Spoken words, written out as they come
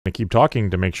to keep talking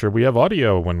to make sure we have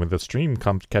audio when the stream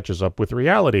catches up with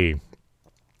reality.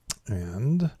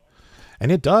 And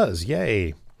it does.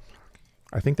 Yay.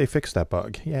 I think they fixed that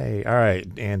bug. Yay. All right.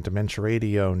 And Dementia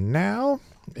Radio now.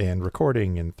 And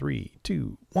recording in 3,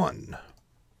 2, 1.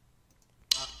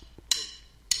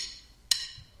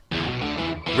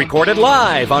 Recorded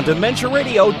live on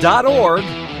DementiaRadio.org,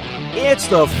 it's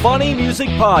the Funny Music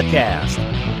Podcast.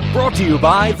 Brought to you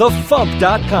by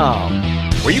FuMP.com,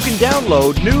 where you can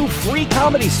download new free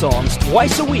comedy songs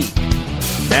twice a week.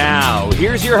 Now,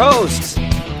 here's your hosts,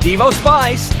 Devo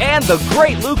Spice and the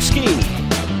great Luke Ski.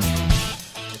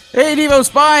 Hey, Devo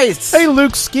Spice! Hey,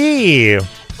 Luke Ski!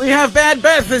 We have Bad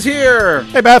Beth is here!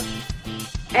 Hey, Beth!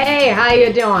 Hey, how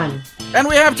you doing? And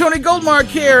we have Tony Goldmark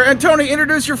here. And Tony,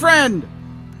 introduce your friend.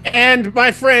 And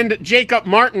my friend Jacob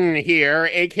Martin here,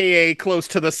 a.k.a. Close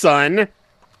to the Sun,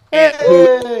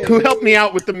 who helped me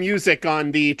out with the music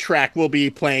on the track we'll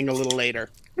be playing a little later.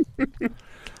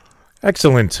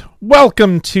 Excellent.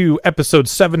 Welcome to episode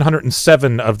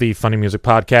 707 of the Funny Music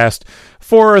Podcast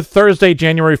for Thursday,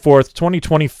 January 4th,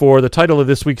 2024. The title of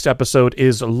this week's episode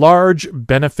is Large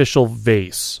Beneficial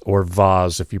Vase, or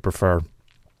Vase if you prefer.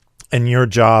 And your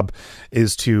job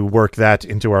is to work that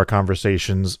into our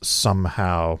conversations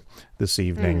somehow this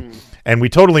evening. And we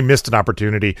totally missed an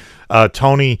opportunity.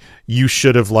 Tony, you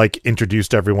should have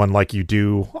introduced everyone like you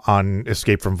do on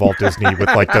Escape from Walt Disney with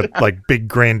the big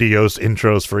grandiose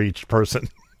intros for each person.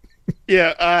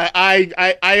 Yeah,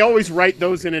 I always write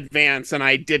those in advance, and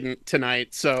I didn't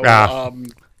tonight. So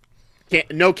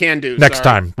no can do. Next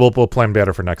time we'll plan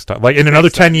better for next time. In another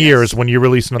 10 years, when you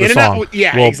release another song,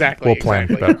 exactly. We'll plan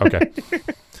better. Okay.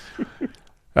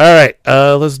 All right,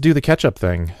 let's do the catch-up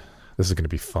thing. This is going to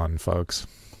be fun, folks.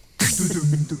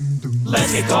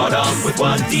 Let's get caught up with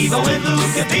what Devo and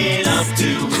Luke have been up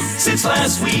to since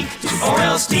last week, or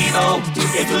else Devo,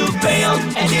 if Luke bailed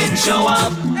and didn't show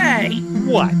up. Hey,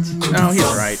 what? Oh, he's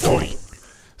right.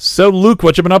 So, Luke,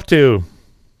 what you been up to?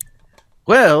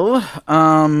 Well,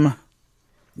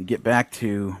 get back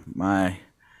to my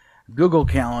Google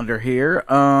Calendar here.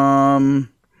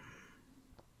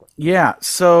 Yeah,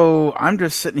 so I'm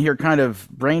just sitting here kind of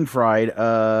brain fried.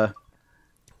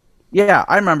 Yeah,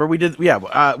 I remember we did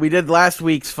last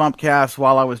week's FuMPCast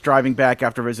while I was driving back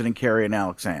after visiting Carrie and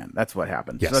Alex Ann. That's what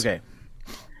happened. Yes. Okay.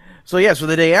 So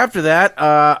the day after that,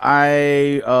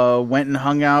 I went and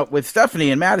hung out with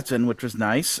Stephanie in Madison, which was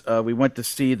nice. We went to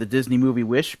see the Disney movie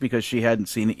Wish because she hadn't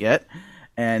seen it yet,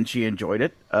 and she enjoyed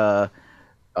it.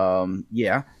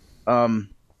 Yeah.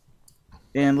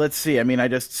 And let's see. I mean, I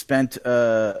just spent.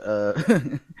 I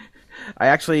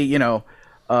actually,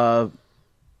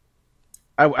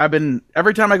 I've been,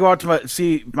 every time I go out to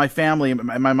see my family at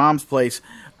my mom's place,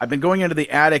 I've been going into the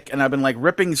attic and I've been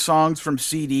ripping songs from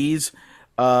CDs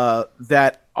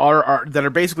that are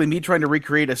basically me trying to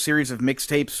recreate a series of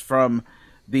mixtapes from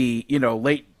the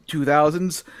late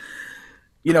 2000s.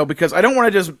 Because I don't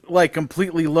want to just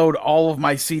completely load all of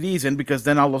my CDs in, because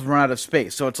then I'll run out of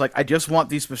space. So it's I just want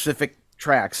these specific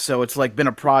tracks. So it's been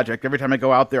a project. Every time I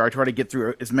go out there, I try to get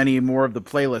through as many more of the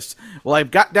playlists. Well,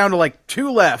 I've got down to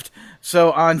 2 left.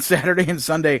 So on Saturday and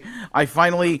Sunday, I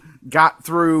finally got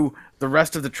through the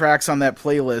rest of the tracks on that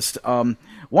playlist.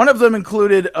 One of them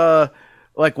included,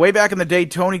 way back in the day,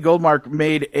 Tony Goldmark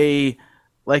made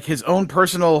his own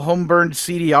personal home-burned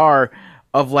CDR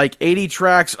of 80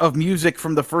 tracks of music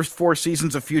from the first 4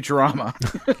 seasons of Futurama.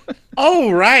 Oh,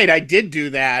 right. I did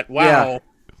do that. Wow.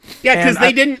 Yeah,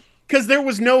 because there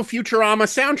was no Futurama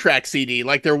soundtrack CD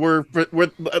there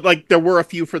were a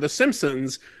few for The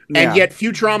Simpsons, and yet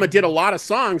Futurama did a lot of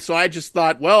songs. So I just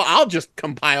thought, well, I'll just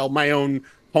compile my own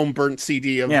home-burnt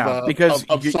CD of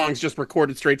songs just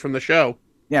recorded straight from the show.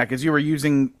 Yeah, because you were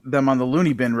using them on the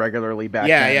Looney Bin regularly back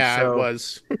then. Yeah, I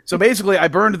was. So basically, I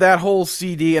burned that whole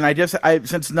CD, and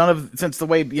since the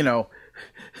way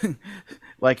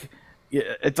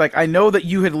it's I know that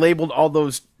you had labeled all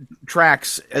those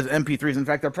tracks as MP3s. In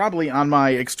fact, they're probably on my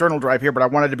external drive here, but I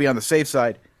wanted to be on the safe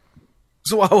side.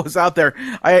 So while I was out there,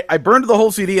 I burned the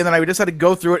whole CD, and then I just had to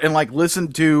go through it and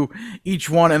listen to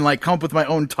each one and come up with my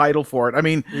own title for it. I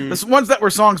mean, the ones that were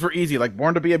songs were easy,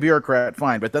 Born to be a Bureaucrat,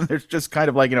 fine. But then there's just kind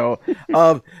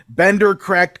of Bender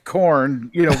cracked corn,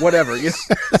 whatever. It's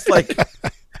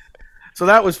so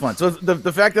that was fun. So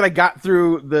the fact that I got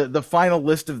through the final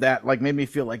list of that made me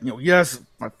feel yes,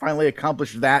 I finally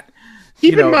accomplished that.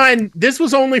 Keep in mind, this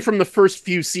was only from the first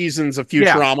few seasons of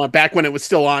Futurama, back when it was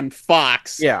still on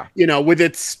Fox. Yeah. With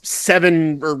its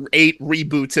 7 or 8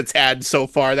 reboots it's had so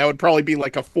far. That would probably be a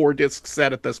 4-disc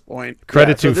set at this point.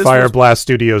 Credit to Fireblast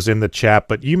Studios in the chat,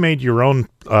 but you made your own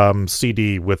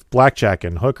CD with blackjack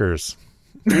and hookers.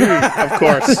 Of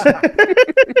course.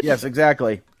 Yes,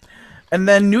 exactly. And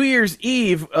then New Year's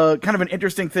Eve, kind of an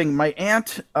interesting thing. My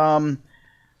aunt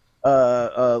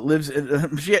lives.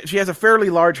 She has a fairly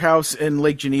large house in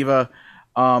Lake Geneva,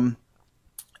 and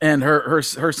her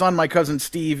son, my cousin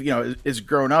Steve, is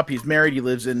grown up. He's married. He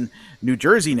lives in New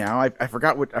Jersey now. I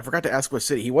forgot to ask what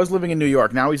city. He was living in New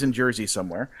York. Now he's in Jersey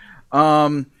somewhere.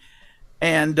 And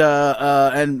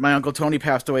my uncle Tony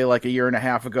passed away like a year and a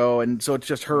half ago, and so it's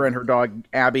just her and her dog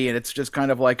Abby, and it's just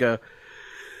kind of like a.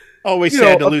 Always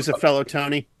sad to lose a fellow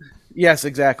Tony. Yes,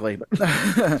 exactly.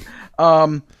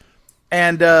 And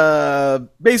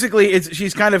basically,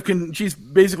 she's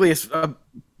basically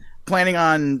planning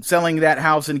on selling that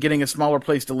house and getting a smaller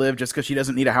place to live, just because she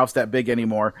doesn't need a house that big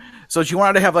anymore. So she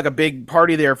wanted to have like a big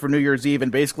party there for New Year's Eve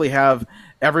and basically have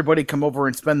everybody come over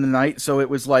and spend the night. So it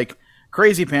was like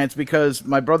crazy pants, because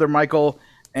my brother Michael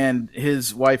and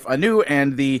his wife Anu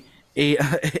and the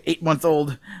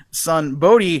 8-month-old son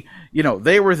Bodhi,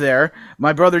 they were there.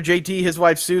 My brother JT, his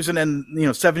wife Susan, and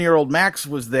 7-year-old Max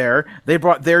was there. They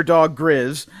brought their dog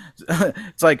Grizz.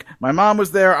 It's like my mom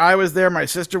was there, I was there, my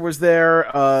sister was there,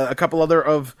 a couple other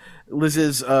of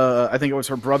Liz's, I think it was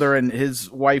her brother and his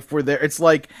wife were there. It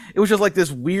was just like this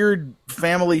weird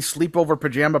family sleepover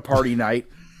pajama party night,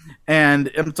 and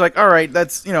it's like, all right,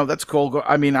 that's cool.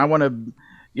 I mean, I want to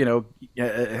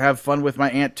have fun with my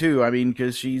aunt too. I mean,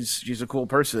 because she's a cool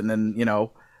person, and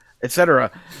etc.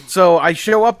 So I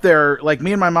show up there, like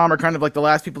me and my mom are kind of like the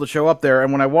last people to show up there,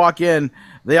 and when I walk in,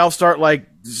 they all start like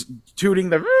tooting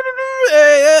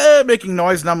making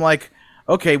noise, and I'm like,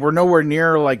 okay, we're nowhere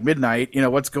near like midnight.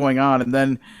 What's going on? And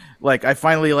then like I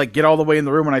finally like get all the way in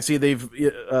the room, and I see they've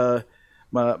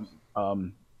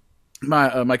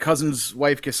my cousin's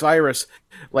wife Casiris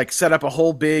like set up a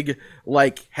whole big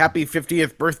like happy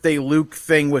 50th birthday Luke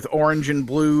thing with orange and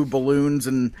blue balloons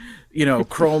and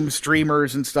chrome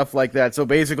streamers and stuff like that. So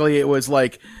basically it was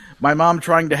like my mom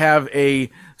trying to have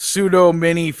a pseudo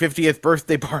mini 50th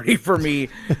birthday party for me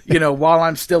while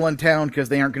I'm still in town, because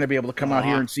they aren't going to be able to come out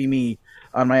here and see me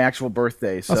on my actual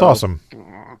birthday. So that's awesome.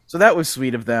 So that was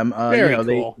sweet of them. Very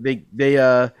cool.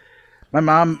 They my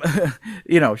mom,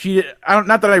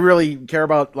 not that I really care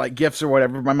about like gifts or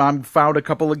whatever. My mom found a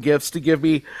couple of gifts to give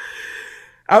me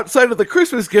outside of the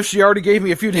Christmas gift she already gave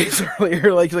me a few days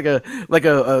earlier, like a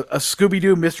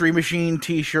Scooby-Doo Mystery Machine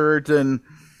T-shirt and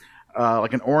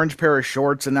like an orange pair of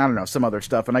shorts and I don't know, some other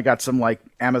stuff. And I got some like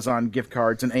Amazon gift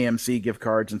cards and AMC gift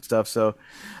cards and stuff. So,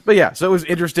 but yeah, so it was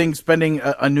interesting spending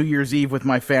a New Year's Eve with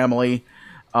my family.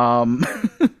 And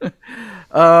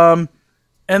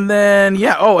then,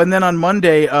 and then on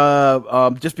Monday,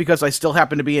 just because I still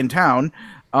happen to be in town,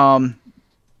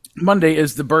 Monday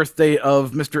is the birthday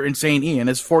of Mr. Insane Ian,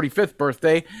 his 45th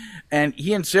birthday, and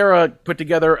he and Sarah put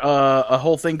together a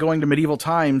whole thing going to Medieval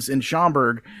Times in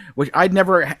Schaumburg, which I've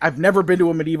never been to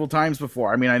a Medieval Times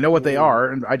before. I mean, I know what they are,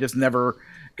 and I just never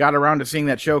got around to seeing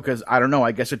that show because, I don't know,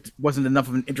 I guess it wasn't enough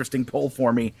of an interesting pull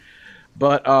for me.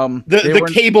 But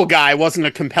the cable guy wasn't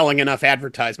a compelling enough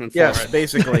advertisement for it. Yes,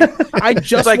 basically. I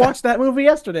just watched that movie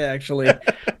yesterday, actually.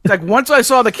 It's like once I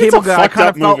saw the cable guy, I kind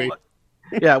of felt. Movie.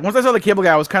 Once I saw the cable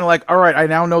guy, I was kind of like, all right, I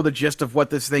now know the gist of what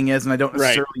this thing is, and I don't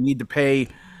necessarily need to pay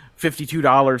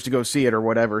 $52 to go see it or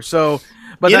whatever. So,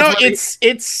 but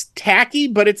it's tacky,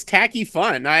 but it's tacky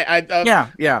fun.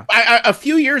 A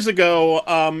few years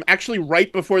ago, actually,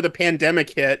 right before the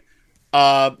pandemic hit.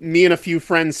 Me and a few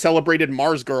friends celebrated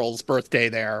Mars Girl's birthday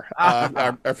there.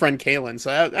 Our friend Kaylin. So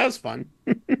that was fun.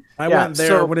 I went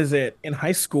there, in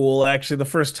high school, actually, the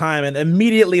first time. And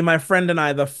immediately, my friend and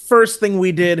I, the first thing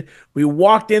we did, we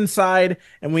walked inside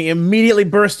and we immediately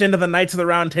burst into the Knights of the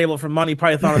Round Table from Monty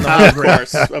Python and the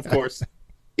Holy Of course.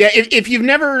 Yeah, if you've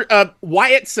never...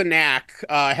 Wyatt Cenac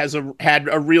had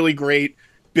a really great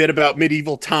bit about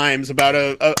medieval times, about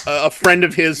a friend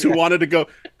of his who wanted to go,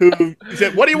 who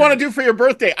said, what do you want to do for your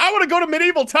birthday? I want to go to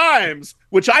medieval times,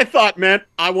 which I thought meant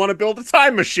I want to build a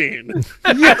time machine.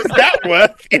 Yes, that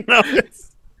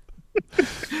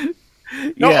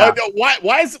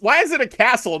was, why is it a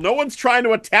castle? No one's trying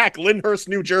to attack Lyndhurst,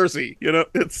 New Jersey.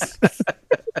 It's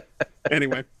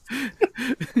anyway.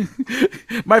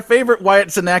 My favorite Wyatt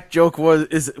Cenac joke was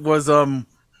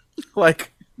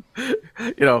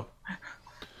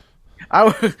I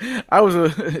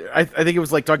think it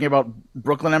was like talking about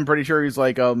Brooklyn. I'm pretty sure he's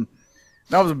like, when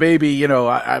I was a baby,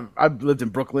 I've lived in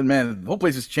Brooklyn, man. The whole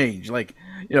place has changed. Like,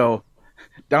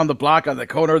 down the block on the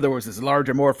corner, there was this large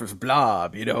amorphous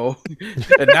blob, and now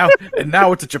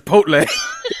it's a Chipotle.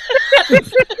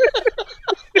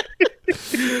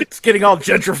 It's getting all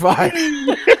gentrified.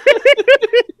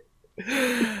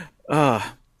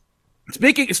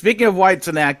 speaking of Wyatt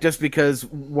Cenac, just because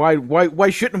why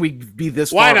shouldn't we be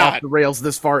this far off the rails,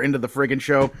 this far into the friggin'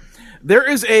 show? There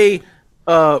is a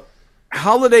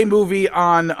holiday movie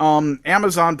on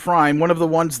Amazon Prime, one of the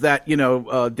ones that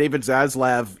David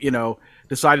Zaslav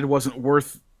decided wasn't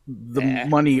worth the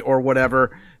money or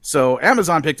whatever, so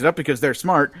Amazon picked it up because they're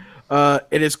smart.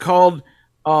 It is called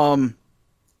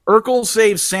Urkel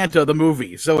Saves Santa, the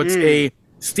movie. So it's a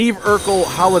Steve Urkel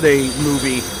holiday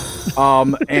movie,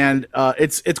 and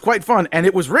it's quite fun, and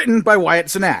it was written by Wyatt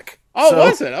Cenac. Oh,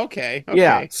 was it? Okay.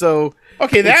 Yeah, so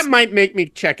okay, that might make me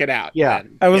check it out. Yeah,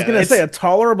 then. I was gonna say a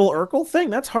tolerable Urkel thing.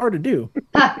 That's hard to do.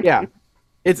 Yeah,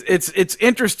 it's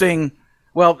interesting.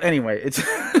 Well, anyway, it's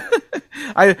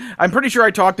I'm pretty sure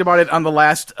I talked about it on the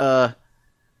last.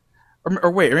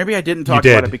 Or wait, or maybe I didn't talk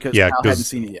about it because Al hadn't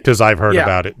seen it yet. Because I've heard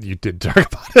about it. You did talk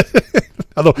about it.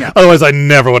 Otherwise, I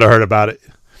never would have heard about it.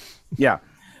 Yeah.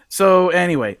 So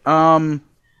anyway,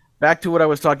 back to what I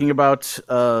was talking about.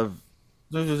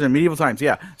 This was in medieval times.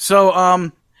 Yeah. So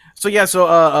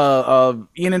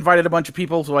Ian invited a bunch of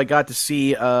people, so I got to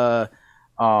see. I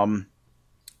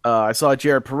saw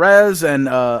Jared Perez and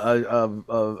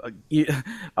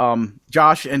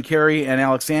Josh and Carrie and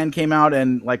Alexanne came out,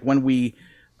 and like when we.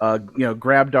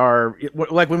 Grabbed our,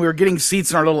 like when we were getting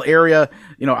seats in our little area,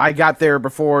 I got there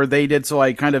before they did, so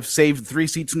I kind of saved 3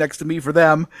 seats next to me for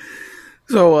them.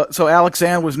 So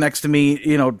Alexanne was next to me,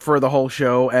 for the whole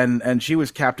show, and she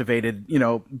was captivated,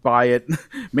 by it,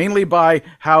 mainly by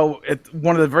how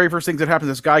one of the very first things that happens,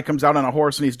 this guy comes out on a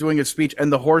horse and he's doing his speech,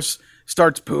 and the horse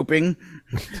starts pooping,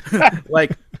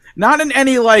 like not in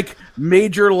any like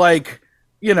major like.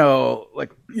 Like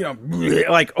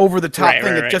over the top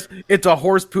thing. Right. It's a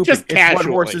horse pooping. Just it's what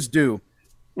horses do.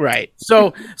 Right.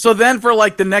 So then for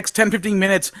like the next 10, 15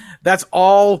 minutes, that's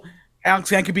all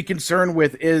Alexanne could be concerned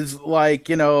with is like,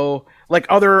 like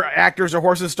other actors or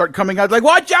horses start coming out like,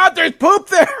 watch out, there's poop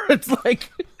there. It's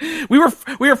like we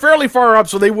were fairly far up,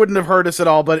 so they wouldn't have heard us at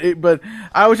all. But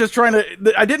I was just trying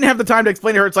to, I didn't have the time to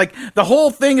explain to her. It's like the whole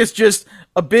thing is just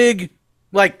a big,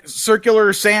 like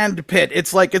circular sand pit.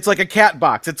 It's like a cat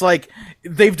box. It's like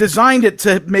they've designed it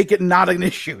to make it not an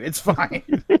issue. It's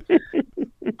fine.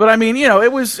 But I mean, it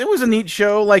was a neat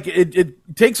show. Like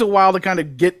it takes a while to kind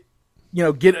of get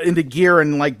into gear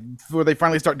and like where they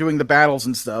finally start doing the battles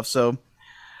and stuff. So,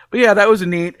 but yeah, that was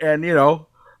neat. And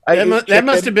that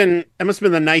must have been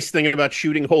the nice thing about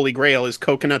shooting Holy Grail is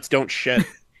coconuts don't shit.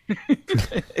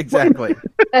 Exactly.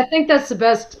 I think that's the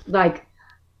best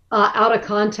out of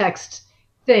context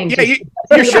thing. Yeah,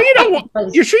 you're sure you don't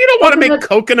want to make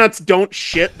coconuts don't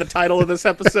shit the title of this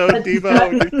episode, Devo?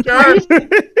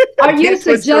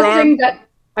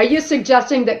 Are you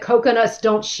suggesting that coconuts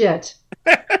don't shit?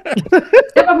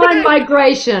 Never mind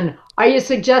migration. Are you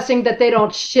suggesting that they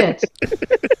don't shit?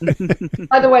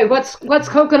 By the way, what's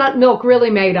coconut milk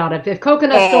really made out of? If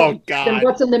coconuts don't, then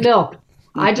what's in the milk?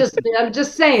 I'm just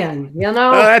saying,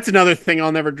 that's another thing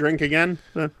I'll never drink again.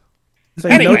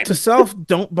 Note to self: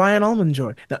 don't buy an almond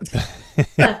joy. No. Just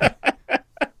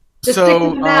stick to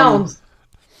the nouns.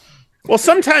 Well,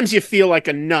 sometimes you feel like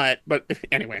a nut, but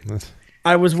anyway.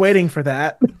 I was waiting for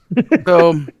that.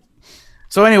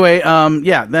 So anyway,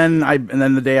 Then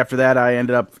the day after that, I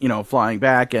ended up, flying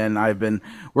back, and I've been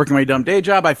working my dumb day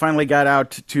job. I finally got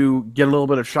out to get a little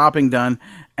bit of shopping done,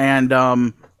 and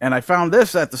I found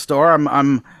this at the store.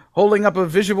 I'm holding up a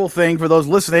visual thing for those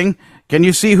listening. Can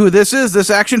you see who this is? This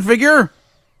action figure?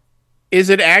 Is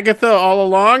it Agatha all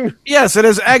along? Yes, it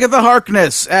is Agatha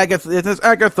Harkness. It is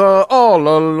Agatha all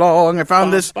along. I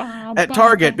found this at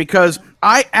Target because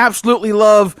I absolutely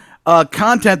love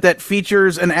content that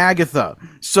features an Agatha.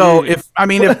 So if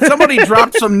somebody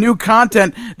dropped some new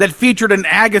content that featured an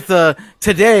Agatha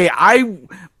today, I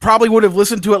probably would have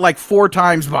listened to it like 4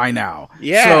 times by now.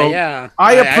 Yeah.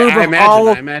 I approve of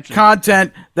all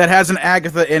content that has an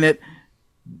Agatha in it.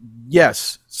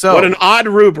 Yes. So what an odd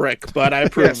rubric, but I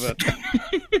approve of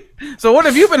it. So what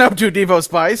have you been up to, Devo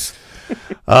Spice?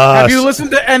 Have you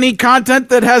listened to any content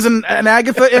that has an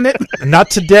Agatha in it? Not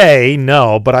today,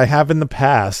 no, but I have in the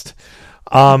past.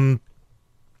 So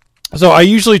I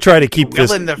usually try to keep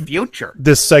in the future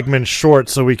this segment short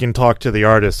so we can talk to the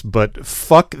artist, but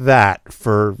fuck that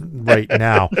for right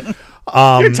now.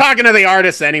 You're talking to the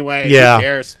artist anyway. Yeah. Who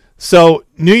cares? So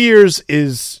New Year's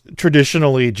is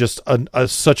traditionally just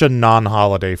such a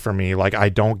non-holiday for me. Like, I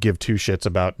don't give 2 shits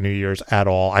about New Year's at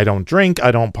all. I don't drink, I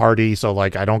don't party, so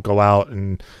like I don't go out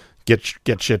and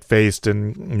get shit faced,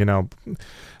 and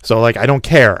so like I don't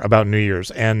care about New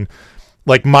Year's. And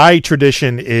like my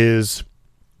tradition is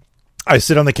I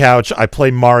sit on the couch, I play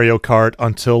Mario Kart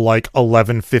until like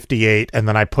 11:58, and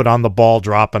then I put on the ball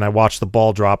drop and I watch the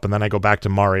ball drop, and then I go back to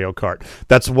Mario Kart.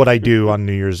 That's what I do on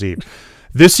New Year's Eve.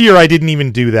 This year, I didn't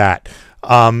even do that.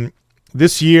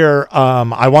 This year,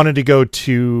 I wanted to go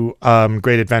to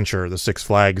Great Adventure, the Six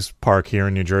Flags park here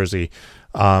in New Jersey,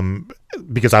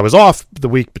 because I was off the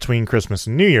week between Christmas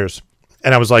and New Year's.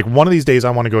 And I was like, one of these days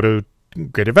I want to go to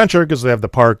Great Adventure because they have the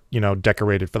park,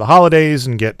 decorated for the holidays,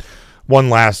 and get one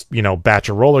last, batch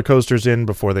of roller coasters in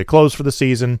before they close for the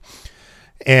season.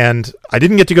 And I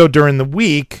didn't get to go during the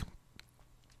week.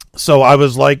 So I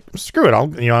was like, screw it.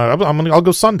 I'll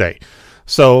go Sunday.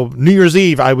 So New Year's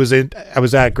Eve, I was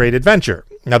at Great Adventure.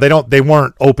 Now they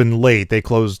weren't open late. They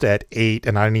closed at 8,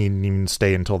 and I didn't even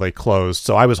stay until they closed.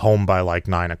 So I was home by like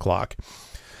 9 o'clock.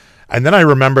 And then I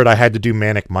remembered I had to do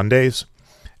Manic Mondays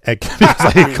because I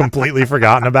had completely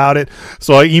forgotten about it.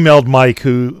 So I emailed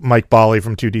Mike Bali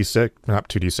from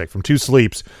from Two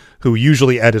Sleeps, who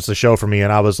usually edits the show for me.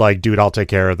 And I was like, dude, I'll take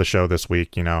care of the show this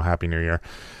week. Happy New Year.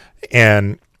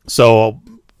 And so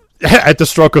at the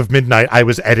stroke of midnight, I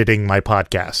was editing my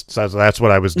podcast. So that's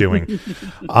what I was doing.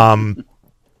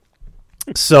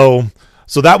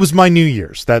 So that was my New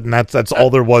Year's. That's all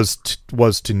there was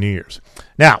to New Year's.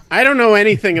 Now, I don't know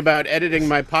anything about editing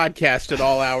my podcast at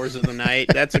all hours of the night.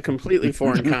 That's a completely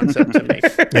foreign concept to me.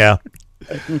 Yeah.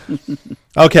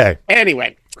 Okay.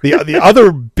 Anyway, the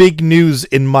other big news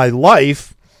in my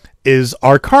life is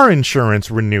our car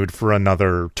insurance renewed for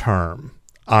another term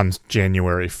on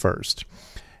January 1st.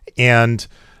 And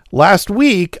last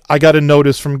week, I got a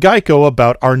notice from Geico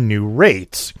about our new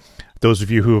rates. Those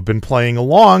of you who have been playing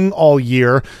along all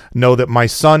year know that my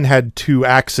son had 2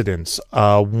 accidents.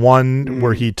 One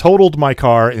where he totaled my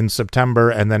car in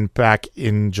September, and then back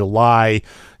in July,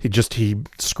 he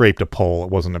scraped a pole.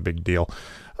 It wasn't a big deal.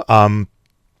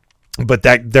 But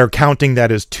that they're counting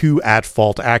that as 2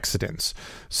 at-fault accidents.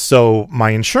 So my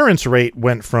insurance rate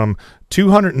went from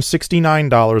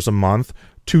 $269 a month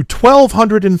to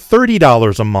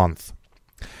 $1,230 a month.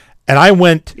 And I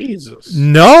went, Jesus.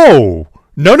 No,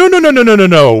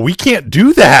 we can't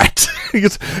do that.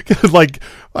 Like,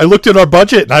 I looked at our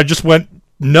budget and I just went,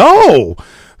 no.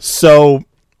 So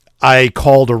I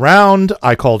called around.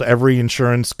 I called every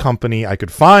insurance company I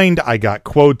could find. I got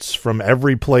quotes from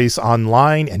every place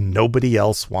online, and nobody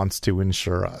else wants to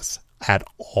insure us at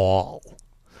all.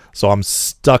 So I'm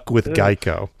stuck with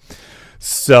Geico.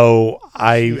 So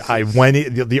I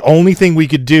went. The only thing we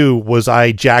could do was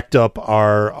I jacked up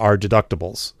our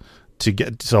deductibles to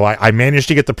get. So I managed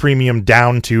to get the premium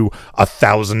down to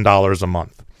 $1,000 a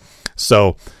month.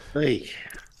 So,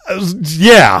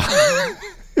 yeah.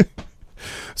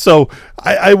 So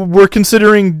we're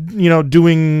considering,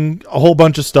 doing a whole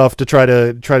bunch of stuff to try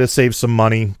to save some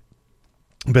money,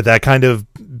 but that kind of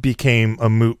became a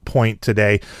moot point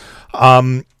today.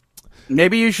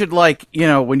 Maybe you should,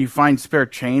 when you find spare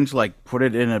change, put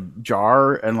it in a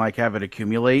jar and have it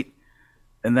accumulate,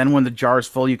 and then when the jar is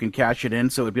full, you can cash it in.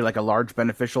 So it'd be like a large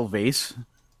beneficial vase.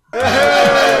 That's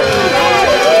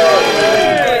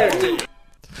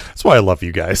why I love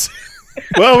you guys.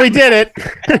 Well, we did it.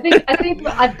 I think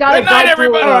I've got a Geico.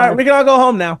 Everybody. All right, we can all go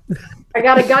home now. I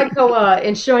got a Geico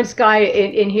insurance guy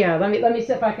in here. Let me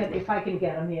see if I can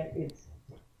get him here.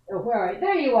 Where are you?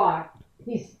 There you are.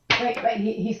 He's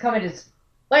coming to.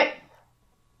 Wait.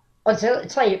 I'll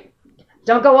tell you.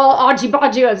 Don't go all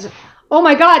argy-bargy. Oh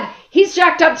my God, he's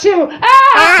jacked up too.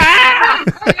 Ah!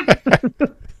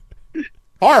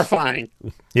 Horrifying.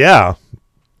 Yeah.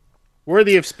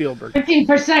 Worthy of Spielberg.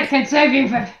 15% can save you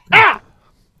from...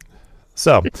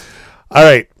 So, all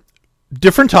right.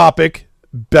 Different topic,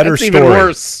 better That's story. Even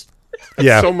worse. That's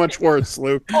yeah. So much worse,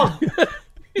 Luke.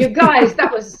 You guys, that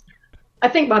was... I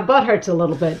think my butt hurts a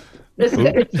little bit. It's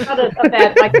not a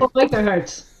bad... My finger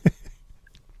hurts.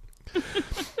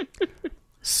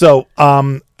 So,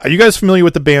 are you guys familiar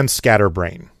with the band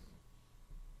Scatterbrain?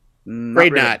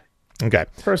 Great not. Okay.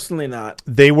 Personally not.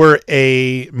 They were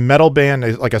a metal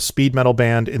band, like a speed metal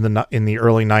band in the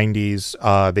early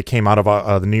 90s. They came out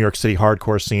of the New York City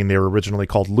hardcore scene. They were originally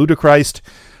called Ludachrist,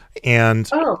 and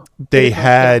they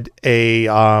had a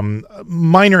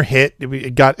minor hit.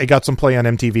 It got some play on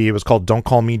MTV. It was called Don't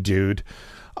Call Me Dude.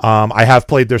 I have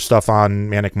played their stuff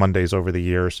on Manic Mondays over the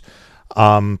years.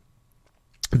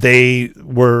 They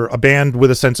were a band with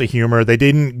a sense of humor. They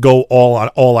didn't go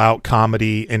all out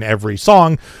comedy in every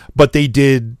song, but they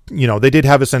did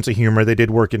have a sense of humor. They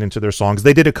did work it into their songs.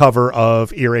 They did a cover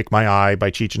of Earache My Eye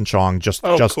by Cheech and Chong, just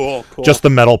the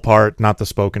metal part, not the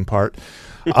spoken part.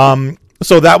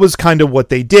 So that was kind of what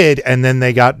they did, and then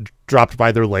they got dropped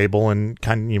by their label and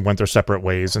kind of went their separate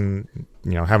ways, and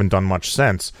haven't done much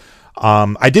since.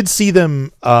 I did see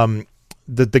them.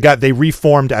 The guy, they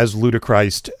reformed as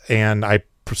Ludachrist, and I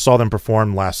saw them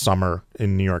perform last summer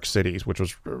in New York City, which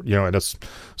was, at a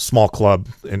small club,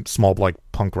 and small like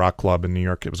punk rock club in New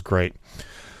York. It was great.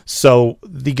 So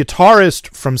the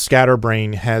guitarist from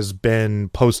Scatterbrain has been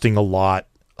posting a lot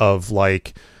of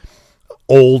like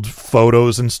old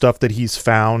photos and stuff that he's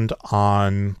found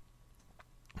on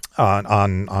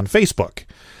Facebook.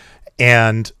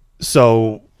 And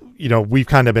so, we've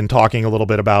kind of been talking a little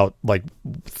bit about like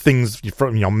things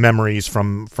from, memories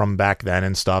from back then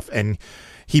and stuff. And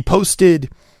he posted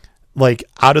like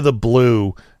out of the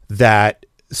blue that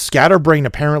Scatterbrain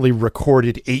apparently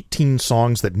recorded 18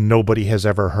 songs that nobody has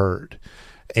ever heard.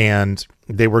 And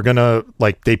they were gonna,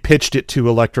 like, they pitched it to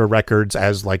Elektra Records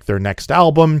as like their next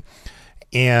album.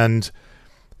 And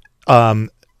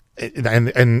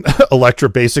Elektra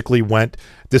basically went,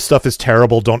 "This stuff is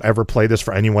terrible. Don't ever play this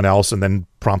for anyone else," and then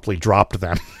promptly dropped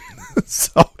them.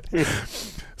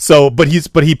 But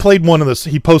he played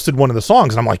he posted one of the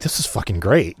songs, and I'm like, this is fucking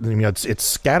great. I mean, it's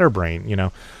Scatterbrain,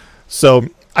 So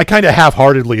I kind of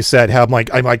half-heartedly said, I'm like,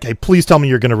 hey, please tell me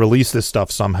you're going to release this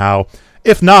stuff somehow.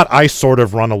 If not, I sort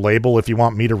of run a label if you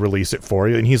want me to release it for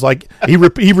you. And he's like,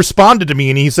 he responded to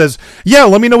me and he says, "Yeah,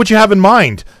 let me know what you have in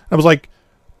mind." I was like,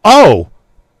 "Oh,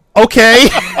 okay."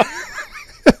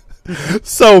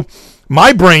 So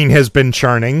my brain has been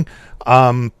churning.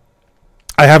 I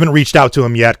haven't reached out to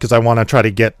him yet because I want to try to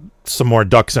get some more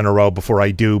ducks in a row before I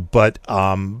do. But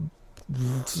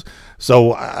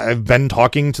so I've been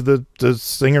talking to the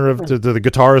singer of the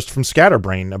guitarist from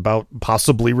Scatterbrain about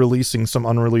possibly releasing some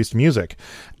unreleased music.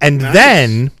 And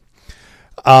then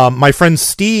my friend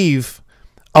Steve,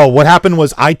 what happened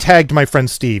was I tagged my friend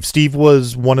Steve. Steve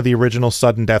was one of the original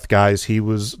Sudden Death guys. He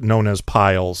was known as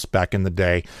Piles back in the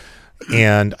day.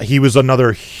 And he was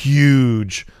another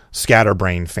huge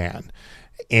Scatterbrain fan.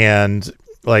 And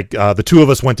like the two of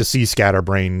us went to see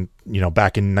Scatterbrain,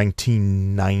 back in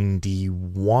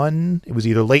 1991. It was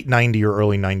either late 90 or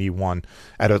early 91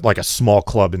 at a small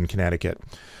club in Connecticut.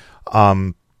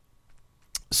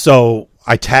 So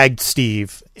I tagged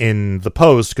Steve in the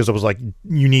post because I was like,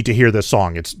 "You need to hear this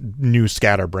song. It's new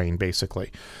Scatterbrain,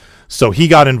 basically." So he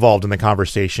got involved in the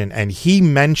conversation and he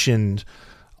mentioned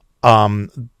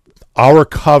our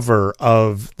cover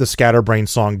of the Scatterbrain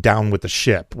song "Down with the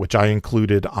Ship," which I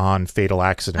included on Fatal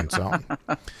Accident Zone.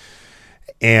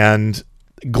 And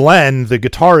Glenn, the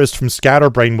guitarist from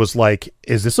Scatterbrain, was like,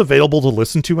 "Is this available to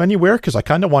listen to anywhere? Because I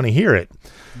kind of want to hear it."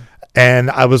 And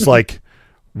I was like,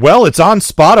 "Well, it's on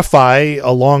Spotify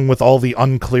along with all the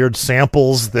uncleared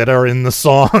samples that are in the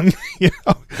song."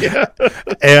 Yeah.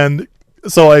 And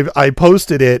so I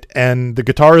posted it, and the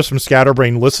guitarist from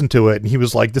Scatterbrain listened to it, and he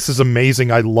was like, "This is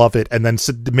amazing, I love it," and then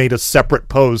made a separate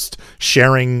post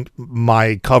sharing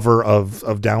my cover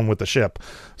of Down with the Ship.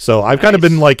 So I've kind of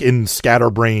been like in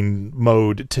Scatterbrain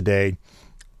mode today.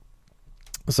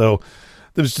 So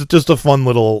there's just a fun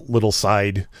little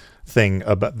side thing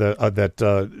about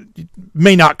that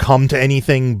may not come to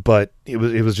anything, but it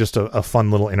was just a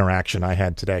fun little interaction I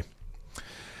had today.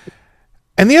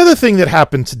 And the other thing that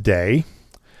happened today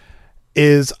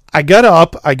is I got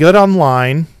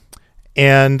online,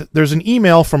 and there's an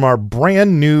email from our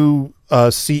brand new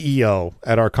CEO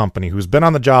at our company who's been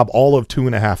on the job all of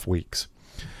 2.5 weeks.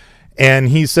 And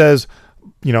he says,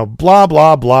 blah,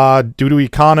 blah, blah, due to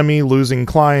economy, losing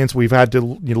clients, we've had to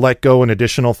let go an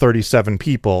additional 37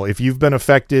 people. If you've been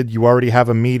affected, you already have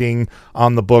a meeting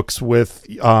on the books with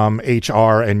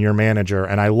HR and your manager.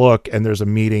 And I look, and there's a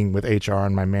meeting with HR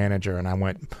and my manager, and I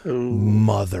went, "Ooh.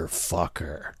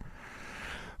 Motherfucker."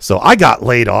 So I got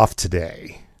laid off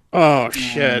today. Oh,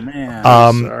 shit. Man.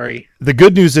 Sorry. The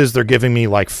good news is they're giving me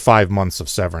like 5 months of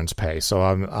severance pay, so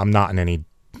I'm not in any...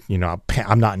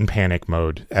 I'm not in panic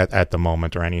mode at the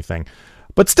moment or anything.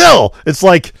 But still, it's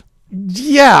like,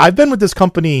 yeah, I've been with this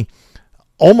company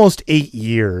almost 8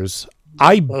 years.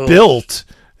 I built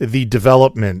the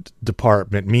development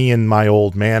department, me and my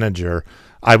old manager.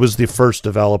 I was the first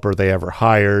developer they ever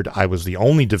hired. I was the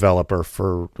only developer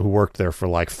who worked there for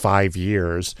like 5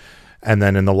 years. And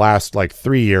then in the last like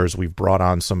 3 years, we've brought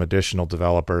on some additional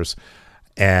developers.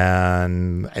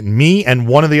 And me and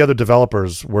one of the other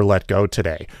developers were let go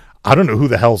today. I don't know who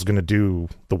the hell's going to do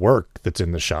the work that's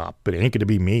in the shop, but it ain't going to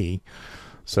be me.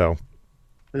 So,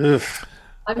 I'm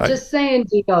just saying,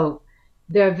 Devo,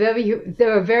 there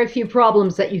are very few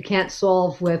problems that you can't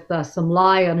solve with some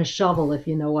lie on a shovel, if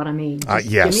you know what I mean.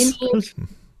 Yes,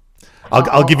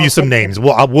 I'll give you some names.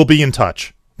 We'll be in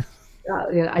touch.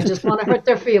 I just want to hurt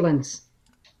their feelings.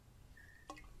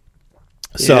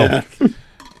 So.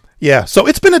 Yeah, so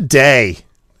it's been a day.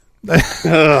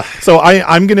 So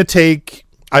I'm going to take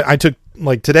I took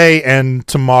like today and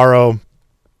tomorrow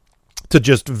to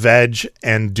just veg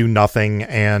and do nothing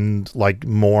and like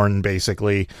mourn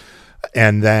basically,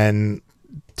 and then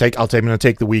I'm going to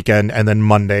take the weekend, and then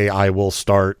Monday I will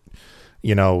start,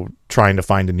 trying to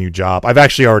find a new job. I've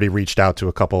actually already reached out to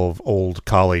a couple of old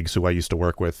colleagues who I used to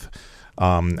work with,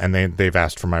 and they've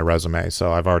asked for my resume,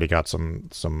 so I've already got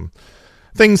some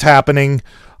things happening.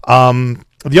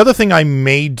 The other thing I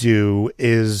may do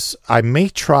is I may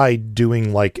try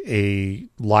doing like a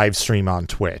live stream on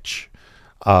Twitch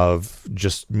of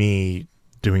just me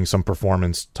doing some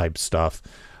performance type stuff.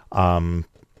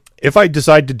 If I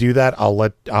decide to do that,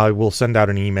 I will send out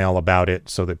an email about it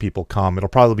so that people come. It'll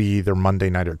probably be either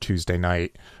Monday night or Tuesday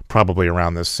night, probably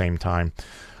around this same time.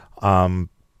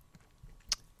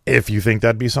 If you think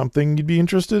that'd be something you'd be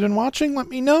interested in watching, let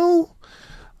me know.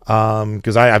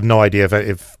 Because I have no idea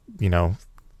if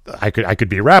I could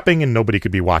be rapping and nobody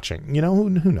could be watching.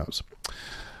 Who knows?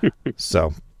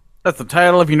 So that's the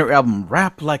title of your new album,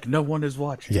 Rap Like No One Is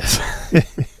Watching. Yes.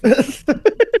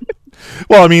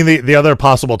 Well, I mean, the other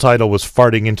possible title was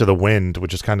Farting into the Wind,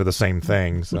 which is kind of the same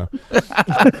thing. So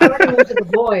Farting into the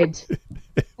void.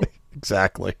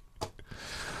 Exactly.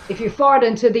 If you fart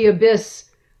into the abyss,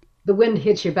 the wind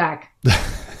hits your back.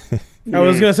 I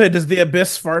was going to say, does the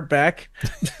abyss fart back?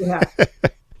 Yeah.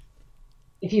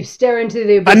 If you stare into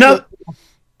the abyss...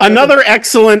 Another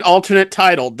excellent alternate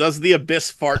title, Does the Abyss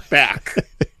Fart Back?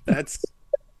 That's...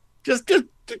 Just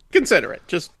consider it.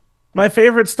 Just... My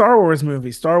favorite Star Wars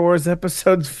movie, Star Wars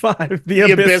Episode 5, The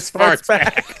Abyss Farts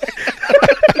Back.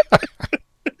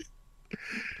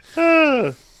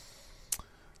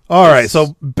 All right,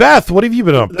 so Beth, what have you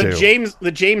been up to?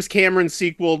 The James Cameron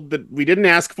sequel that we didn't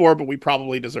ask for, but we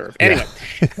probably deserve. Anyway.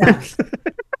 Yeah.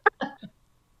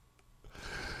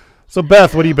 So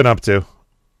Beth, what have you been up to?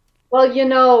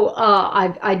 Well,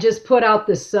 I just put out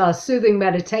this soothing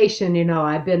meditation.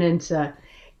 I've been into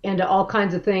all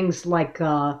kinds of things like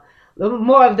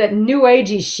more of that new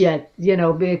agey shit,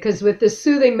 because with this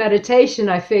soothing meditation,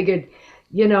 I figured,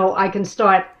 I can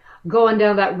start going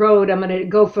down that road. I'm going to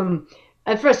go from,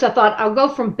 at first I thought I'll go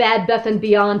from Bad Beth and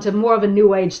beyond to more of a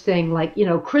new age thing, like,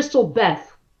 Crystal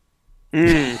Beth.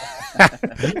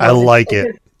 I like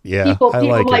it. Yeah. People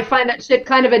might find that shit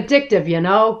kind of addictive,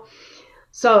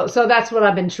 So that's what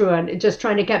I've been doing, just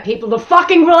trying to get people to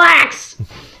fucking relax.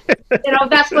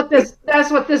 That's what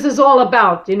this is all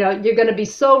about. You're going to be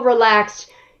so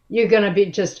relaxed. You're going to be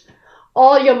just,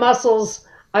 all your muscles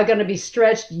are going to be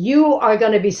stretched. You are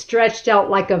going to be stretched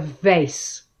out like a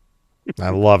vase.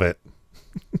 I love it.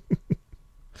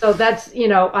 So that's,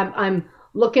 I'm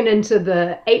looking into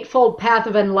the eightfold path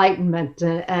of enlightenment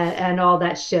and all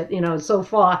that shit. So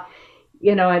far,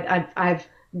 I've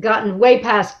gotten way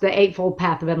past the eightfold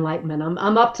path of enlightenment.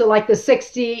 I'm up to like the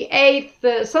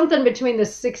 68th, something between the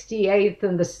 68th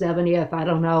and the 70th. I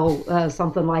don't know,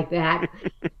 something like that.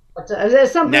 But,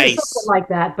 something like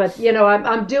that. But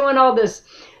I'm doing all this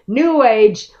new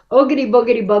age oogity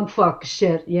boogity bug fuck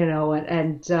shit.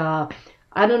 And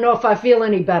I don't know if I feel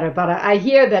any better, but I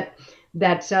hear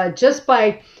that just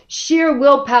by sheer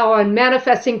willpower and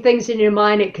manifesting things in your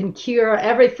mind, it can cure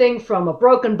everything from a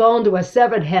broken bone to a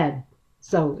severed head.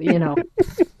 So,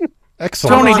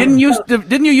 Excellent. Tony, didn't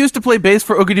you used to play bass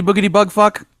for Oogity Boogity Bug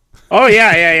Fuck? Oh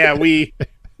yeah. We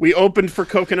opened for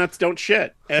Coconuts Don't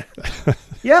Shit.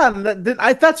 Yeah,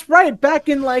 that's right. Back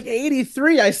in like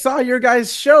 '83, I saw your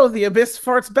guys' show, The Abyss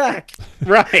Farts Back.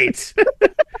 Right.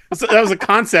 That was a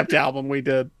concept album we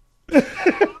did.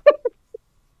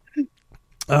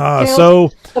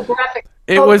 So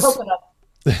it was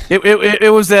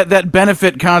it was that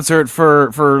benefit concert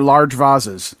for large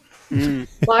vases.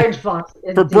 Large vases.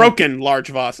 For broken large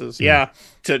vases, yeah.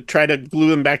 To try to glue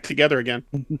them back together again.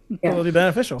 Totally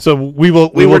beneficial. So we will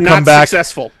come not back.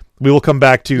 Successful. We will come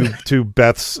back to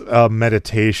Beth's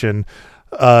meditation.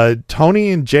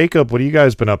 Tony and Jacob, what have you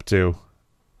guys been up to?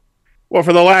 Well,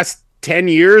 for the last 10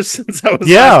 years since I was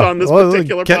last on this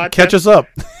particular podcast. Catch us up.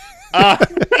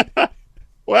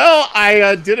 Well,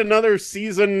 I did another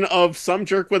season of Some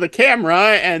Jerk with a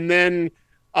Camera, and then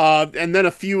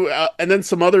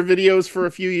some other videos for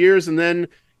a few years, and then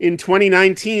in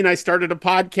 2019 I started a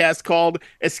podcast called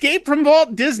Escape from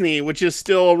Walt Disney, which is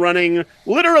still running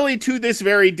literally to this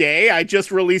very day. I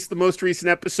just released the most recent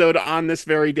episode on this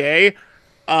very day.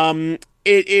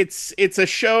 It's a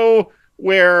show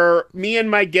where me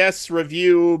and my guests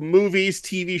review movies,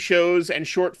 TV shows, and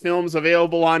short films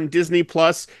available on Disney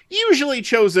Plus, usually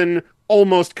chosen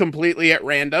almost completely at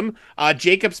random.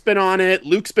 Jacob's been on it.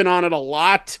 Luke's been on it a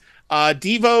lot.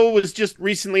 Devo was just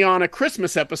recently on a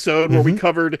Christmas episode where we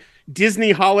covered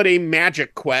Disney Holiday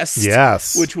Magic Quest.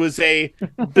 Yes. Which was a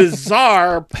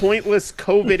bizarre, pointless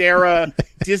COVID-era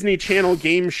Disney Channel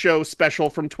game show special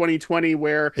from 2020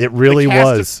 where... It really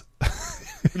was.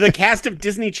 The cast of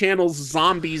Disney Channel's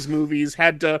Zombies movies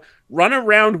had to run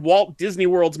around Walt Disney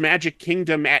World's Magic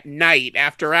Kingdom at night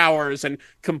after hours and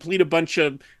complete a bunch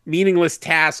of meaningless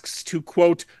tasks to,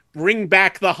 quote, bring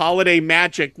back the holiday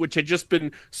magic, which had just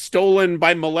been stolen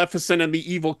by Maleficent and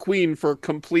the Evil Queen for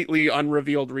completely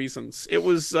unrevealed reasons. It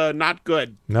was not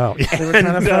good. No. They were trying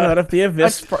to find out if the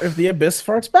abyss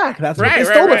farts back. That's what they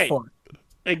stole it for.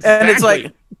 Exactly. And it's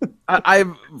like,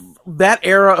 that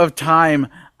era of time,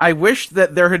 I wish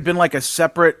that there had been like a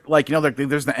separate, like, you know,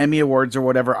 there's the Emmy Awards or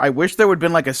whatever. I wish there would have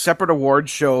been like a separate award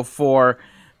show for,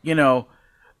 you know,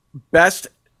 best,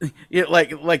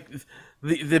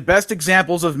 the best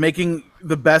examples of making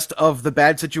the best of the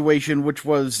bad situation, which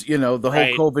was, you know, the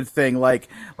whole COVID thing. Like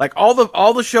all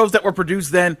the shows that were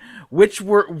produced then, which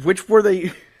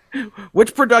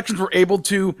productions were able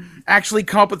to actually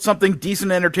come up with something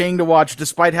decent and entertaining to watch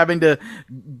despite having to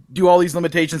do all these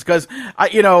limitations? Because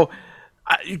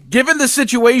given the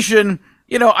situation,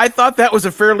 you know, I thought that was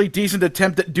a fairly decent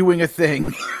attempt at doing a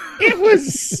thing.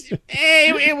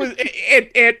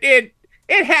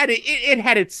 It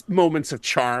had its moments of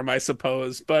charm, I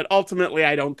suppose, but ultimately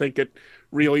I don't think it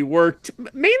really worked,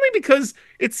 mainly because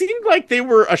it seemed like they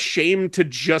were ashamed to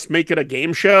just make it a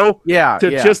game show.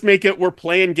 Just make it we're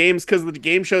playing games because of the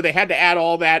game show. They had to add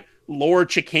all that lore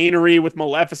chicanery with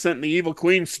Maleficent and the Evil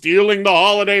Queen stealing the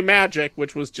holiday magic,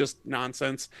 which was just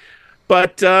nonsense.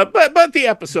 But the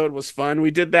episode was fun.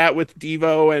 We did that with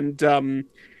Devo and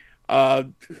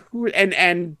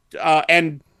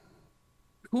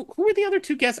who were the other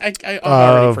two guests? I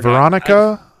already forgot.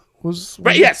 Veronica was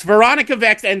right. Yes, Veronica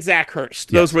Vex and Zach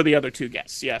Hurst. Those were the other two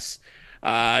guests. Yes,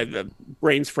 the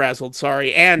brains frazzled.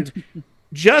 Sorry. And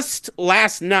just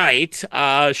last night,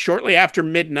 shortly after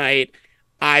midnight,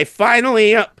 I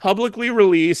finally publicly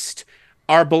released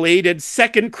our belated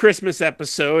second Christmas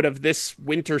episode of this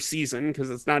winter season, because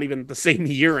it's not even the same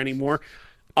year anymore,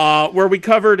 where we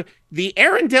covered the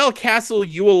Arendelle Castle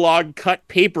Yule Log Cut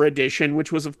Paper Edition,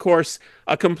 which was, of course,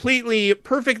 a completely,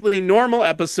 perfectly normal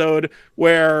episode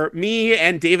where me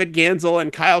and David Gansel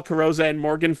and Kyle Carosa and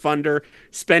Morgan Funder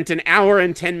spent an hour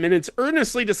and 10 minutes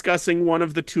earnestly discussing one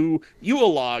of the two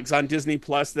Yule logs on Disney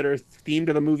Plus that are themed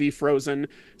to the movie Frozen.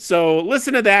 So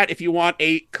listen to that if you want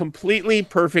a completely,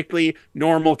 perfectly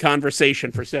normal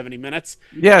conversation for 70 minutes.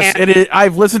 Yes, it is.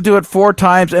 I've listened to it 4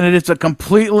 times, and it is a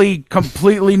completely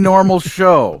normal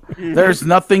show. There's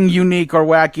nothing unique or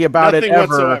wacky about it ever.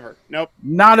 Whatsoever. Nope.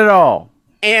 Not at all.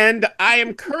 And I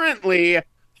am currently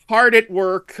hard at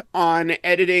work on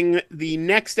editing the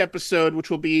next episode, which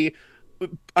will be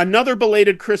another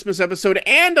belated Christmas episode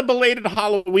and a belated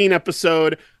Halloween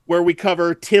episode where we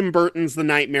cover Tim Burton's The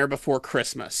Nightmare Before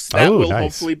Christmas. That will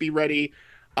hopefully be ready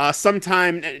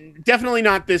sometime. Definitely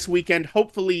not this weekend.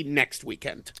 Hopefully next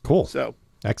weekend. Cool. So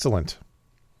excellent.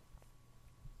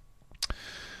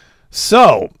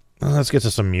 So let's get to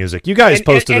some music. You guys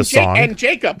posted a song. And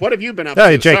Jacob, what have you been up to?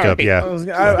 Sorry. Jacob, yeah.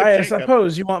 I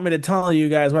suppose you want me to tell you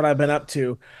guys what I've been up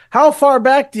to. How far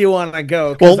back do you want to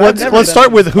go? Well, let's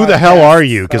start with who the hell are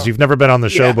you? Because you've never been on the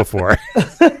show before.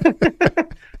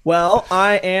 Well,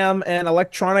 I am an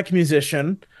electronic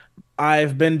musician.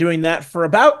 I've been doing that for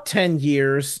about 10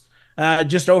 years.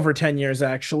 Just over 10 years,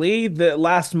 actually. The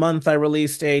last month, I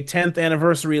released a 10th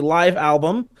anniversary live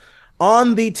album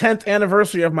on the 10th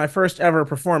anniversary of my first ever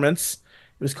performance.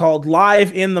 It was called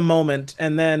Live in the Moment.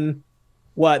 And then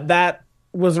that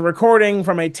was a recording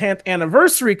from a 10th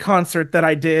anniversary concert that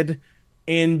I did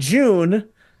in June.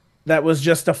 That was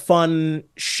just a fun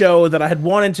show that I had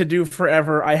wanted to do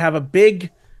forever. I have a big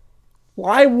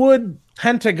plywood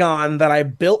pentagon that I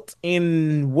built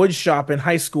in woodshop in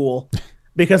high school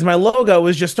because my logo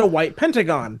was just a white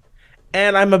pentagon.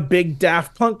 And I'm a big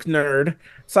Daft Punk nerd.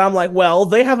 So I'm like, well,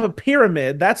 they have a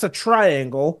pyramid. That's a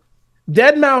triangle.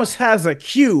 Deadmau5 has a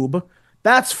cube.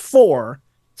 That's 4.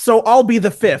 So I'll be the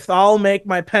 5th. I'll make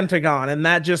my pentagon. And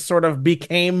that just sort of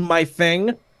became my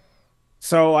thing.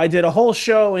 So I did a whole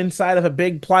show inside of a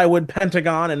big plywood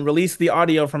pentagon and released the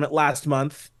audio from it last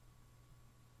month.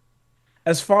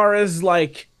 As far as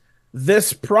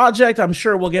this project, I'm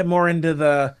sure we'll get more into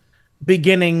the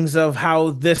beginnings of how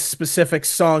this specific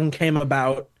song came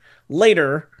about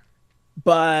later.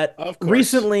 But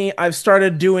recently I've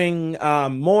started doing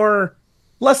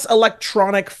less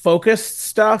electronic focused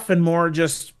stuff and more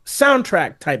just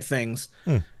soundtrack type things.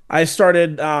 I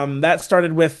started, that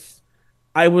started with,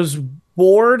 I was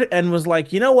bored and was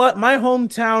like, you know what? My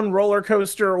hometown roller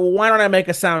coaster, why don't I make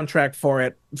a soundtrack for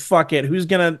it? Fuck it. Who's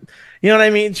gonna, you know what I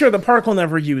mean? Sure, the park will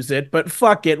never use it, but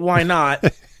fuck it. Why not?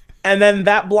 And then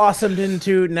that blossomed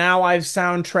into now I've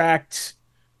soundtracked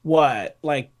what?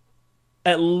 Like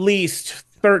at least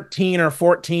 13 or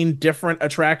 14 different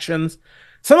attractions,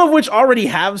 some of which already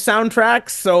have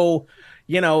soundtracks. So,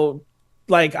 you know,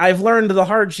 like I've learned the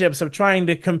hardships of trying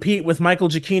to compete with Michael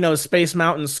Giacchino's Space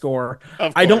Mountain score.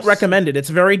 I don't recommend it. It's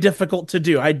very difficult to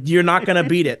do. You're not going to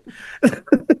beat it.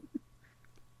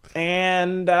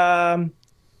 And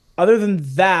other than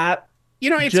that, you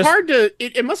know, it's hard to.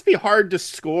 It must be hard to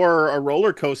score a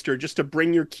roller coaster just to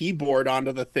bring your keyboard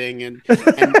onto the thing and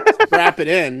strap it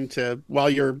in to while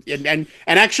you're and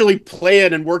actually play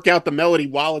it and work out the melody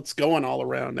while it's going all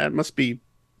around. That must be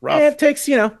rough. Yeah, it takes,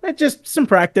 you know, it just some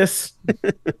practice.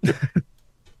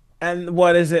 And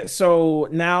what is it? So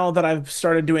now that I've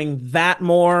started doing that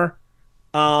more,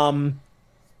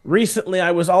 recently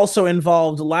I was also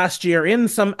involved last year in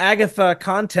some Agatha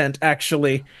content,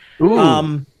 actually.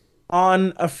 Ooh.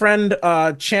 On a friend,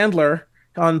 Chandler,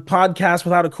 on Podcast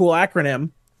Without a Cool Acronym,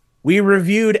 we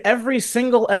reviewed every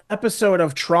single episode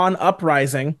of Tron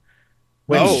Uprising,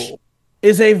 which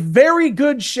is a very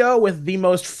good show with the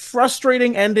most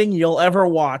frustrating ending you'll ever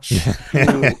watch.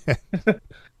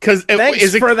 Because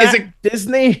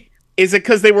Disney. Is it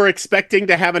because they were expecting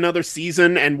to have another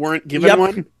season and weren't given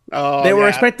one? Oh, they were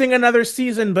expecting another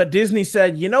season, but Disney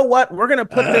said, you know what? We're going to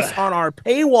put this on our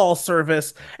paywall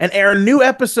service and air new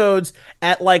episodes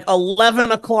at like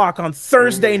 11 o'clock on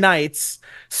Thursday nights.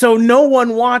 So no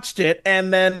one watched it.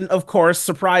 And then, of course,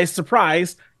 surprise,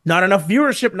 surprise, not enough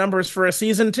viewership numbers for a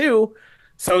season 2.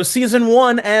 So season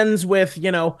 1 ends with,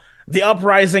 you know, the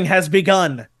uprising has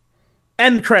begun.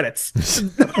 End credits.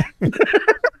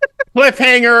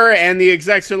 Cliffhanger, and the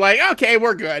execs are like, okay,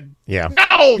 we're good. Yeah.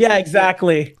 No! Yeah,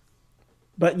 exactly.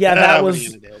 But yeah, that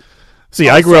was... See,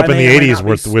 I grew up in the 80s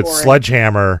with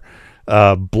Sledgehammer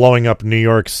blowing up New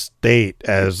York State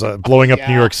as blowing up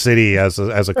New York City as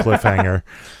a cliffhanger.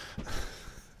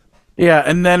 Yeah,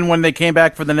 and then when they came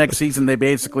back for the next season, they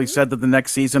basically said that the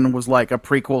next season was like a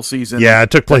prequel season. Yeah,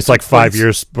 it took place like 5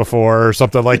 years before or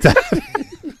something like that.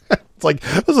 It's like,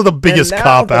 those are the biggest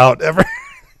cop-out ever.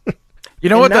 You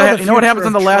know what? You know what happens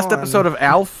in the last episode of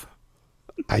Alf?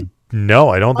 I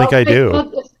don't think I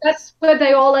do. That's where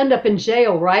they all end up in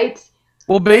jail, right?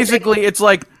 Well, basically, it's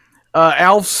like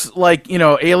Alf's like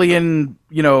alien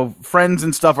friends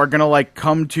and stuff are gonna like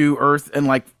come to Earth and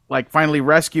like finally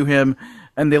rescue him,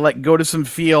 and they like go to some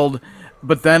field,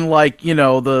 but then like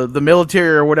the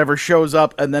military or whatever shows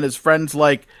up, and then his friends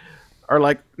are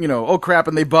like, oh crap,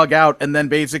 and they bug out, and then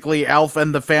basically Alf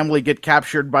and the family get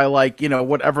captured by like,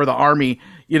 whatever the army,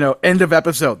 end of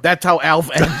episode. That's how Alf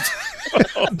ends.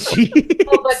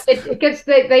 But it gets,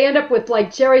 they end up with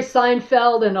like Jerry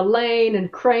Seinfeld and Elaine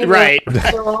and Kramer. Right.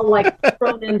 They're all like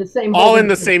thrown in the same all in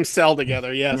the same cell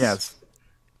together, yes. Yes.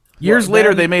 Years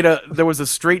later, there was a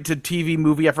straight-to-TV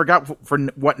movie. I forgot for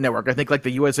what network. I think like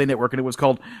the USA Network, and it was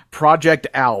called Project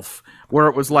Alf, where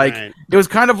it was like it was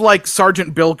kind of like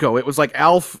Sergeant Bilko. It was like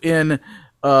Alf in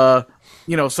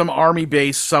some army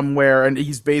base somewhere, and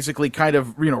he's basically kind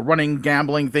of running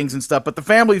gambling things and stuff. But the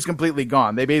family's completely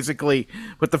gone. They basically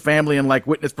put the family in like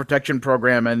witness protection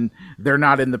program, and they're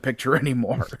not in the picture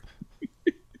anymore.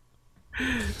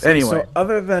 Anyway, so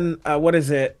other than what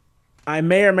is it? I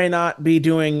may or may not be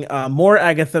doing more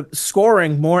Agatha-based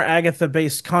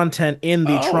content in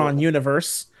the Tron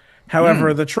universe.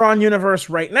 However, the Tron universe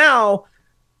right now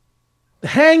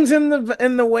hangs in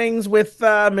the wings with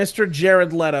Mr.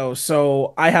 Jared Leto.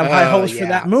 So I have high hopes for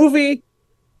that movie,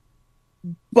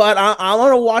 but I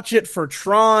want to watch it for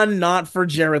Tron, not for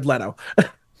Jared Leto.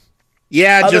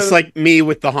 Yeah, just like me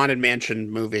with the Haunted Mansion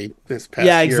movie this past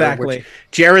year. Yeah, exactly. Which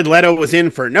Jared Leto was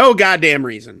in for no goddamn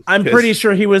reason. I'm pretty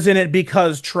sure he was in it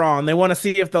because Tron. They want to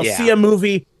see if they'll see a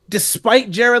movie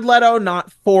despite Jared Leto, not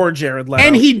for Jared Leto.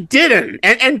 And he didn't.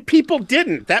 And people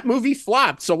didn't. That movie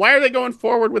flopped. So why are they going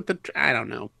forward with I don't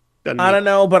know. I don't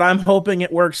know, but I'm hoping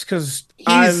it works because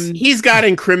he's got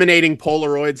incriminating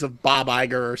Polaroids of Bob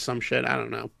Iger or some shit. I don't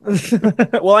know.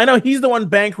 Well, I know he's the one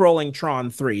bankrolling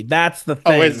Tron 3. That's the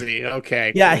thing. Oh, is he?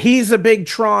 Okay. Yeah, he's a big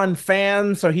Tron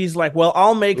fan, so he's like, well,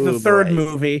 I'll make the third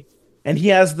movie. And he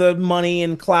has the money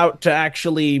and clout to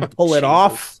actually pull it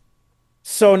off.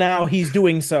 So now he's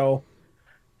doing so.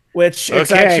 Which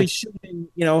it's actually shooting,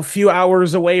 a few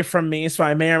hours away from me, so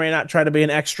I may or may not try to be an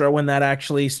extra when that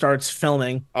actually starts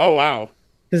filming. Oh, wow.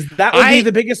 Because that would be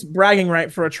the biggest bragging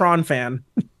right for a Tron fan.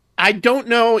 I don't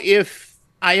know if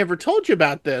I ever told you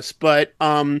about this, but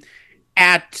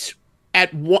at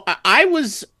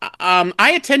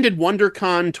I attended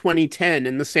WonderCon 2010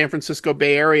 in the San Francisco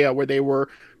Bay Area where they were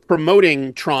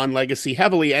promoting Tron Legacy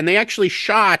heavily, and they actually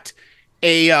shot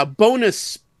a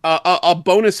bonus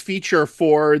feature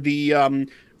for the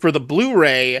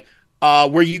Blu-ray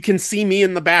where you can see me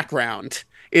in the background.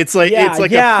 It's like a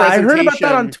presentation. I heard about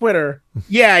that on Twitter.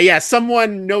 Yeah.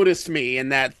 Someone noticed me in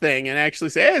that thing and actually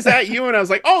said, "Hey, is that you?" And I was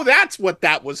like, "Oh, that's what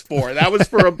that was for. That was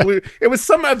for a blue." It was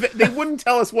some of it. They wouldn't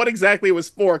tell us what exactly it was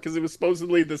for because it was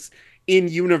supposedly this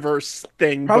in-universe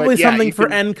thing. Probably something for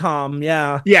NCOM.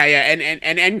 Yeah. And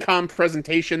NCOM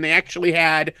presentation. They actually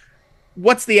had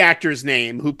what's the actor's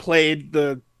name who played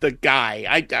the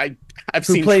guy? I've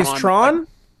seen who plays Tron?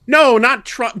 No, not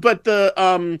Tron, but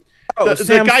the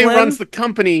guy who runs the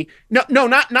company. No,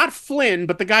 not Flynn,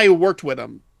 but the guy who worked with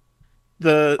him.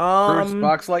 The Bruce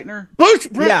Boxleitner? Bruce,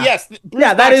 yes. Bruce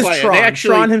that is Boxleitner. Tron.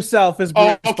 Tron himself is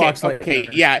Bruce Boxleitner. Okay,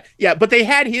 yeah. But they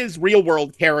had his real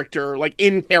world character, like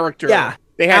in character. Yeah,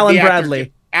 they had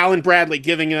Alan Bradley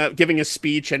giving a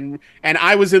speech, and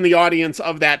I was in the audience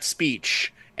of that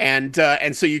speech, and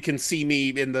so you can see me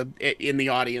in the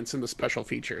audience in the special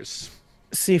features.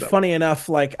 See, funny enough,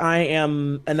 like I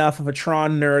am enough of a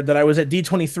Tron nerd that I was at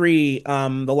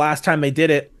D23 the last time they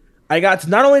did it. I got to,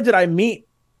 not only did I meet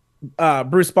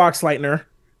Bruce Boxleitner,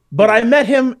 but I met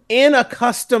him in a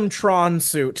custom Tron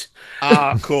suit.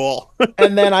 Ah, cool.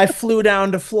 And then I flew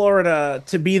down to Florida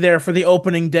to be there for the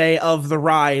opening day of the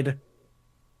ride.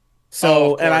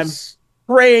 So, and I'm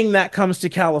praying that comes to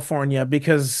California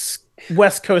because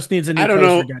West Coast needs a new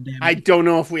coaster, goddammit. I don't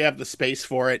know if we have the space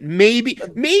for it. Maybe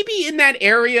in that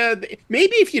area.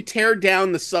 Maybe if you tear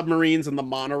down the submarines and the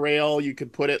monorail, you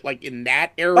could put it like in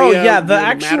that area. Oh yeah, the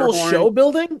actual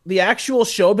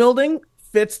show building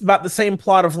fits about the same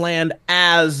plot of land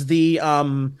as the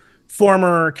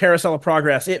former Carousel of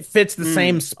Progress. It fits the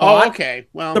same spot. Oh, okay.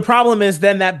 Well, the problem is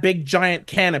then that big giant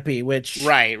canopy, which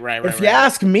right. If you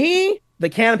ask me, the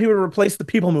canopy would replace the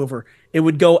people mover. It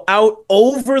would go out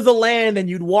over the land and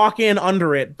you'd walk in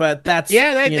under it, but that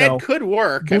could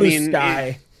work. Blue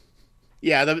sky.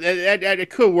 It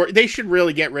could work. They should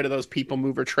really get rid of those people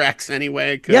mover tracks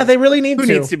anyway. Yeah, they really need to.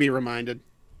 Who needs to be reminded?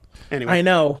 Anyway. I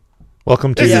know.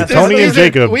 Welcome to Tony and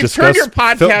Jacob. We've turned your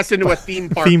podcast into a theme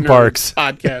parks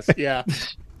podcast. Yeah.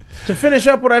 To finish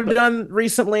up what I've done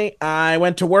recently, I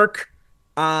went to work.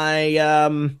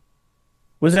 I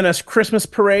was in a Christmas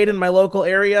parade in my local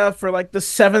area for like the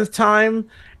 7th time,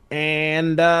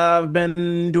 and I've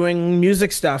been doing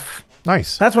music stuff.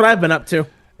 Nice. That's what I've been up to.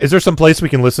 Is there some place we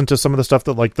can listen to some of the stuff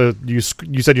that like you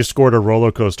said you scored a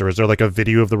roller coaster? Is there like a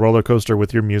video of the roller coaster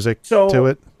with your music to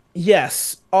it?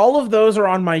 Yes. All of those are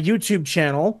on my YouTube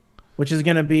channel, which is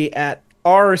going to be at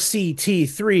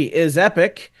RCT3 is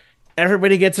Epic.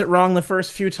 Everybody gets it wrong the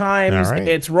first few times. Right.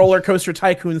 It's Roller Coaster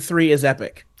Tycoon 3 is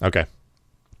Epic. Okay.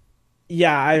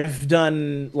 Yeah, I've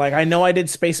done, like, I know I did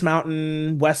Space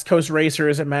Mountain, West Coast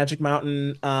Racers at Magic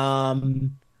Mountain. I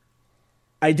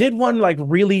did one, like,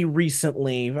 really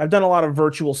recently. I've done a lot of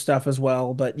virtual stuff as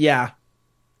well, but yeah.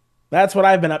 That's what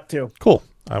I've been up to. Cool.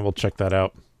 I will check that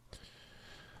out.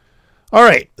 All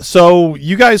right, so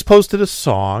you guys posted a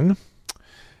song.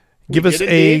 Give us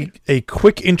a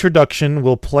quick introduction.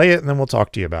 We'll play it, and then we'll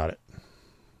talk to you about it.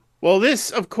 Well,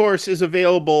 this, of course, is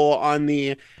available on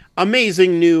the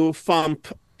amazing new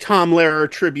FuMP Tom Lehrer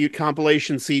tribute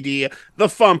compilation CD, The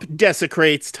FuMP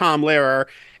Desecrates Tom Lehrer,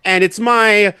 and it's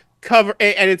my cover,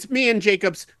 and it's me and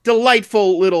Jacob's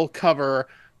delightful little cover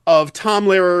of Tom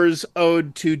Lehrer's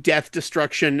Ode to Death,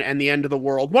 Destruction, and the End of the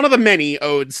World. One of the many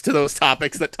odes to those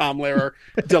topics that Tom Lehrer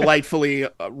delightfully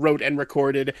wrote and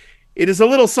recorded. It is a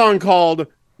little song called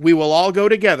We Will All Go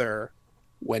Together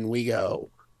When We Go.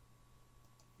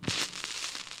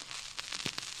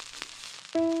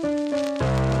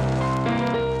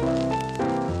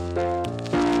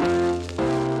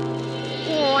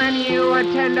 When you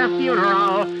attend a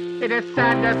funeral, it is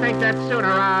sad to think that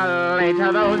sooner or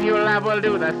later those you love will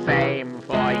do the same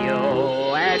for you.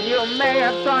 And you may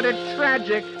have thought it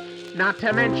tragic, not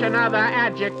to mention other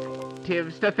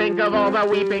adjectives, to think of all the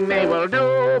weeping they will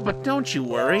do. But don't you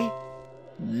worry.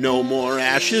 No more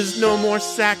ashes, no more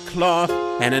sackcloth,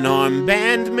 and an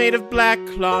armband made of black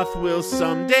cloth will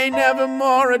someday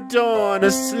nevermore adorn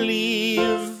a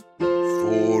sleeve.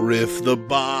 For if the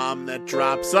bomb that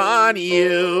drops on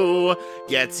you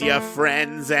gets your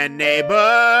friends and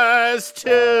neighbors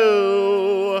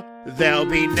too, there'll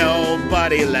be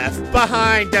nobody left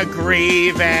behind to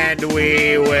grieve, and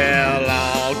we will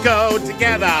all go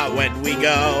together when we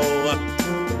go.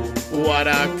 What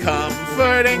a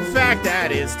comforting fact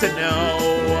that is to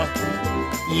know.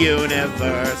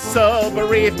 Universal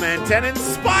bereavement and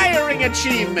inspiring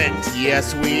achievement.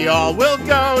 Yes, we all will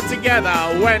go together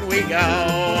when we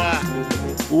go.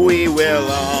 We will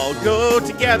all go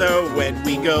together when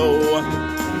we go.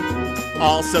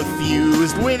 All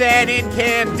suffused with an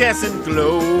incandescent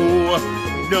glow.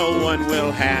 No one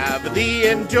will have the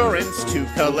endurance to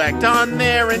collect on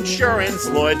their insurance.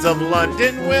 Lloyds of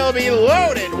London will be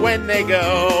loaded when they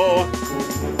go.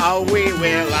 Oh, we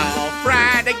will all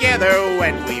fry together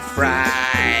when we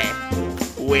fry.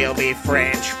 We'll be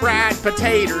French fried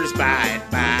potatoes by and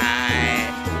by.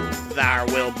 There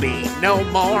will be no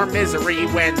more misery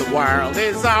when the world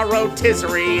is our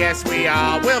rotisserie. Yes, we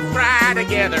all will fry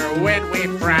together when we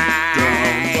fry.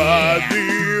 Down by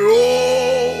the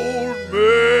old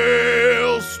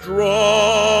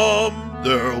maelstrom,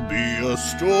 there'll be a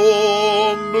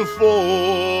storm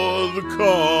before the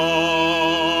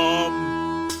calm.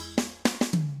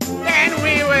 And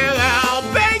we will all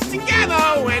bake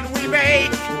together when we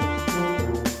bake.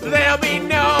 There'll be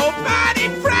nobody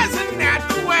present at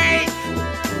the wake.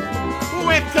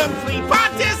 With complete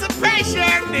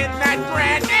participation in that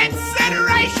grand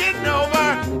incineration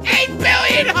over 8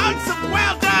 billion hunks of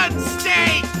well-done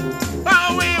steak.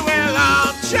 Oh, we will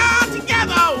all char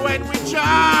together when we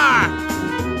char.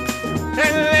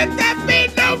 And let there be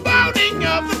no moaning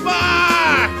of the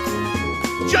bar.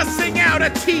 Just sing out a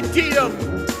Te Deum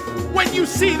when you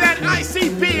see that icy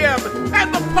beam,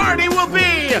 and the party will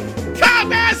be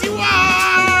come as you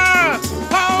are.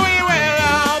 Oh, we will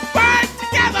all burn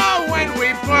together when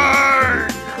we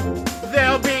burn.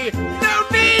 There'll be no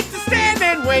need to stand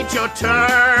and wait your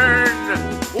turn.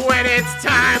 When it's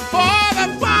time for the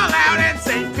fallout and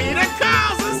St. Peter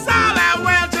calls us all out,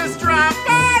 we'll just drop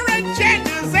our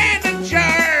agendas and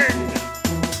adjourn.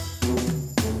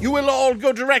 You will all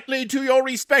go directly to your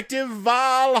respective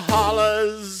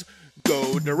Valhallas.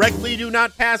 Go directly, do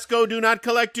not pass, go, do not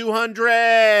collect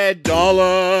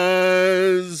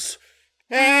 $200.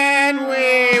 And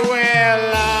we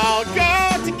will all go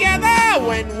together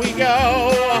when we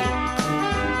go.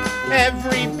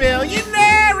 Every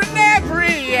billionaire and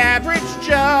every average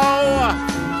Joe.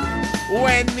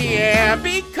 When the air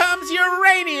becomes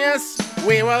Uranus,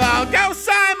 we will all go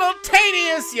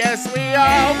simultaneous. Yes, we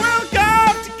all will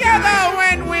go together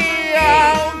when we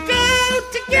all go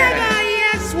together.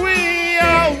 Yes, we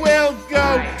all will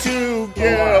go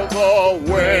together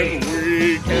when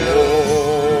we go.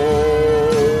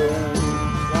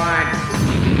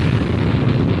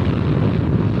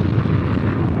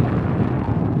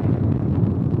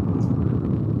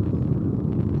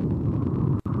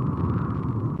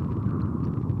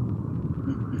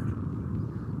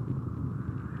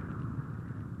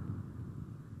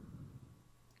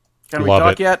 Can we Love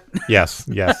talk it. yet? Yes,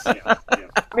 yes. Are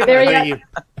we there yet?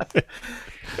 It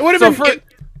would have been.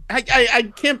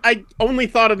 I can't. I only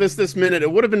thought of this minute.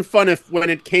 It would have been fun if, when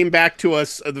it came back to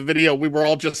us, the video, we were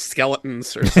all just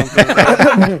skeletons or something.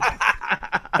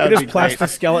 Just plastic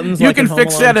skeletons. You like can in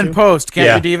fix Home that Alone in 2. post,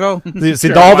 can't you, Devo? See,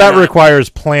 Sure, all why that not? requires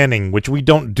planning, which we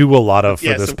don't do a lot of for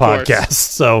Yes, this of course. podcast.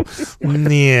 So,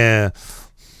 yeah.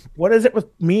 What is it with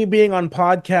me being on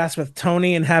podcasts with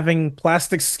Tony and having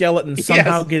plastic skeletons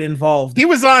somehow Yes. get involved? He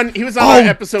was on Oh, our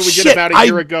episode we did shit, about a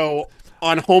year ago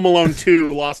on Home Alone 2,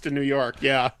 Lost in New York.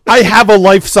 Yeah. I have a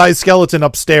life-size skeleton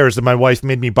upstairs that my wife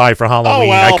made me buy for Halloween.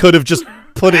 well. I could have just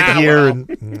put it here. Well.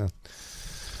 And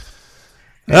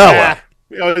oh, well.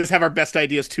 We always have our best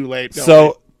ideas too late. don't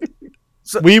So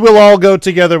we will all go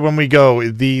together when we go.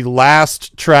 The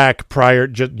last track prior,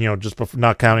 just before,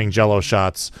 not counting Jello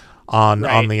shots on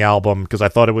the album, because I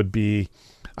thought it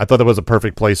was a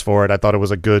perfect place for it. I thought it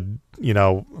was a good,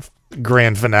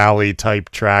 grand finale type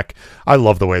track. I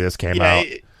love the way this came out.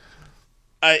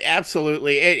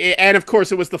 Absolutely. And of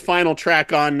course, it was the final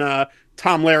track on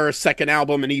Tom Lehrer's second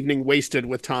album, An Evening Wasted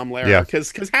with Tom Lehrer. Yeah.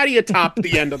 Because how do you top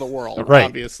the end of the world, Right.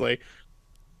 obviously?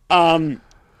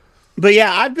 But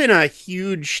yeah, I've been a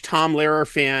huge Tom Lehrer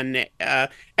fan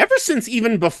ever since,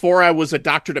 even before I was a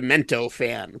Dr. Demento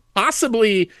fan.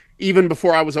 Possibly even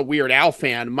before I was a Weird Al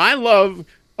fan. My love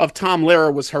of Tom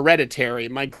Lehrer was hereditary.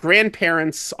 My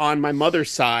grandparents on my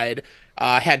mother's side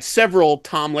had several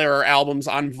Tom Lehrer albums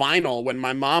on vinyl when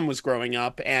my mom was growing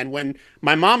up. And when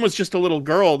my mom was just a little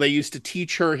girl, they used to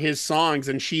teach her his songs,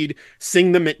 and she'd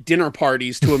sing them at dinner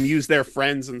parties to amuse their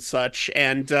friends and such.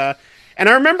 And I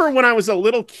remember when I was a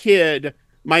little kid,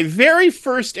 my very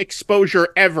first exposure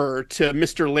ever to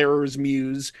Mr. Lehrer's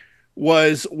muse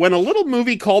was when a little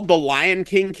movie called The Lion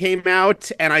King came out,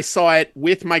 and I saw it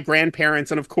with my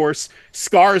grandparents. And of course,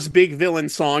 Scar's big villain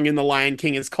song in The Lion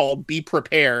King is called Be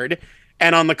Prepared.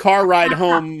 And on the car ride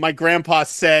home, my grandpa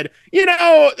said,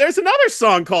 there's another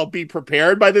song called Be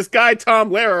Prepared by this guy, Tom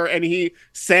Lehrer. And he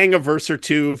sang a verse or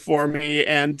two for me.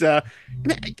 And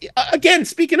again,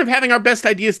 speaking of having our best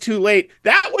ideas too late,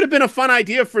 that would have been a fun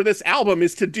idea for this album,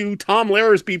 is to do Tom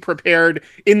Lehrer's Be Prepared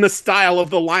in the style of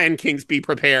the Lion King's Be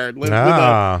Prepared.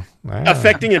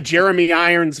 Affecting a Jeremy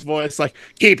Irons voice, like,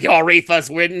 keep your reefers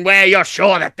hidden where you're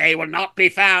sure that they will not be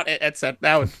found, etc.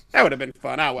 That would have been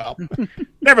fun. Oh, well.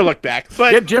 Never look back.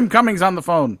 But get Jim Cummings on the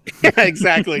phone. Yeah,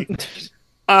 exactly.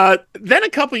 Then a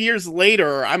couple years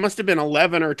later, I must have been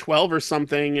 11 or 12 or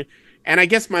something, and I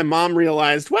guess my mom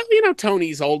realized, well,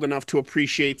 Tony's old enough to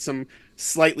appreciate some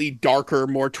slightly darker,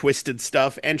 more twisted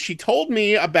stuff, and she told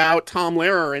me about Tom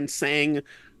Lehrer and sang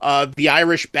the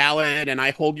Irish Ballad and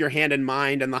I Hold Your Hand in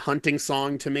Mine and the Hunting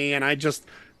Song to me, and I just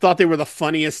thought they were the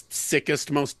funniest, sickest,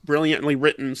 most brilliantly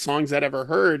written songs I'd ever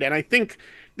heard. And I think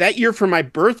that year for my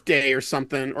birthday or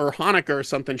something, or Hanukkah or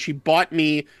something, she bought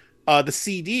me the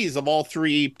CDs of all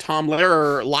three Tom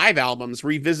Lehrer live albums,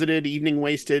 Revisited, Evening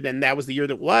Wasted, and that was the year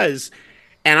that was.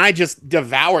 And I just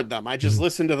devoured them. I just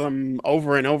listened to them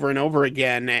over and over and over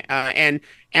again. And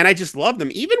I just loved them.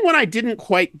 Even when I didn't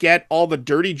quite get all the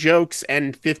dirty jokes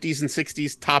and 50s and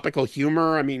 60s topical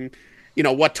humor. I mean,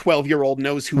 what 12-year-old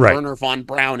knows who Werner von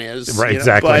Braun is? Right,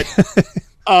 exactly.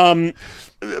 But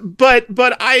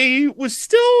I was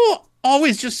still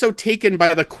always just so taken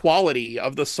by the quality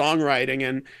of the songwriting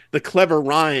and the clever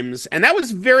rhymes. And that was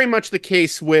very much the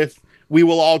case with We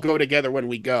Will All Go Together When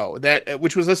We Go,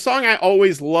 which was a song I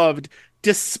always loved,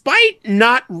 despite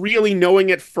not really knowing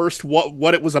at first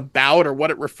what it was about or what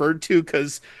it referred to,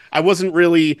 because I wasn't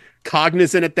really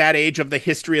cognizant at that age of the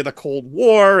history of the Cold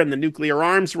War and the nuclear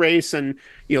arms race and,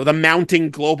 the mounting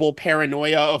global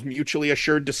paranoia of mutually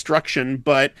assured destruction.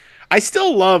 But I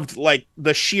still loved, like,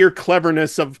 the sheer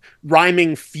cleverness of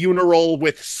rhyming funeral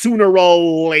with sooner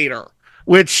or later,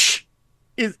 which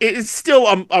is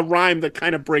still a rhyme that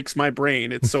kind of breaks my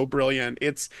brain. It's so brilliant.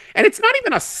 It's not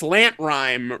even a slant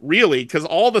rhyme, really, because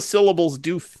all the syllables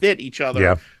do fit each other.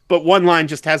 Yeah. But one line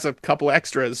just has a couple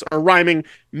extras, or rhyming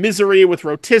misery with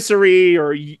rotisserie,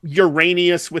 or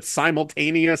Uranus with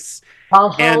simultaneous.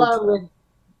 Valhalla with,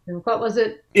 what was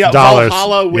it? Yeah, dollars.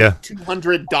 Valhalla with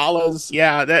 $200.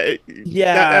 Yeah,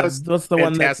 that was what's the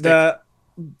fantastic. One that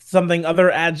something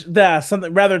other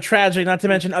something rather tragic, not to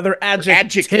mention other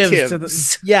adjectives.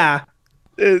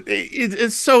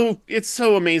 It's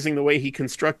so amazing the way he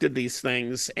constructed these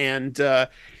things, and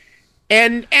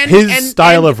his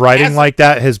style of writing like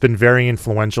that has been very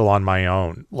influential on my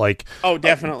own. Like, oh,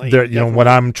 definitely. When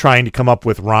I'm trying to come up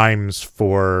with rhymes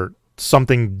for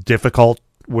something difficult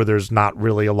where there's not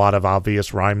really a lot of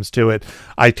obvious rhymes to it,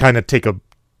 I kind of take a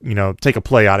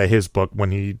play out of his book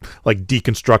when he like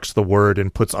deconstructs the word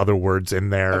and puts other words in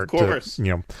there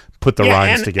to put the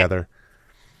rhymes together.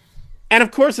 And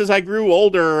of course, as I grew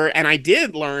older and I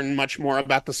did learn much more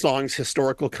about the song's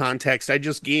historical context, I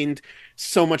just gained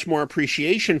so much more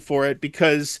appreciation for it,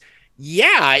 because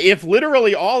if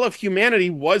literally all of humanity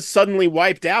was suddenly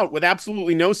wiped out with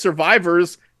absolutely no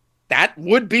survivors, that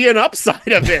would be an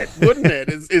upside of it, wouldn't it?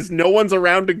 Is no one's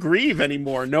around to grieve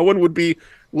anymore. No one would be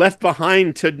left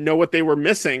behind to know what they were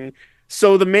missing.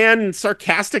 So the man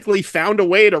sarcastically found a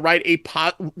way to write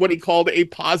what he called a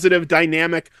positive,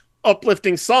 dynamic,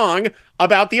 uplifting song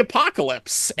about the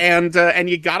apocalypse, and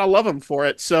you gotta love him for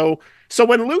it. So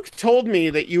when Luke told me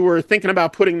that you were thinking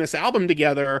about putting this album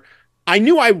together, I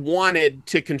knew I wanted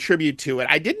to contribute to it.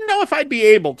 I didn't know if I'd be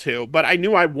able to, but I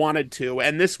knew I wanted to,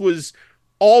 and this was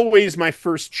always my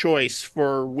first choice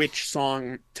for which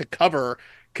song to cover,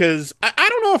 because I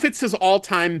don't know if it's his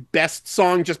all-time best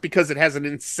song just because it has an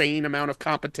insane amount of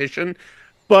competition,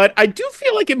 but I do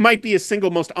feel like it might be his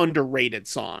single most underrated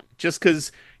song, just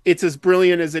because it's as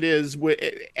brilliant as it is.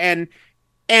 And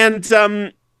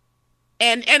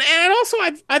also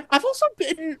I've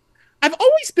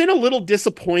always been a little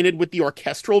disappointed with the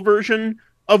orchestral version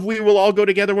of We Will All Go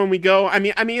Together When We Go. I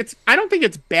mean, I don't think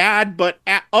it's bad, but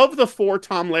of the 4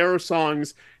 Tom Lehrer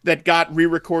songs that got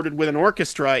re-recorded with an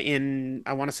orchestra in,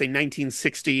 I want to say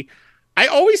 1960, I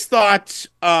always thought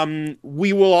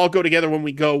We Will All Go Together When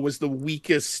We Go was the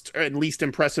weakest and least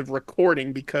impressive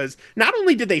recording, because not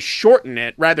only did they shorten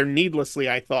it rather needlessly,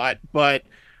 I thought, but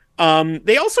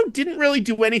they also didn't really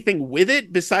do anything with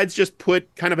it besides just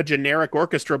put kind of a generic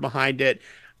orchestra behind it.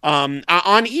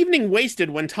 On Evening Wasted,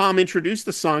 when Tom introduced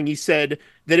the song, he said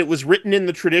that it was written in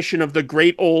the tradition of the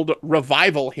great old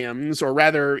revival hymns, or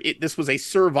rather, this was a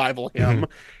survival hymn.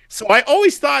 Mm-hmm. So I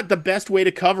always thought the best way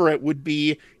to cover it would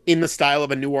be in the style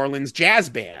of a New Orleans jazz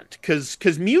band, because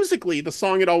musically, the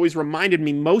song it always reminded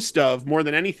me most of, more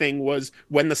than anything, was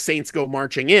When the Saints Go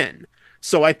Marching In.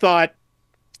 So I thought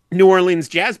New Orleans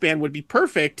jazz band would be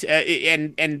perfect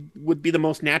and would be the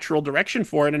most natural direction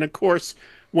for it. And of course,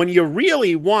 when you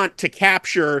really want to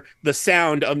capture the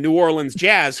sound of New Orleans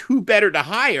jazz, who better to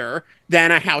hire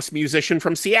than a house musician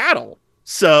from Seattle?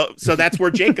 So that's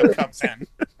where Jacob comes in.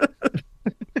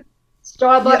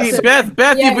 Starbucks.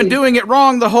 Beth, you've been doing it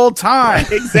wrong the whole time.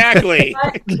 Exactly.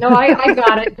 I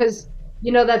got it, because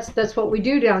that's what we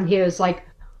do down here. Is like,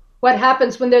 what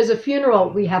happens when there's a funeral?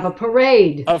 We have a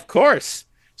parade. Of course.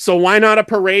 So why not a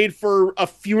parade for a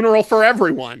funeral for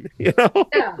everyone?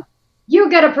 Yeah. You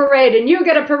get a parade, and you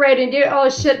get a parade, and oh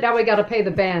shit! Now we got to pay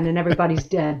the band, and everybody's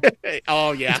dead.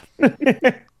 Oh yeah,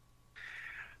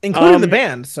 including the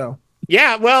band. So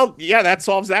yeah, well, yeah, that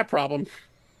solves that problem.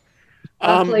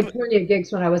 I played plenty of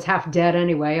gigs when I was half dead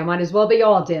anyway. I might as well be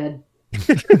all dead.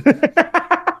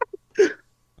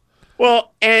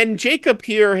 Well, and Jacob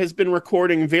here has been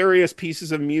recording various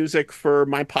pieces of music for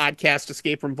my podcast,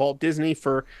 Escape from Vault Disney,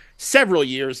 for several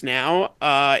years now.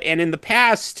 And in the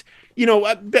past,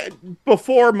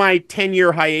 before my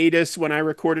 10-year hiatus, when I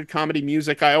recorded comedy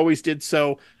music, I always did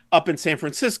so up in San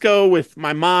Francisco with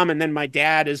my mom and then my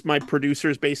dad as my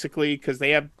producers, basically, because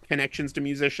they have connections to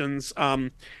musicians.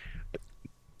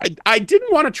 I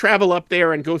didn't want to travel up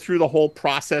there and go through the whole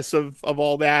process of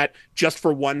all that just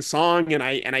for one song, and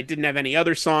I didn't have any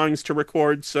other songs to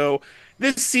record, so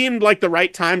this seemed like the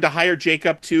right time to hire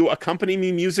Jacob to accompany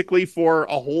me musically for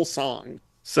a whole song.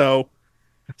 So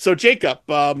Jacob,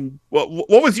 what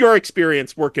was your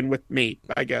experience working with me,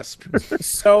 I guess?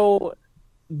 So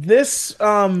this,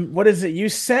 what is it? You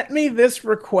sent me this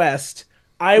request.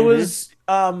 I was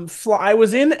I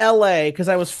was in LA because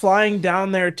I was flying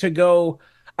down there to go,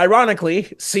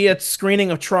 ironically, see a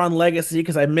screening of Tron Legacy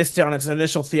because I missed it on its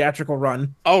initial theatrical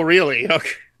run. Oh, really? Okay.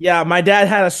 Yeah, my dad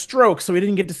had a stroke, so we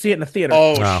didn't get to see it in the theater.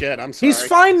 Oh, wow. Shit, I'm sorry. He's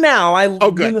fine now. I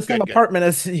live in the same good. apartment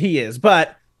as he is,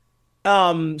 but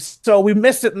so we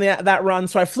missed it in that run,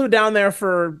 so I flew down there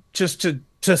for just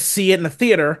to see it in the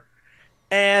theater,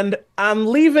 and I'm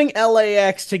leaving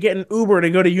LAX to get an Uber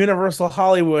to go to Universal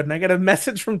Hollywood, and I get a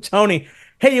message from Tony,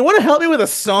 hey, you want to help me with a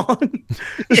song?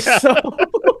 Yeah. So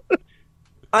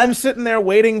I'm sitting there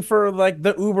waiting for like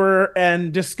the Uber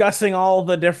and discussing all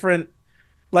the different,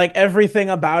 like everything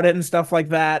about it and stuff like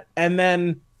that. And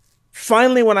then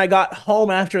finally, when I got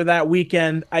home after that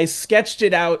weekend, I sketched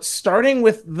it out, starting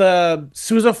with the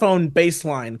sousaphone bass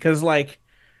line. Cause like,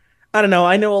 I don't know,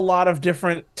 I know a lot of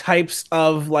different types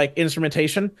of like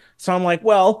instrumentation. So I'm like,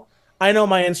 well, I know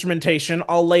my instrumentation.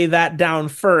 I'll lay that down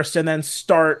first and then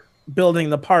start building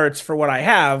the parts for what I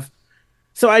have.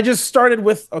 So I just started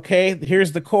with, okay,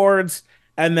 here's the chords,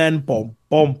 and then boom,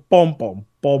 boom, boom, boom,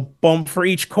 boom, boom for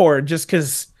each chord, just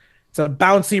because it's a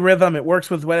bouncy rhythm. It works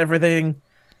with everything.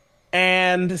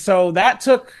 And so that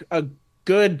took a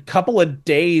good couple of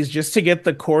days just to get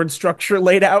the chord structure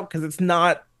laid out, because it's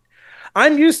not,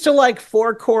 I'm used to like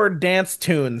 4-chord dance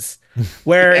tunes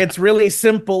where it's really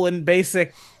simple and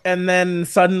basic. And then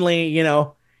suddenly,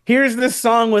 here's this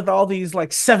song with all these like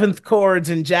 7th chords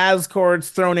and jazz chords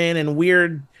thrown in and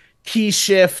weird key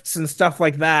shifts and stuff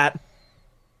like that.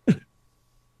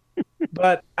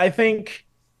 But I think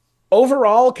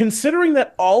overall, considering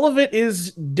that all of it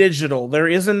is digital, there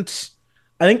isn't,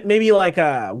 I think maybe like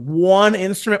one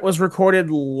instrument was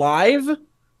recorded live,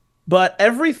 but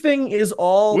everything is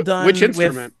all done. Which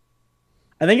instrument?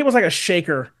 I think it was like a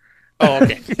shaker. Oh,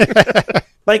 okay.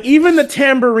 Like even the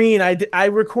tambourine, I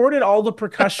recorded all the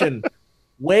percussion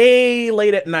way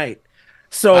late at night.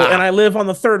 So, and I live on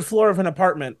the 3rd floor of an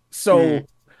apartment. So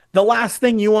the last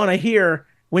thing you want to hear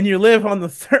when you live on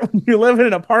when you live in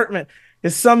an apartment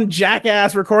is some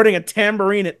jackass recording a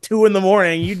tambourine at 2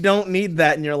 a.m. You don't need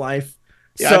that in your life.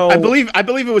 Yeah, so I believe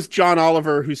it was John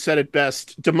Oliver who said it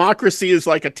best. Democracy is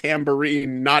like a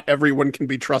tambourine. Not everyone can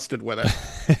be trusted with it.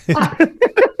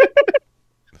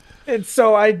 And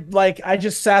so I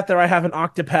just sat there. I have an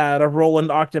octopad, a Roland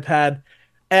octopad.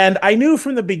 And I knew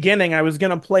from the beginning I was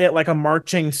going to play it like a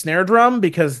marching snare drum,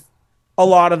 because a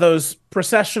lot of those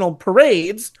processional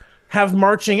parades have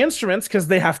marching instruments because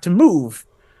they have to move.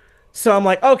 So I'm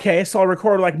like, okay, so I'll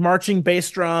record like marching bass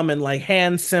drum and like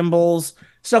hand cymbals,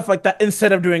 stuff like that,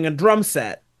 instead of doing a drum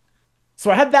set.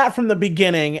 So I had that from the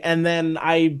beginning. And then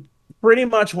I pretty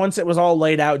much, once it was all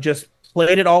laid out, just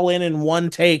played it all in one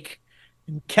take.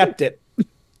 Kept it.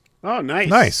 Oh, nice.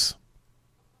 Nice.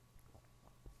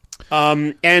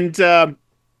 And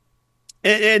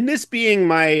this being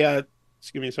my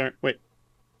excuse me, sorry. Wait.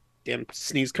 Damn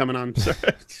sneeze coming on. Sorry.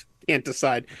 Can't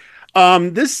decide.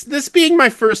 This being my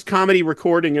first comedy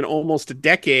recording in almost a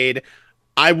decade,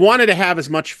 I wanted to have as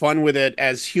much fun with it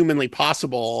as humanly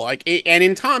possible. And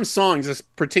in Tom's songs,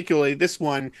 particularly this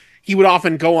one, he would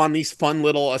often go on these fun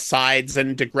little asides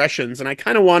and digressions, and I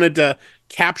kind of wanted to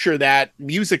capture that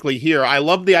musically here. I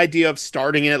love the idea of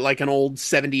starting it like an old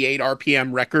 78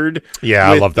 RPM record. Yeah,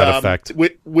 I love that effect.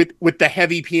 With the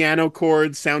heavy piano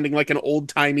chords sounding like an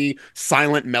old-timey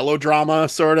silent melodrama,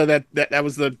 sort of. That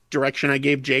was the direction I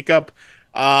gave Jacob.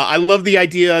 I love the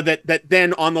idea that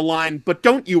then on the line, but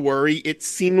don't you worry, it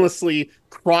seamlessly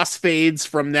crossfades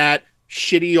from that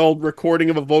shitty old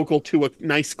recording of a vocal to a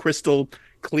nice crystal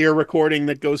clear recording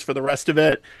that goes for the rest of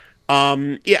it.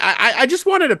 I just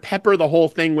wanted to pepper the whole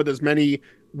thing with as many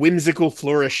whimsical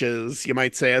flourishes, you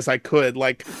might say, as I could.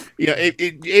 Like,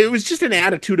 it was just an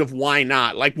attitude of why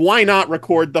not? Like, why not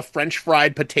record the French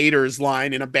fried potatoes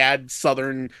line in a bad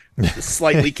Southern,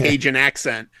 slightly Cajun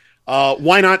accent?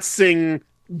 Why not sing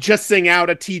out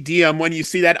a Te Deum when you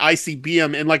see that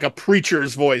ICBM in like a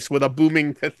preacher's voice with a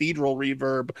booming cathedral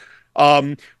reverb?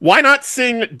 Why not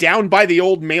sing Down by the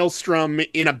Old Maelstrom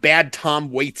in a bad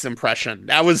Tom Waits impression?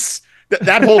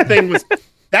 That whole thing was,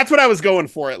 that's what I was going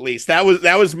for, at least. That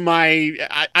was my,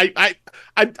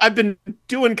 I've been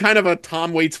doing kind of a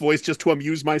Tom Waits voice just to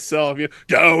amuse myself.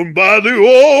 Down by the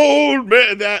old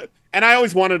man, and I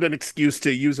always wanted an excuse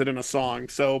to use it in a song.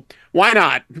 So why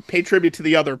not pay tribute to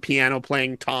the other piano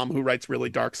playing Tom who writes really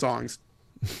dark songs?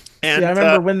 And I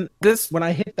remember when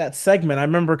I hit that segment, I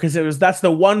remember because that's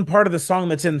the one part of the song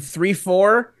that's in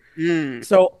 3/4.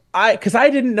 So because I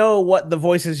didn't know what the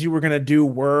voices you were gonna do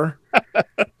were,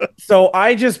 so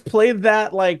I just played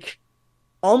that like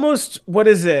almost. What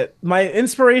is it? My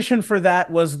inspiration for that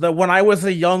was the When I Was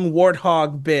a Young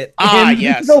Warthog bit.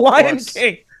 Yes, The Lion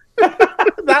King.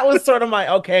 That was sort of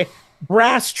my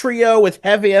brass trio with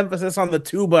heavy emphasis on the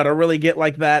tuba to really get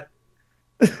like that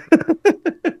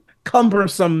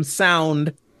cumbersome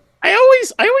sound. I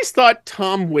always thought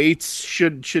Tom Waits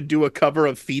should do a cover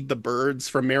of Feed the Birds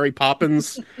from Mary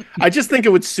Poppins. I just think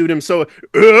it would suit him so.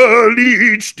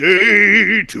 Early each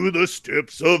day to the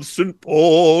steps of St.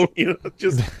 Paul.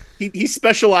 Just he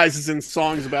specializes in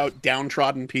songs about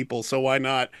downtrodden people, so why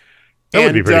not? That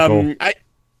would be pretty cool.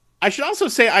 I should also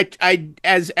say,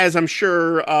 as I'm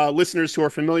sure listeners who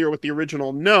are familiar with the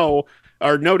original know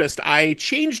or noticed, I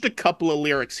changed a couple of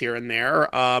lyrics here and there.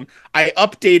 I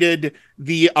updated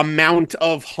the amount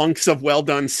of hunks of well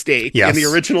done steak. Yes. In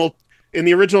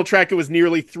the original track, it was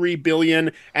nearly 3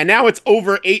 billion, and now it's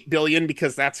over 8 billion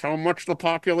because that's how much the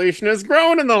population has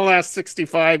grown in the last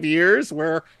 65 years.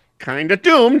 We're kind of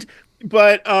doomed.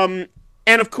 But and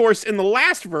of course, in the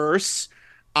last verse,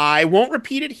 I won't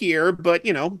repeat it here, but,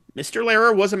 Mr.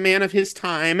 Lehrer was a man of his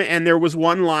time, and there was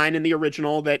one line in the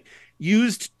original that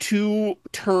used two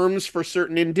terms for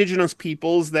certain indigenous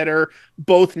peoples that are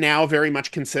both now very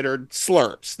much considered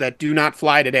slurs that do not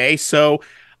fly today. So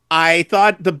I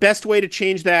thought the best way to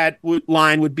change that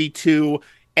line would be to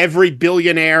every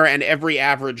billionaire and every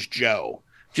average Joe.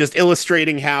 Just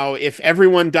illustrating how if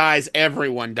everyone dies,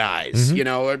 everyone dies.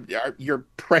 Your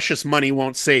precious money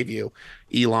won't save you,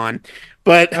 Elon.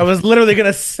 But I was literally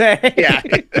gonna say, yeah.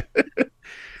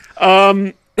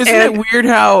 Isn't it weird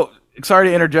how? Sorry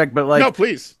to interject, but no,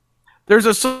 please. There's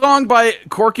a song by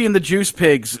Corky and the Juice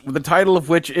Pigs, the title of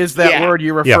which is that word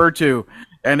you refer to,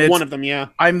 and it's one of them. Yeah,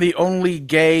 I'm the only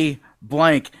gay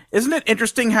blank. Isn't it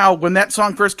interesting how when that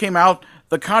song first came out,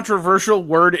 the controversial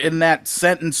word in that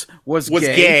sentence was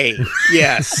gay.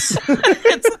 Yes.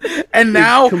 And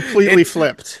now completely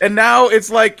flipped. And now it's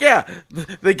like,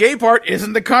 the gay part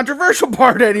isn't the controversial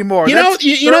part anymore.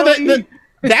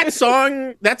 That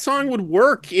song would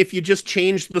work if you just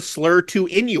changed the slur to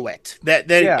Inuit.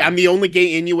 I'm the only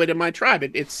gay Inuit in my tribe.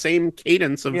 It's same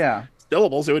cadence of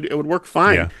syllables. It would work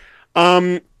fine.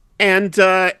 Yeah.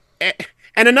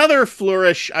 And another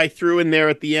flourish I threw in there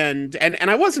at the end, and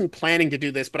I wasn't planning to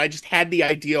do this, but I just had the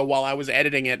idea while I was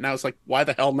editing it, and I was like, why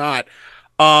the hell not?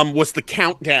 Was the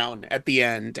countdown at the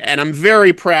end. And I'm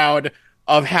very proud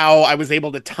of how I was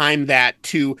able to time that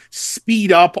to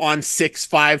speed up on 6,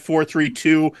 5, 4, 3,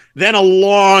 2, then a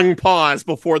long pause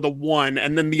before the 1,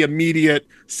 and then the immediate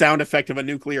sound effect of a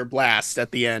nuclear blast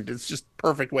at the end. It's just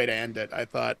perfect way to end it, I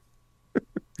thought.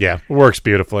 Yeah, works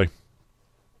beautifully.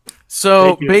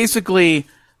 So basically,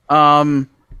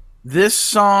 this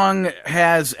song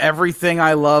has everything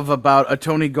I love about a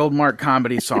Tony Goldmark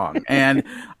comedy song. And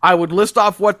I would list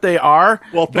off what they are.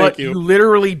 Well, thank you. You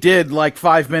literally did like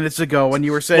 5 minutes ago when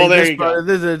you were saying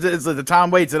this is the Tom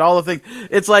Waits and all the things.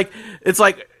 It's like,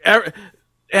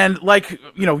 and like,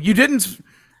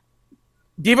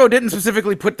 Devo didn't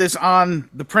specifically put this on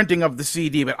the printing of the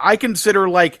CD, but I consider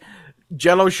like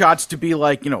Jello shots to be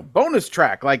like, bonus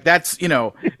track. Like that's,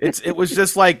 it was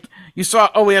just like you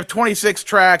saw, we have 26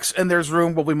 tracks and there's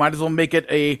room, but we might as well make it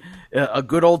a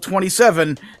good old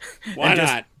 27. Why and not?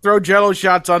 just throw Jello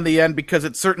shots on the end because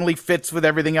it certainly fits with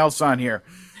everything else on here.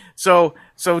 So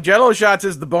Jello shots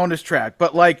is the bonus track,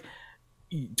 but like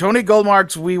Tony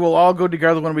Goldmark's "We Will All Go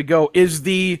Together When We Go" is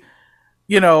the,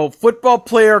 football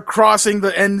player crossing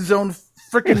the end zone,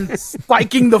 freaking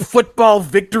spiking the football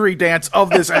victory dance of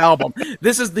this album.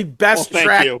 This is the best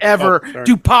track ever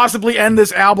to possibly end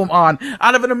this album on,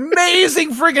 out of an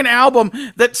amazing freaking album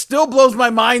that still blows my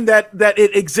mind that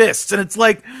it exists. And it's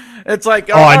like, I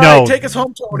know. Right, take us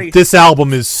home, Tony. This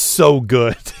album is so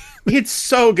good. It's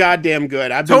so goddamn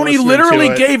good. Tony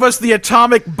literally gave us the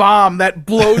atomic bomb that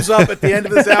blows up at the end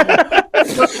of this album.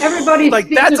 Everybody, like,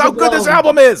 that's how good this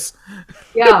album is.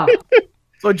 Yeah.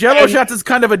 So Jello Shots is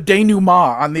kind of a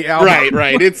denouement on the album.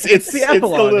 Right. It's the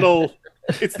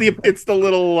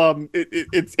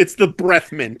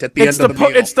breath mint at the end of the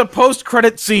meal. It's the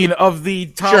post-credit scene of the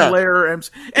Tom Lehrer.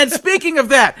 And speaking of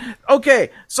that, okay,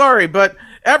 sorry, but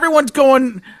everyone's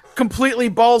going completely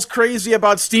balls crazy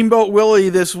about Steamboat Willie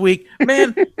this week.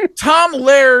 Man, Tom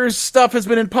Lehrer's stuff has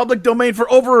been in public domain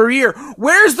for over a year.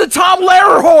 Where's the Tom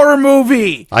Lehrer horror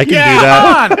movie? I can do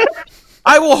that. Come on.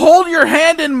 I will hold your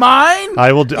hand in mine.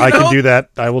 I will. I can do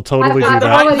that. I will totally do that.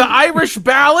 The Irish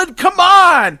Ballad. Come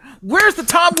on. Where's the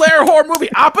Tom Lehrer horror movie?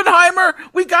 Oppenheimer.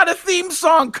 We got a theme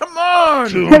song. Come on.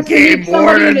 Two game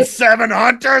more than 7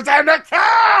 hunters and a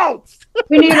cow.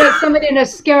 We need somebody in a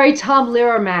scary Tom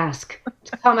Lehrer mask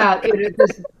to come out.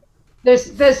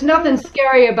 There's nothing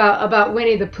scary about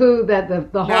Winnie the Pooh that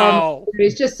the horror.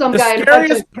 It's just some guy in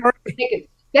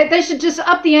a They should just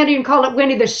up the ante and call it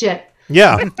Winnie the Shit.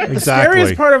 Yeah, exactly. The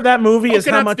scariest part of that movie is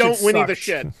how much don't it Winnie sucks. the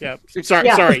Shit. Yeah.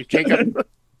 Sorry, Jacob.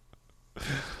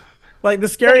 Like, the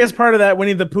scariest part of that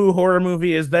Winnie the Pooh horror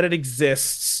movie is that it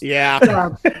exists. Yeah.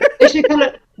 They should call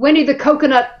it Winnie the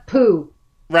Coconut Pooh.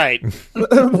 Right.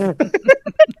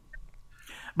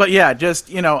 But yeah,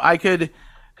 just, I could...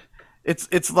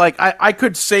 It's like I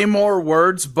could say more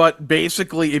words, but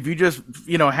basically, if you just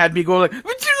had me go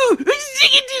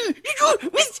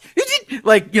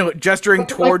like gesturing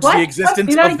towards the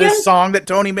existence of this song that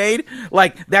Tony made,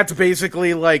 like that's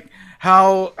basically like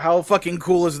how fucking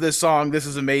cool is this song? This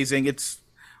is amazing. It's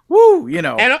woo,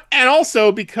 And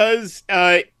also because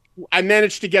I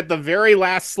managed to get the very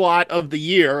last slot of the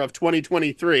year of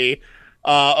 2023,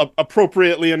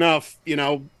 appropriately enough,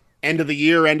 end of the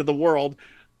year, end of the world.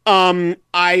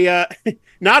 I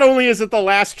not only is it the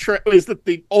last track, is it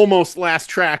the almost last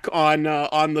track on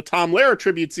the Tom Lehrer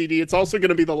tribute CD, it's also going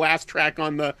to be the last track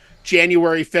on the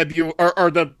January, February,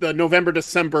 or the November,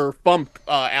 December FuMP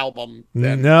album.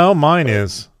 Then. No, mine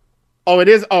is. Oh, it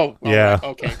is. Oh, yeah. Right.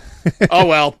 Okay. Oh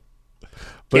well,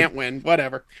 can't win.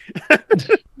 Whatever.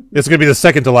 It's going to be the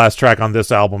second to last track on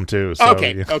this album too. So,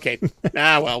 okay.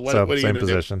 Well, what are you same gonna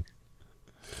position.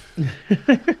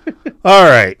 All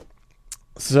right.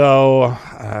 So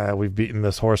we've beaten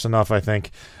this horse enough, I think.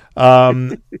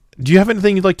 Do you have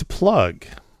anything you'd like to plug?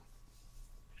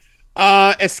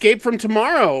 Escape from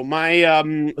Tomorrow.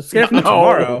 Escape from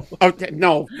Tomorrow. Okay,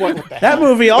 no. What the that hell?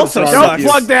 movie also sucks.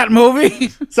 Don't plug that movie.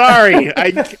 Sorry,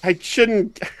 I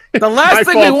shouldn't. The last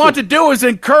thing we want to do is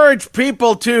encourage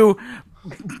people to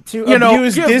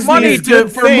abuse give Disney's money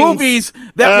good for things. movies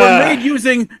that were made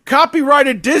using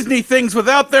copyrighted Disney things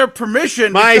without their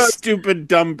permission. My stupid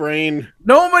dumb brain.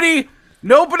 Nobody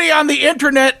on the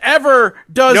internet ever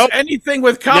does anything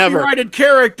with copyrighted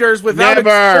characters without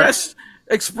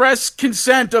express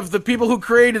consent of the people who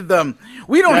created them.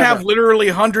 We don't have literally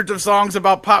hundreds of songs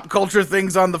about pop culture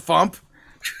things on the FuMP.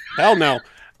 Hell no.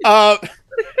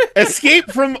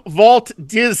 Escape from Vault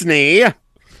Disney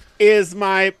is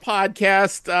my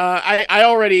podcast. I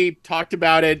already talked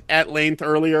about it at length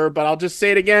earlier, but I'll just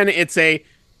say it again. It's a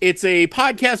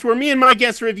podcast where me and my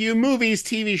guests review movies,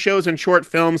 TV shows, and short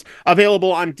films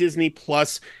available on Disney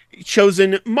Plus,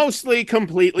 chosen mostly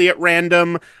completely at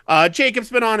random. Jacob's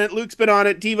been on it, Luke's been on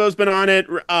it, Devo's been on it.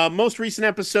 Most recent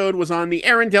episode was on the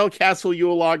Arendelle Castle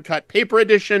Yule Log Cut Paper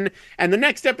Edition, and the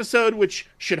next episode, which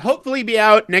should hopefully be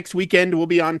out next weekend, will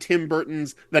be on Tim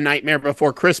Burton's The Nightmare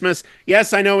Before Christmas.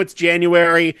 Yes, I know it's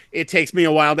January. It takes me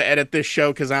a while to edit this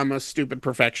show because I'm a stupid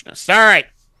perfectionist. All right.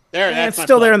 It's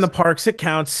still there in the parks. It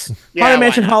counts. Haunted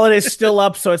Mansion Holiday's still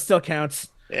up, so it still counts.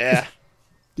 Yeah.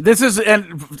 This is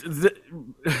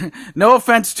no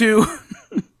offense to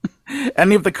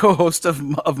any of the co-hosts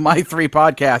of my 3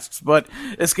 podcasts, but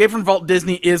Escape from Vault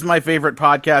Disney is my favorite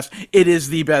podcast. It is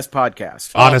the best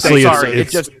podcast. Honestly,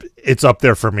 it's up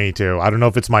there for me too. I don't know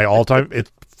if it's my all-time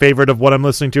favorite of what I'm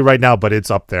listening to right now, but it's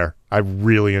up there. I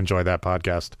really enjoy that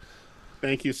podcast.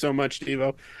 Thank you so much,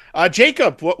 Devo.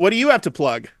 Jacob, what do you have to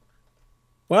plug?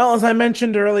 Well, as I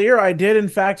mentioned earlier, I did in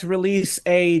fact release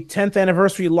a 10th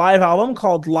anniversary live album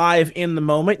called Live in the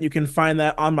Moment. You can find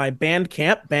that on my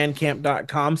Bandcamp,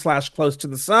 bandcamp.com/close to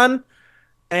the sun.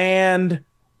 And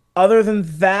other than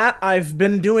that, I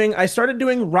started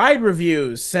doing ride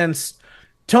reviews since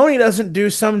Tony doesn't do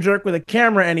Some Jerk with a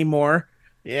Camera anymore.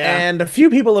 Yeah. And a few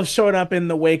people have shown up in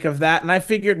the wake of that. And I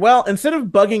figured, well, instead of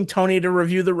bugging Tony to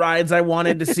review the rides I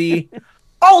wanted to see,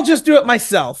 I'll just do it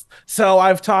myself. So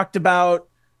I've talked about,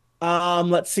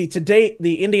 let's see, to date,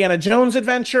 the Indiana Jones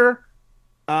adventure,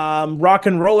 Rock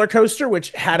and Roller Coaster,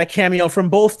 which had a cameo from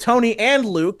both Tony and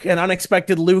Luke. An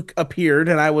unexpected Luke appeared,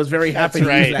 and I was very happy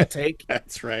to use that take.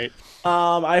 That's right.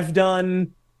 I've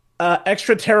done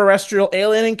Extraterrestrial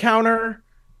Alien Encounter.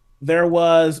 There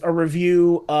was a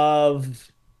review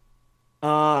of,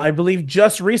 I believe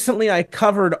just recently I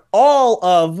covered all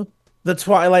of the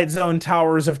Twilight Zone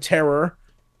Towers of Terror.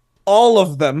 All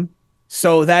of them.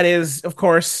 So that is, of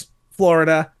course,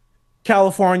 Florida,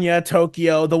 California,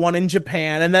 Tokyo, the one in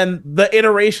Japan, and then the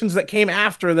iterations that came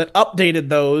after that updated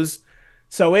those.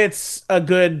 So it's a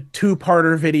good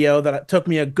two-parter video that took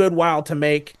me a good while to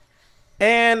make.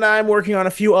 And I'm working on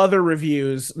a few other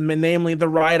reviews, namely the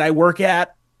ride I work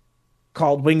at,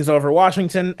 called Wings Over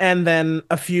Washington, and then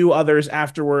a few others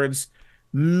afterwards.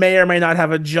 May or may not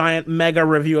have a giant mega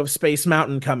review of Space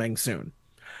Mountain coming soon.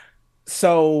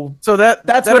 So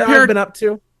that's what I've been up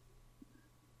to.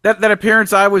 That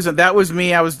appearance I was in, that was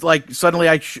me. I was like, suddenly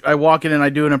I walk in and I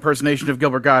do an impersonation of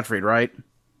Gilbert Gottfried, right?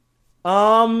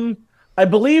 I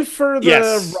believe for the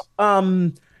yes.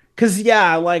 Because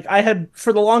like I had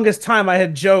for the longest time I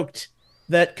had joked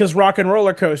that because Rock and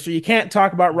Roller Coaster, you can't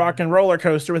talk about Rock and Roller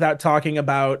Coaster without talking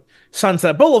about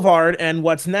Sunset Boulevard and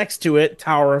what's next to it,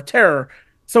 Tower of Terror.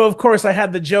 So of course I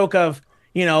had the joke of,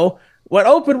 what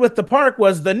opened with the park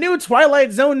was the new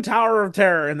Twilight Zone Tower of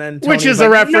Terror, and then Tony's which is a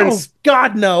reference. No,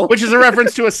 God no. Which is a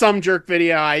reference to a Some Jerk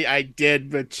video I did,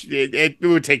 but it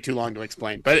would take too long to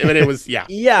explain. But it was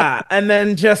yeah. And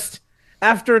then just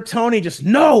after Tony just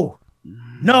no,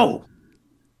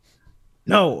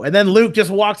 and then Luke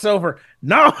just walks over.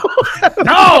 No.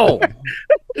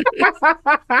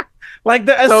 Like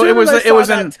it was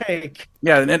an take.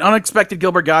 Yeah, an unexpected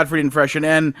Gilbert Gottfried impression,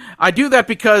 and I do that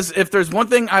because if there's one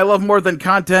thing I love more than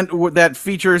content that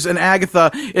features an Agatha,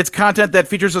 it's content that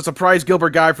features a surprise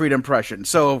Gilbert Gottfried impression.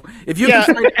 So if you can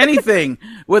find anything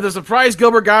with a surprise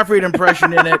Gilbert Gottfried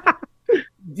impression in it,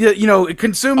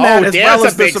 consume that as well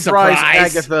as the surprise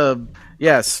Agatha.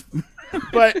 Yes.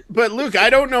 But Luke, I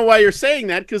don't know why you're saying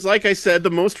that, because like I said,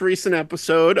 the most recent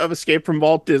episode of Escape from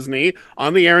Walt Disney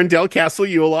on the Arendelle Castle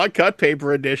Yule-log cut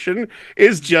paper edition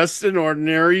is just an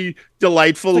ordinary,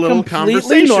 delightful little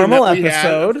conversation. Normal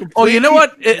episode. Oh, you know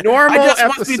what? Normal I just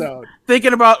episode.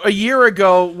 Thinking about a year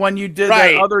ago when you did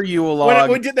that other Yule-log.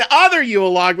 When we did the other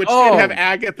Yule-log, which did have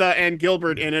Agatha and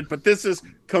Gilbert in it, but this is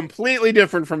completely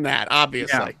different from that,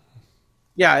 obviously.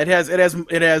 Yeah, it has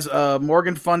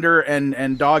Morgan Funder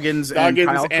and Doggins and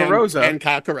Kyle Carosa. And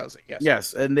Kyle Carosa, yes.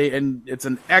 Yes, and it's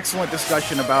an excellent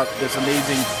discussion about this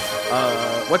amazing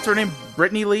what's her name?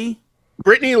 Brittany Lee?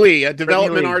 Brittany Lee, a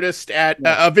development artist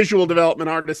a visual development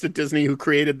artist at Disney who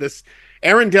created this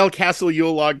Arendelle Castle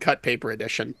Yule-log cut paper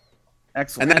edition.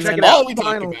 Excellent. And that's all we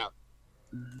talked about.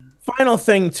 Final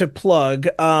thing to plug.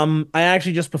 I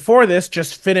actually just before this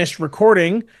just finished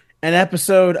recording an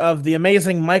episode of the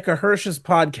amazing Micah Hirsch's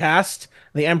podcast,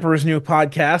 The Emperor's New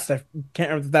Podcast. I can't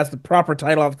remember if that's the proper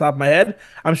title off the top of my head.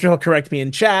 I'm sure he'll correct me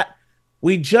in chat.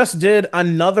 We just did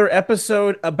another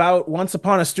episode about Once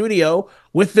Upon a Studio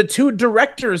with the two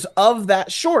directors of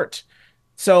that short.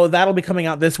 So that'll be coming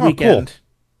out this weekend. Cool.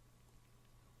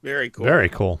 Very cool. Very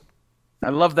cool. I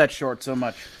love that short so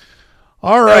much.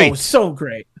 All right. Oh, so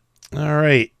great. All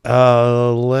right,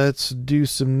 let's do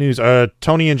some news.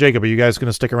 Tony and Jacob, are you guys going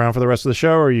to stick around for the rest of the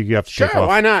show, or you have to take off? Sure,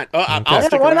 why not? I'll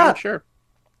stick around, sure.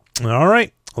 All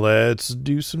right, let's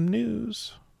do some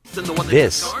news.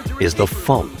 This is the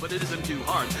FuMP. But it isn't too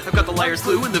hard. I've got the Liar's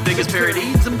Clue and the biggest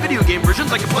parodies, some video game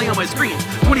versions I can play on my screen.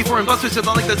 24 and Busters says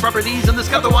I like those properties, and the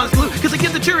Scout that wants Clue, because I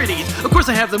give the charities. Of course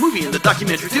I have the movie and the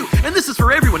documentary too, and this is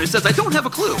for everyone who says I don't have a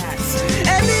clue.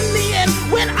 And in the end,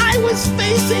 when I was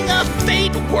facing a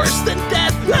fate worse than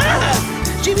death,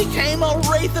 she became a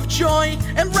wraith of joy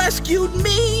and rescued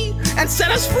me and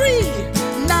set us free.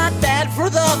 Not bad for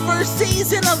the first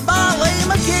season of Ballet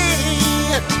McGee.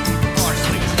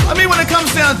 I mean, when it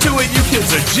comes down to it, you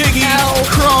kids are jiggy,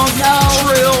 crunk,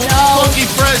 trill, funky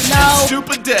fresh, and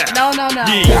stupid deaf. No.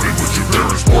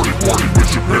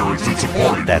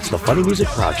 That's the Funny Music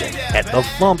Project at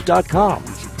thefump.com.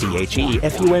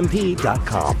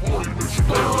 TheFUMP.com.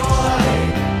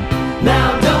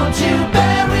 Now don't you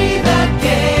bury that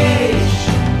cage.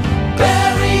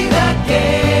 Bury that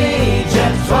cage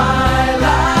at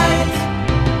twilight.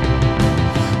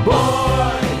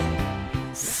 Boy.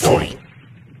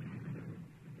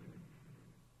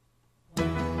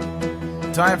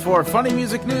 Time for funny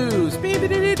music news.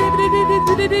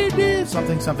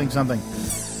 Something.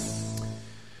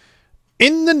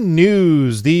 In the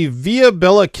news, the Via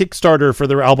Bella Kickstarter for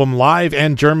their album Live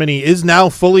and Germany is now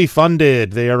fully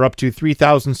funded. They are up to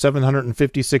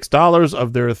 $3,756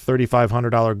 of their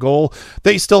 $3,500 goal.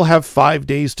 They still have 5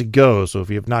 days to go, so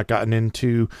if you have not gotten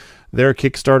into their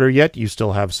Kickstarter yet, you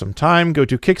still have some time. Go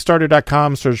to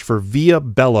Kickstarter.com, search for Via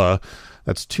Bella.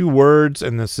 That's 2 words,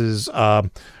 and this is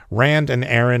Rand and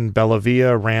Aaron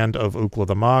Bellavia, Rand of Ookla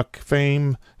the Mock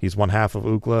fame. He's one half of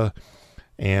Ookla,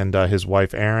 and his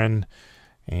wife Aaron.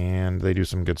 And they do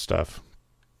some good stuff.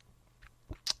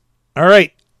 All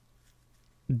right.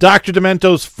 Dr.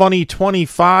 Demento's Funny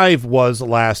 25 was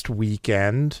last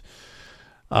weekend.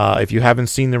 If you haven't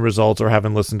seen the results or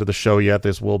haven't listened to the show yet,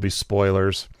 this will be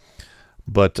spoilers.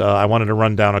 But I wanted to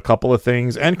run down a couple of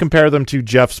things and compare them to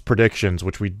Jeff's predictions,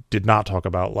 which we did not talk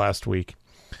about last week.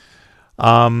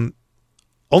 Only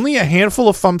a handful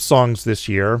of FuMP songs this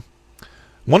year.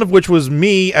 One of which was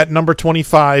me at number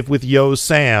 25 with Yo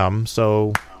Sam.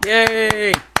 So,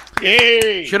 yay!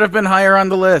 Should have been higher on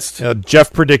the list.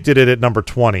 Jeff predicted it at number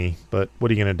 20, but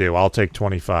what are you going to do? I'll take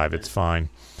 25. It's fine.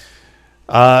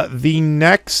 The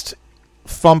next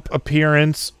FuMP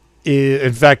appearance is,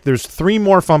 in fact, there's 3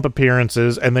 more FuMP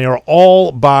appearances, and they are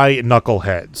all by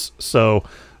Knuckleheads. So,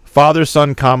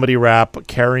 father-son comedy rap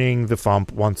carrying the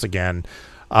FuMP once again.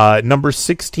 Number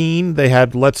 16, they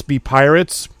had Let's Be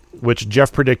Pirates, which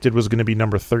Jeff predicted was going to be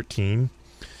number 13.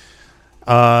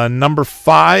 Number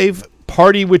 5,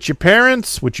 Party With Your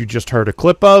Parents, which you just heard a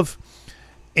clip of.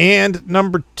 And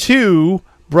number 2,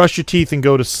 Brush Your Teeth and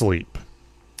Go to Sleep.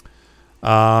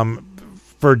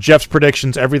 For Jeff's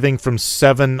predictions, everything from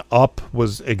 7 up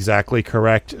was exactly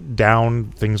correct.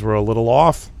 Down, things were a little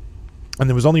off. And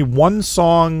there was only one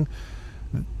song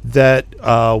that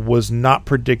was not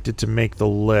predicted to make the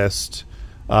list.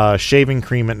 Shaving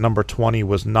Cream at number 20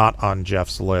 was not on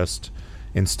Jeff's list.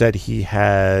 Instead, he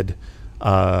had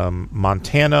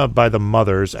Montana by the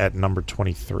Mothers at number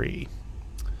 23.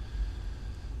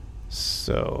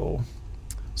 So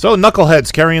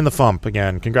Knuckleheads carrying the FuMP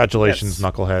again. Congratulations,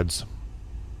 yes. Knuckleheads.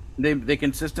 They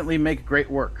consistently make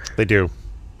great work. They do.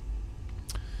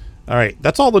 All right,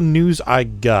 that's all the news I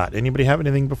got. Anybody have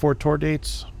anything before tour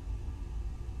dates?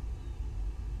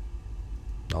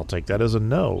 I'll take that as a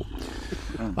no.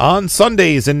 On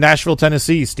Sundays in Nashville,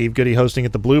 Tennessee, Steve Goody hosting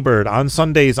at the Bluebird. On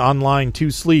Sundays online,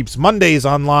 2 Sleeps. Mondays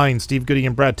online, Steve Goody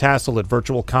and Brad Tassel at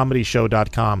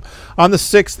virtualcomedyshow.com. On the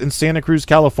 6th in Santa Cruz,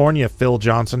 California, Phil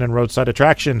Johnson and Roadside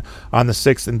Attraction. On the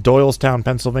 6th in Doylestown,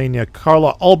 Pennsylvania,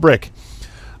 Carla Ulbrich.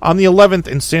 On the 11th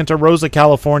in Santa Rosa,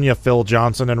 California, Phil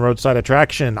Johnson and Roadside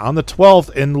Attraction. On the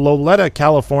 12th in Loleta,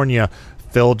 California,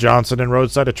 Phil Johnson and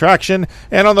Roadside Attraction.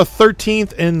 And on the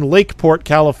 13th in Lakeport,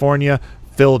 California,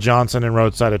 Phil Johnson and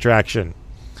Roadside Attraction.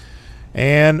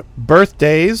 And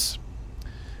birthdays.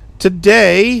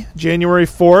 Today, January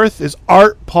 4th, is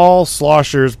Art Paul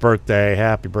Slosher's birthday.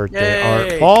 Happy birthday,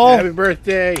 Yay. Art Paul. Happy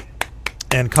birthday.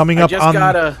 And coming up on...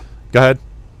 Go ahead.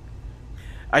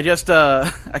 I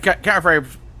can't remember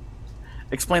if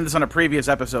I explained this on a previous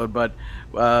episode, but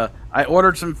I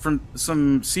ordered some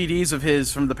CDs of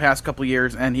his from the past couple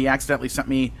years, and he accidentally sent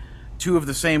me 2 of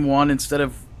the same one instead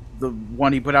of the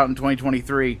one he put out in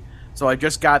 2023. So I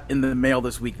just got in the mail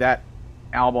this week that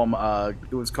album.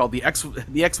 It was called the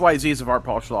XYZs of Art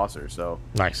Paul Schlosser. So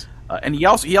nice. And he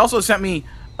also sent me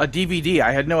a DVD.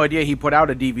 I had no idea he put out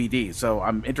a DVD, so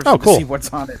I'm interested to see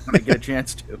what's on it when I get a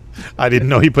chance to. I didn't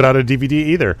know he put out a DVD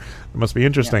either. It must be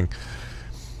interesting. Yeah.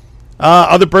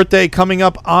 Other birthday coming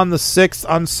up on the 6th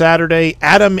on Saturday,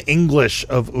 Adam English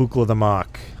of Ookla the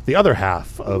Mock, the other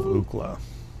half of Ookla.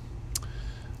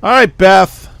 All right,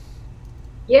 Beth.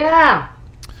 Yeah.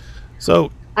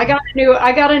 So I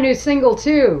got a new single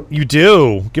too. You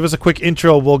do? Give us a quick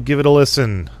intro. We'll give it a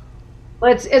listen.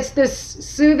 Well, it's this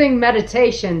soothing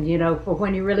meditation, for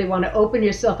when you really want to open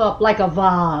yourself up like a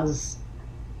vase.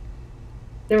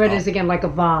 There it is again, like a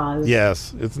vase.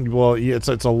 Yes,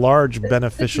 it's a large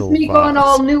beneficial. It's me vase. going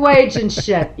all new age and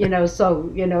shit,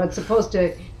 So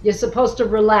it's you're supposed to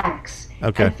relax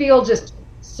and feel just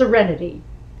serenity.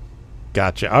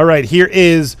 Gotcha. All right, here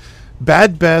is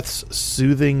Bad Beth's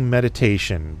Soothing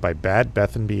Meditation by Bad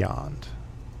Beth and Beyond.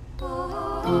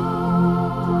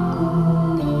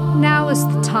 Now is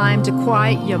the time to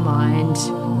quiet your mind.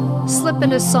 slip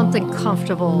into something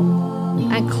comfortable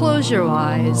and close your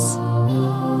eyes.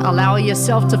 Allow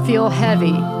yourself to feel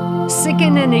heavy,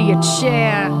 sinking into your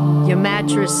chair, your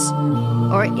mattress,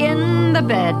 or in the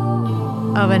bed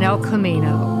of an El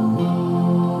Camino.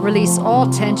 Release all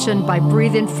tension by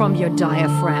breathing from your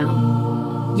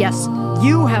diaphragm. Yes,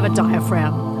 you have a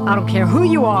diaphragm. I don't care who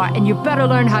you are, and you better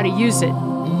learn how to use it.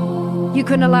 You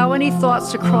can allow any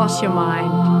thoughts to cross your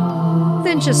mind,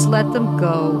 then just let them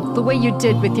go, the way you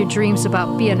did with your dreams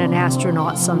about being an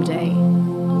astronaut someday.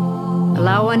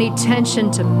 Allow any tension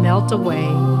to melt away.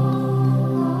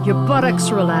 Your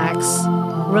buttocks relax,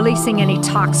 releasing any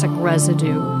toxic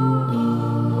residue.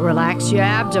 Relax your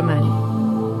abdomen.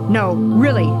 No,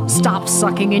 really, stop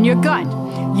sucking in your gut.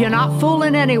 You're not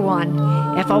fooling anyone.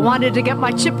 If I wanted to get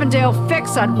my Chippendale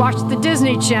fix, I'd watch the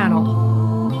Disney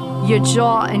Channel. Your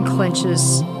jaw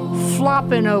unclenches,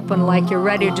 flopping open like you're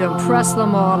ready to impress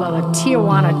them all at a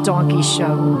Tijuana donkey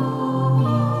show.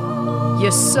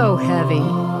 You're so heavy.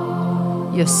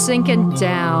 You're sinking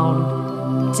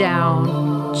down,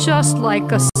 down, just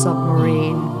like a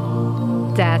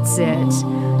submarine. That's it.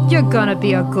 You're gonna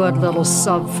be a good little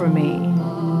sub for me.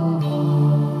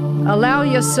 Allow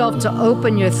yourself to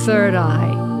open your third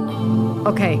eye.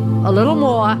 Okay, a little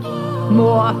more.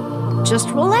 Just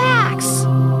relax.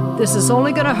 This is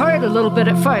only gonna hurt a little bit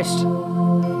at first.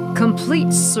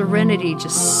 Complete serenity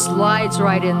just slides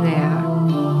right in there.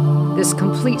 This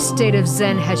complete state of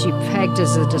Zen has you pegged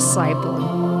as a disciple.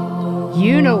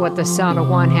 You know what the sound of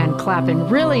one hand clapping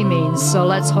really means, so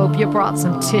let's hope you brought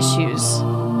some tissues.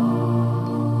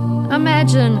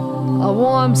 Imagine a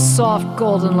warm, soft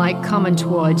golden light coming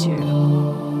towards you.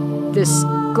 This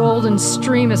golden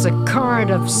stream is a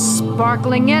current of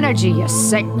sparkling energy, you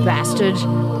sick bastard.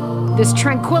 This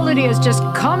tranquility is just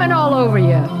coming all over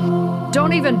you.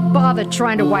 Don't even bother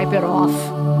trying to wipe it off.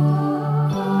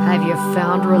 Have you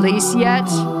found release yet?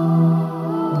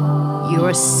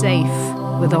 You're safe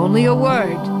with only a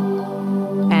word,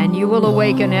 and you will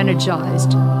awaken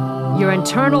energized. Your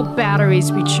internal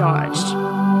batteries recharged.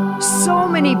 So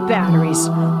many batteries.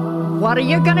 What are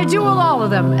you gonna do with all of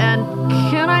them? And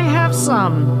can I have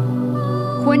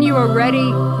some? When you are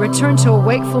ready, return to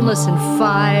wakefulness in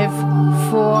 5,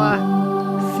 4,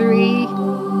 3,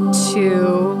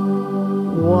 2,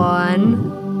 1.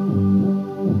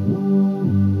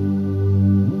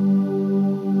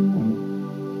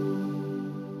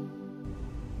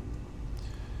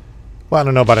 Well, I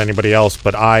don't know about anybody else,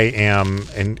 but I am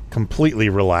completely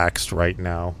relaxed right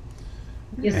now.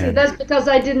 You see, that's because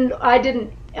I didn't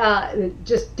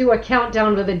just do a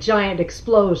countdown with a giant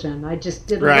explosion. I just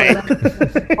did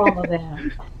all of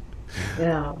that.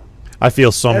 Yeah. I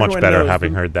feel so much better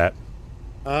having heard that.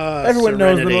 Everyone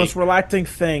knows the most relaxing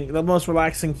thing. The most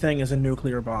relaxing thing is a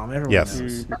nuclear bomb. Everyone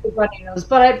knows. Everybody knows.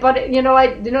 But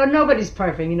nobody's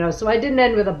perfect. So I didn't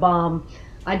end with a bomb.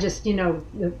 I just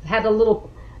had a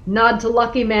little nod to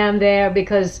Lucky Man there,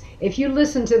 because if you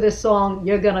listen to this song,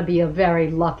 you're gonna be a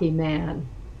very lucky man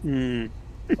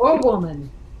or woman.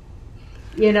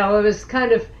 It was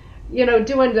kind of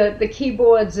doing the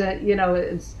keyboards.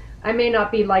 I may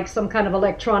not be like some kind of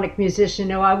electronic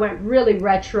musician. I went really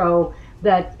retro,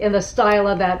 that in the style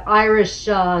of that Irish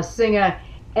singer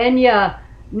Enya.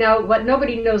 Now, what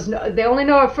nobody knows, they only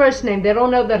know her first name. They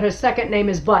don't know that her second name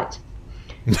is Butt.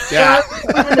 Yeah.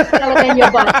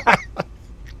 Enya Butt.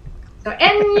 So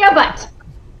Enya Butt.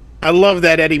 I love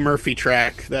that Eddie Murphy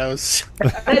track. That was.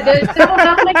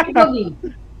 That'll make you boogie.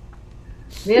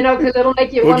 Because it'll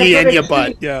make you want to put in your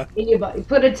butt. Yeah. In your butt.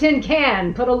 Put a tin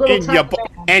can. Put a little in your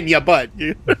butt. And your butt.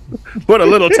 Put a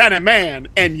little tiny man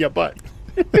in your butt.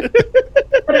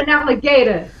 Put an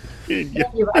alligator.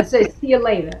 I say, see you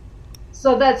later.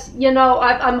 So that's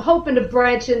I'm hoping to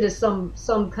branch into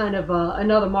some kind of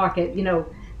another market.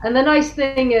 And the nice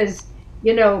thing is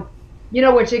you know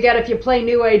what you get if you play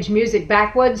New Age music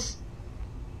backwards?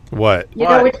 What? You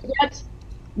know what you get?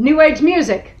 New Age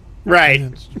music. Right.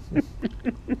 It's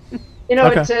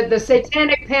the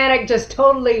Satanic Panic just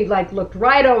totally looked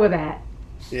right over that.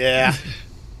 Yeah.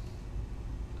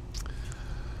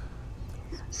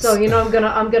 So I'm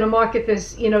gonna market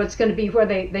this. It's gonna be where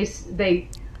they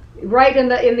right in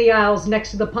the aisles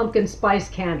next to the pumpkin spice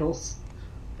candles.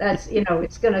 That's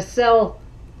it's gonna sell.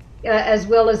 As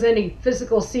well as any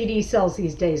physical CD sells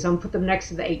these days. I'm gonna put them next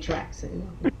to the 8-tracks.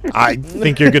 I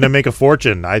think you're going to make a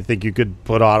fortune. I think you could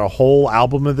put out a whole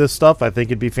album of this stuff. I think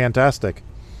it'd be fantastic.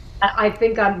 I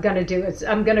think I'm going to do it.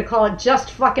 I'm going to call it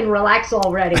Just Fucking Relax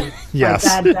Already. Yes.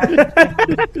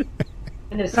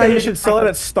 You should sell it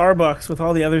at Starbucks with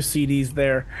all the other CDs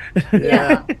there.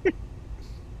 Yeah.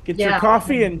 Get your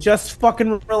coffee and just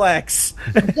fucking relax.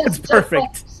 It's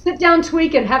perfect. Sit down,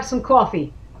 tweak, and have some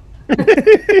coffee.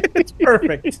 It's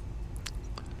perfect.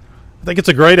 I think it's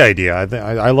a great idea.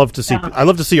 I love to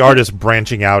see artists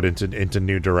branching out into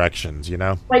new directions. You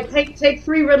know, like take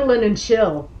 3 Ritalin and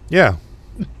chill. Yeah.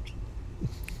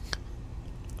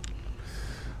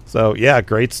 So yeah,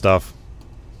 great stuff.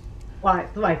 Well,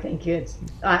 I think it's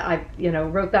I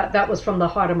wrote that. That was from the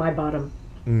heart of my bottom.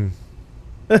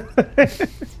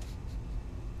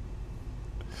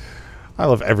 I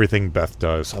love everything Beth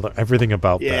does. I love everything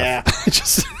about Beth.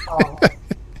 Just.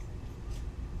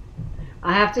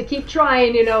 I have to keep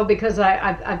trying, because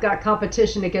I've got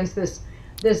competition against this.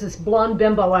 There's this blonde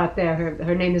bimbo out there.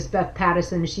 Her name is Beth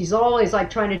Patterson. She's always like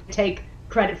trying to take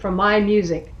credit for my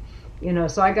music,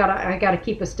 So I gotta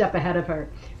keep a step ahead of her.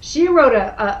 She wrote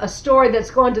a story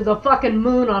that's going to the fucking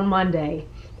moon on Monday.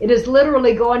 It is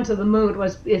literally going to the moon.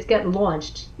 It's getting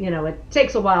launched. It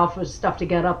takes a while for stuff to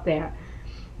get up there,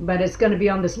 but it's going to be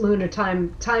on this lunar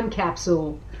time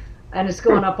capsule. And it's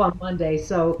going up on Monday.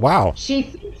 So wow. She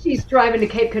thinks she's driving to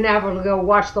Cape Canaveral to go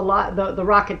watch the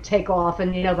rocket take off,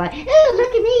 and like, oh,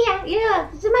 look at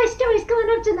me, so my story's going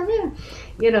up to the moon,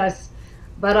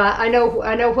 But I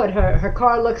know what her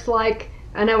car looks like.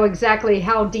 I know exactly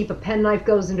how deep a penknife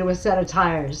goes into a set of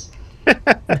tires.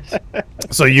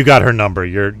 So you got her number.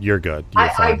 You're good.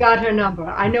 I got her number.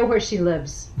 I know where she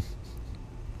lives.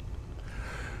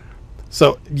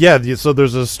 So so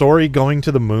there's a story going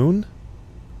to the moon.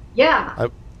 Yeah,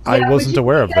 I wasn't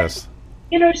aware of this.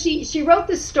 She wrote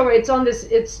this story. It's on this.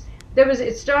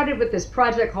 It started with this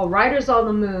project called Riders on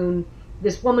the Moon.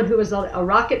 This woman who is a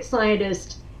rocket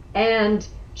scientist, and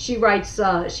she writes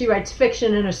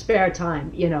fiction in her spare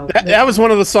time. That was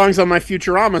one of the songs on my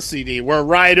Futurama CD. We're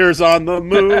riders on the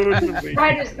moon.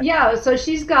 Riders, yeah. So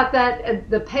she's got that.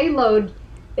 The payload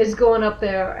is going up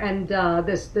there, and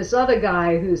this other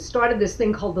guy who started this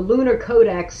thing called the Lunar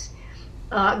Codex.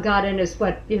 Got in as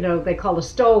what they call a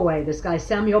stowaway. This guy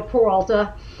Samuel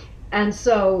Peralta, and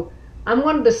so I'm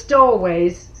one of the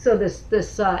stowaways. So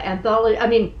this anthology. I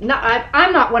mean,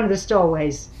 I'm not one of the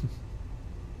stowaways.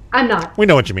 I'm not. We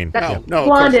know what you mean. No,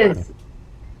 blonde is.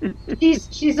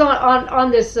 She's on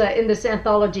this in this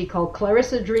anthology called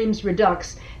Clarissa Dreams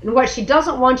Redux, and what she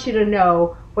doesn't want you to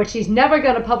know, what she's never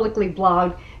going to publicly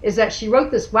blog, is that she wrote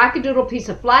this wackadoodle piece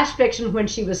of flash fiction when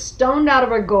she was stoned out of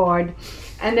her gourd.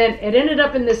 And then it ended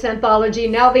up in this anthology.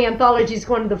 Now the anthology's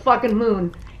going to the fucking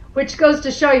moon, which goes to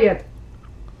show you,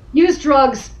 use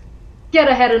drugs, get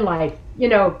ahead in life.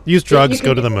 Use drugs,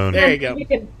 go to the moon. There you go.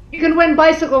 You can win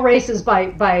bicycle races by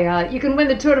you can win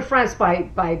the Tour de France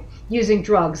by using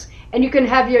drugs, and you can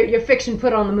have your fiction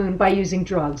put on the moon by using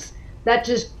drugs. That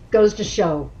just goes to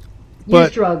show,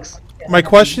 use drugs. My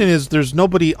question is, there's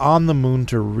nobody on the moon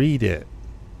to read it.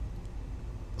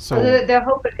 So they're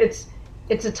hoping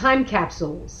it's a time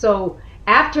capsule. So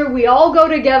after we all go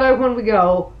together when we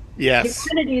go,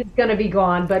 humanity is going to be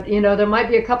gone. But, there might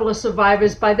be a couple of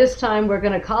survivors. By this time, we're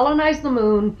going to colonize the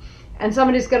moon. And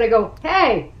somebody's going to go,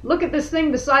 hey, look at this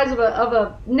thing the size of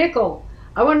a nickel.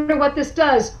 I wonder what this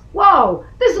does. Whoa,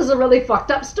 this is a really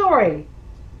fucked up story.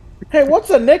 Hey, what's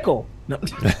a nickel? No.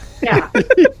 Yeah.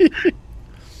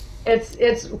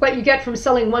 It's what you get from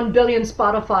selling 1 billion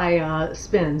Spotify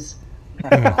spins.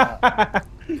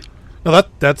 No,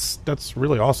 that's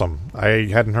really awesome. I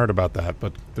hadn't heard about that,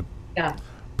 but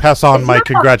pass on my not,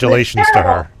 congratulations to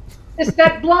her. It's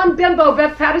that blonde bimbo,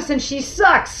 Beth Patterson. She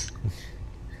sucks.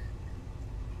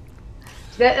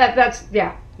 That's.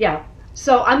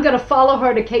 So I'm gonna follow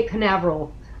her to Cape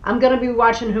Canaveral. I'm gonna be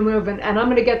watching her move, and I'm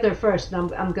gonna get there first.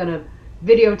 And I'm gonna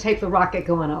videotape the rocket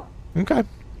going up. Okay.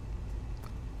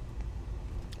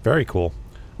 Very cool.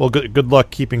 Well, good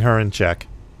luck keeping her in check.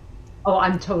 Oh,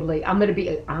 I'm gonna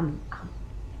be. I'm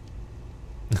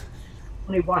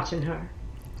only watching her.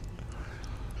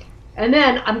 And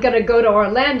then I'm gonna go to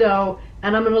Orlando,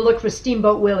 and I'm gonna look for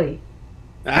Steamboat Willie.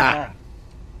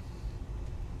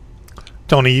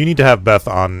 Tony, you need to have Beth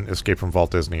on Escape from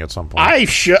Walt Disney at some point.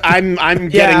 I'm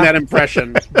getting that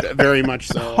impression very much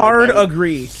so. Hard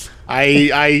agree.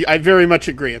 I very much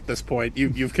agree at this point.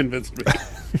 You've convinced me.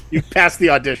 You've passed the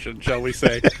audition, shall we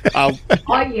say? Oh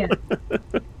yeah.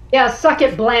 Yeah, suck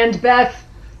it, bland Beth.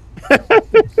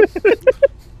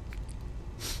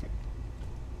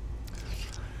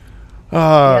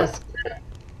 Yes.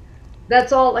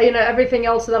 That's all. Everything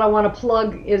else that I want to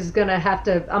plug is gonna have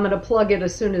to. I'm gonna plug it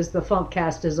as soon as the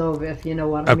FuMPCast is over. If you know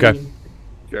what I mean. Okay.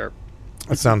 Sure.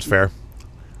 That sounds fair.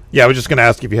 Yeah, I was just gonna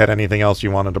ask if you had anything else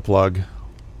you wanted to plug,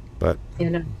 but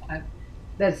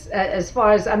that's as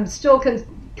far as I'm still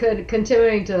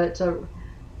continuing to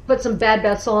put some Bad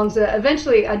Beth songs.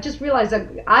 Eventually, I just realized that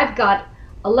I've got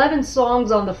 11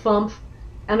 songs on the FuMP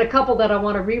and a couple that I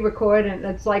want to re-record, and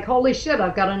it's like, holy shit,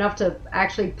 I've got enough to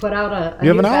actually put out a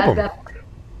new Bad Beth.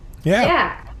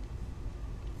 Yeah.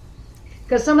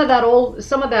 Because some of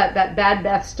that Bad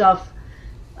Beth stuff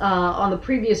on the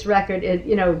previous record,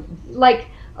 like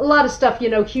a lot of stuff,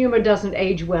 humor doesn't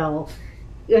age well,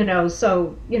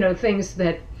 so things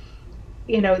that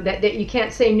that you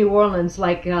can't say New Orleans,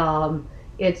 like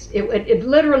it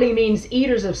literally means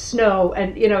eaters of snow,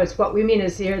 and it's what we mean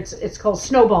is here it's called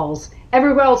snowballs.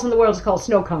 Everywhere else in the world is called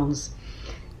snow cones.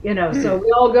 So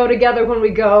we all go together when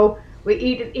we go. We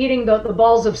eating the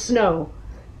balls of snow.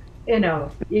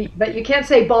 But you can't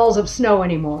say balls of snow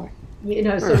anymore.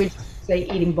 So we just say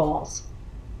eating balls.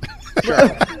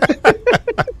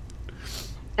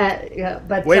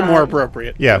 But way more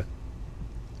appropriate. Yeah.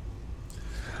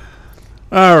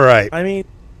 All right. I mean,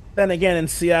 then again, in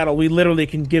Seattle, we literally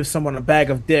can give someone a bag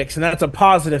of dicks, and that's a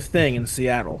positive thing in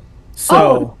Seattle.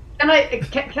 So, can I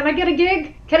get a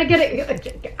gig? Can I get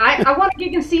it? I want a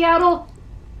gig in Seattle.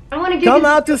 I want to get come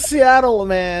out to Seattle,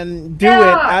 man. Do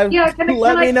it.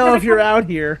 Let me know if you're out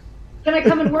here. Can I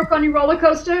come and work on your roller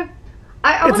coaster?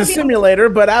 It's a simulator,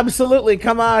 but absolutely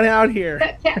come on out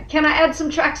here. Can I add some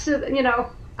tracks to?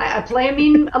 I play a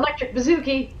mean electric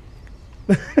bouzouki.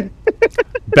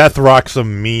 Beth rocks a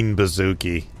mean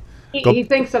bouzouki. He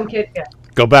thinks I'm kidding.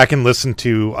 Go back and listen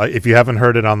to, if you haven't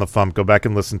heard it on the FuMP, go back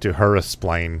and listen to her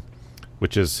explain,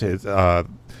 which is his, what's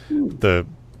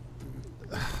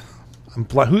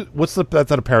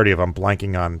that a parody of? I'm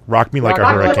blanking on. Rock Me Like a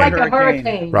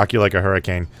Hurricane. Rock You Like a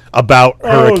Hurricane. About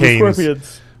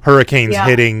hurricanes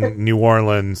hitting New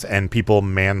Orleans and people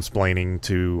mansplaining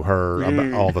to her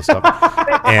about all the stuff.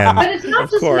 But it's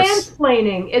not just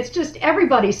mansplaining; it's just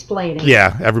everybody's splaining.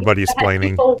 Yeah, everybody's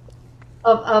splaining. People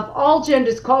of all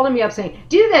genders calling me up saying,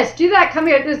 "Do this, do that, come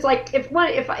here." It's like if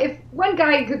one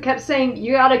guy who kept saying,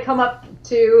 "You got to come up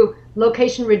to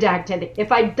location redacted."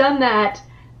 If I'd done that,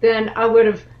 then I would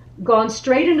have gone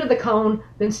straight into the cone,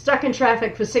 been stuck in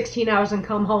traffic for 16 hours, and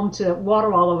come home to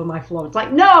water all over my floor. It's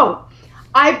like, no.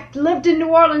 I've lived in New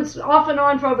Orleans off and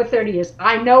on for over 30 years.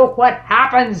 I know what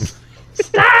happens.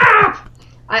 Stop!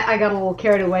 I got a little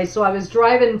carried away, so I was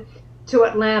driving to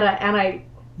Atlanta, and I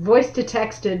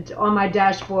voice-to-texted on my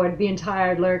dashboard the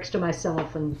entire lyrics to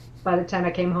myself, and by the time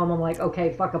I came home, I'm like,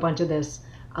 okay, fuck a bunch of this.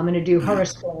 I'm going to do her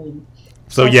explain.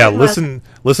 So yeah, listen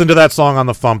to that song on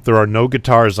the FuMP. There are no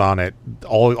guitars on it.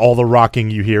 All the rocking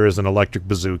you hear is an electric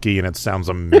bouzouki, and it sounds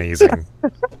amazing.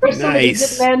 Or somebody did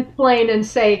mansplain and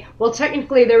say, well,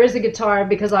 technically there is a guitar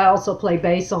because I also play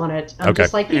bass on it. I'm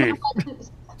just like,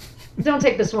 don't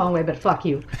take this the wrong way, but fuck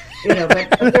you. But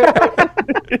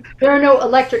there are no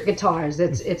electric guitars.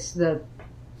 It's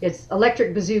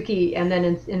electric bouzouki, and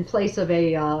then in place of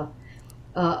a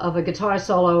guitar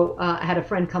solo, I had a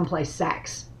friend come play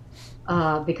sax.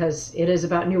 Because it is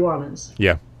about New Orleans.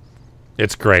 Yeah.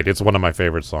 It's great. It's one of my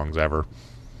favorite songs ever.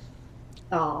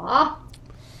 Aww.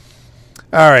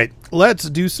 All right. Let's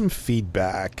do some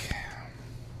feedback.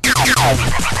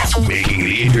 Making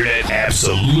the internet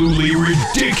absolutely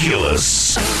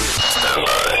ridiculous.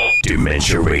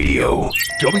 Dementia Radio.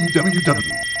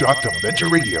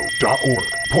 www.dementiaradio.org.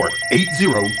 Port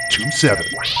 8027.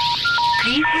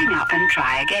 Please hang up and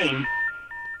try again.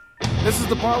 This is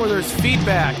the part where there's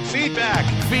feedback. Feedback.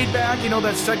 Feedback.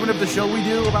 That segment of the show we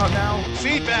do about now?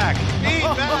 Feedback.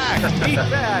 Feedback.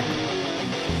 Feedback.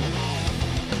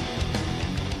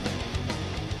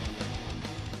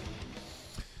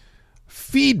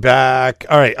 Feedback.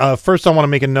 All right. First, I want to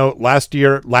make a note. Last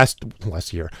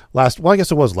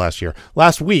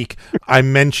week, I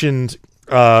mentioned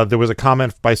there was a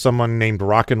comment by someone named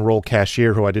Rock and Roll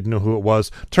Cashier who I didn't know who it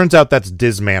was. Turns out that's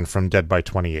Dizman from Dead by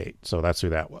 28. So that's who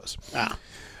that was. The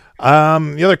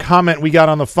other comment we got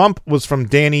on the FuMP was from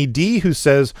Danny D, who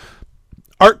says,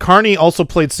 Art Carney also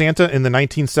played Santa in the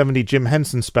 1970 Jim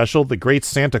Henson special, The Great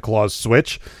Santa Claus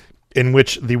Switch, in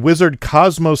which the wizard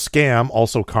Cosmo Scam,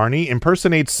 also Carney,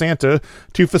 impersonates Santa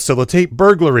to facilitate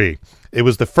burglary. It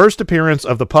was the first appearance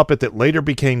of the puppet that later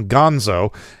became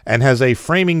Gonzo and has a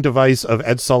framing device of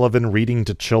Ed Sullivan reading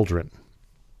to children.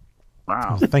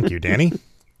 Wow. Oh, thank you, Danny. Then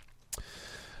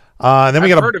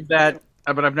I've heard of that,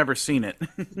 but I've never seen it.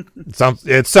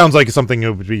 It sounds like something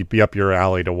that would be up your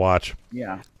alley to watch.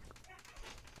 Yeah.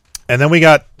 And then we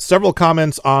got several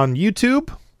comments on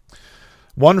YouTube.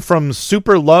 One from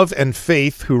Super Love and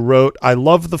Faith, who wrote, I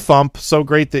love the FuMP. So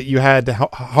great that you had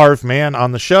Harv Man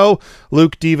on the show.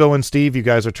 Luke, Devo, and Steve, you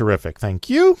guys are terrific. Thank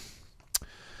you.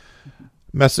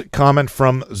 Comment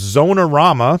from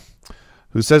Zonarama,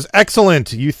 who says,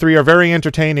 "Excellent. You three are very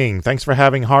entertaining. Thanks for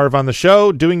having Harv on the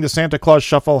show. Doing the Santa Claus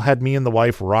shuffle had me and the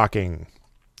wife rocking."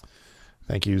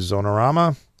 Thank you,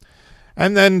 Zonorama.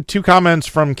 And then 2 comments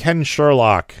from Ken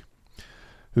Sherlock,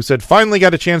 who said, "Finally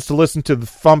got a chance to listen to the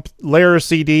FuMP Lair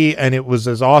CD, and it was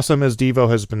as awesome as Devo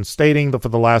has been stating for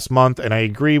the last month, and I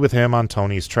agree with him on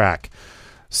Tony's track.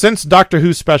 Since Doctor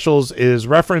Who specials is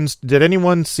referenced, did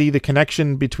anyone see the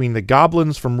connection between the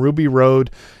goblins from Ruby Road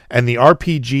and the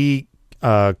RPG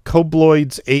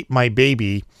Kobloids Ate My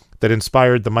Baby that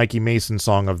inspired the Mikey Mason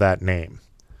song of that name?"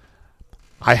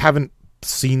 I haven't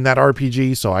seen that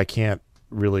RPG, so I can't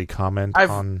really comment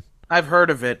on... I've heard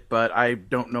of it, but I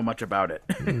don't know much about it.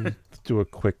 Let's do a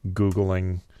quick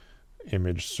Googling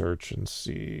image search and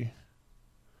see.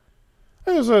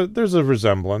 There's a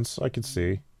resemblance I could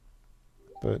see.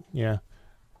 But yeah.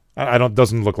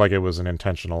 Doesn't look like it was an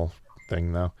intentional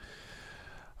thing though.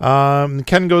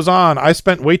 Ken goes on, "I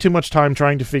spent way too much time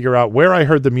trying to figure out where I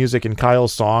heard the music in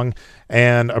Kyle's song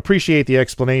and appreciate the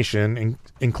explanation,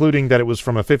 including that it was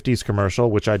from a 50s commercial,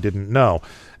 which I didn't know.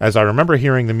 As I remember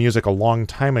hearing the music a long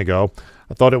time ago,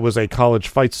 I thought it was a college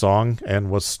fight song and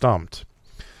was stumped.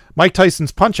 Mike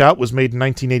Tyson's Punch-Out was made in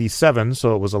 1987,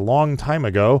 so it was a long time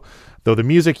ago, though the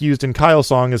music used in Kyle's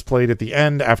song is played at the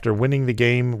end after winning the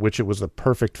game, which it was the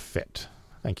perfect fit."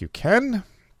 Thank you, Ken.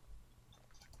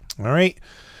 All right.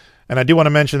 And I do want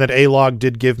to mention that A-Log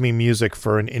did give me music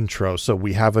for an intro, so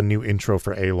we have a new intro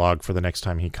for A-Log for the next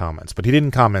time he comments. But he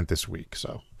didn't comment this week,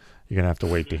 so you're going to have to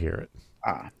wait to hear it.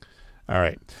 All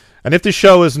right. And if the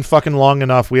show isn't fucking long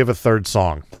enough, we have a third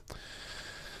song.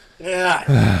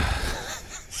 Yeah.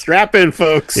 Strap in,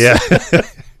 folks. Yeah.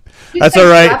 That's all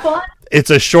right. It's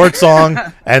a short song,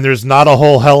 and there's not a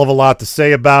whole hell of a lot to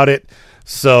say about it.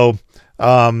 So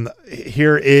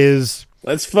here is...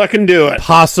 Let's fucking do it.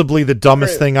 Possibly the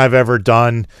dumbest thing I've ever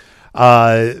done.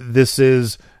 This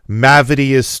is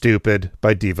Mavity is Stupid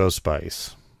by Devo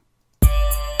Spice.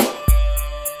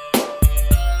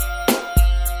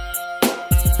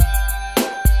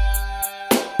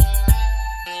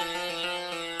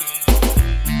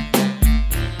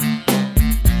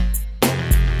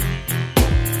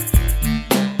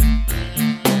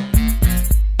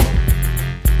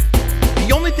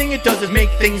 It does is make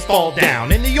things fall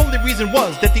down, and the only reason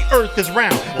was that the earth is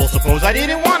round. Well, suppose I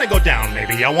didn't want to go down,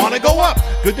 maybe I want to go up.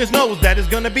 Goodness knows that is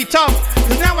gonna be tough,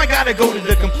 cause now I gotta go to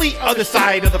the complete other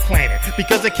side of the planet,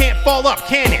 because it can't fall up,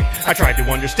 can it? I tried to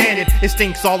understand it, it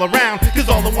stinks all around, cause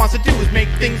all it wants to do is make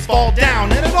things fall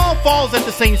down, and it all falls at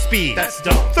the same speed. That's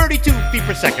dumb. 32 feet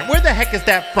per second, where the heck is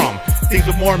that from? Things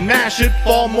with more mass should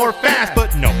fall more fast,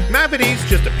 but no, Mavity's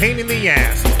just a pain in the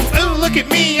ass. Oh, look at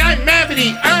me, I'm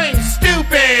Mavity, I'm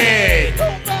stupid!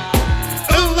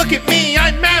 Oh, look at me,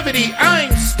 I'm Mavity,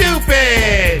 I'm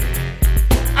stupid!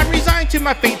 I'm resigned to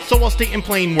my fate, so I'll state in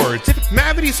plain words. If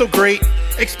Mavity's so great,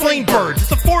 explain birds.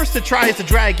 It's a force that tries to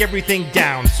drag everything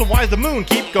down. So why does the moon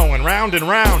keep going round and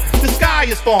round? The sky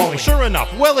is falling, sure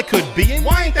enough, well it could be. And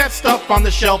why ain't that stuff on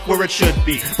the shelf where it should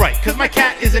be? Right, cause my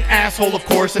cat is an asshole of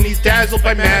course, and he's dazzled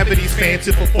by Mavity's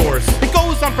fanciful force. It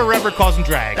goes on forever causing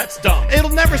drag. That's dumb. It'll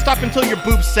never stop until your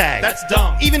boobs sag. That's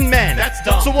dumb. Even men. That's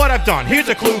dumb. So what I've done, here's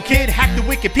a clue kid, hack the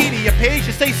Wikipedia page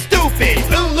to say stupid.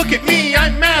 Oh, look at me,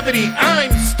 I'm Mavity,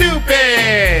 I'm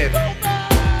stupid!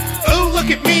 Oh, look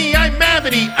at me, I'm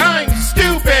Mavity, I'm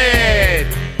stupid!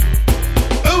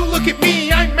 Oh, look at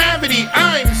me, I'm Mavity,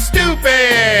 I'm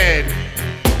stupid!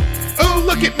 Oh,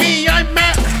 look at me, I'm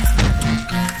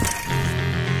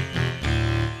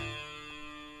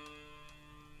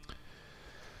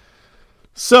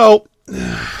So,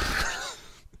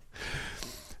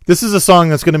 this is a song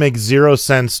that's going to make zero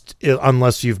sense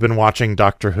unless you've been watching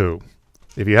Doctor Who.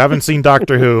 If you haven't seen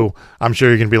Doctor Who, I'm sure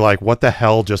you're going to be like, what the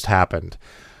hell just happened?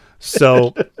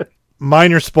 So,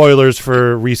 minor spoilers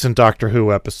for recent Doctor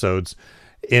Who episodes.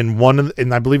 In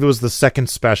I believe it was the second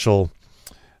special,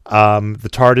 the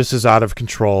TARDIS is out of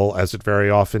control, as it very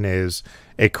often is.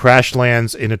 It crash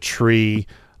lands in a tree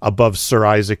above Sir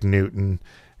Isaac Newton,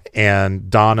 and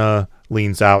Donna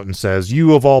leans out and says,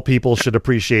 "You of all people should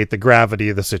appreciate the gravity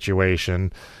of the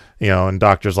situation." You know, and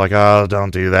Doctor's like, "Oh,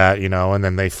 don't do that," you know, and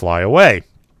then they fly away.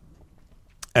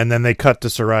 And then they cut to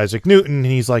Sir Isaac Newton, and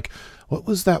he's like, "What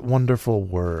was that wonderful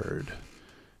word?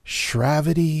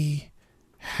 Shravity,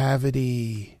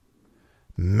 havity,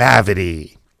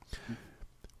 mavity,"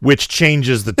 which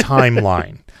changes the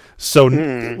timeline. So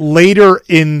later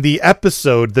in the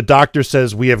episode, the Doctor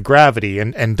says, "We have gravity,"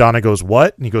 and Donna goes,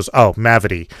 "What?" And he goes, "Oh,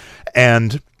 mavity."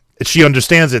 And she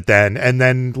understands it then, and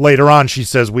then later on she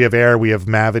says, "We have air, we have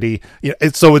mavity." You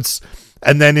know,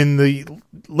 and then in the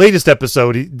latest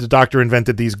episode, the doctor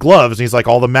invented these gloves, and he's like,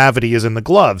 all the Mavity is in the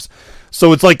gloves.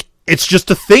 So it's like, it's just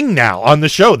a thing now on the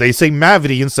show. They say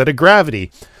Mavity instead of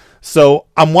gravity. So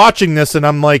I'm watching this, and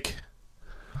I'm like,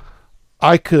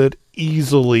 I could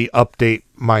easily update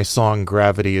my song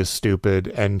Gravity is Stupid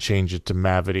and change it to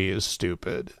Mavity is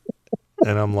Stupid.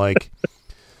 And I'm like,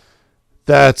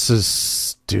 that's a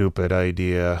stupid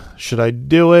idea. Should I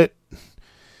do it?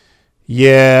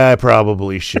 Yeah, I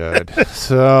probably should.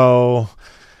 So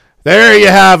there you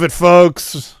have it,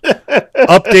 folks.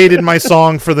 Updated my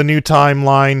song for the new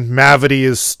timeline. Mavity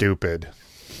is Stupid.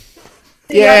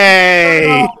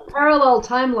 Yay! Parallel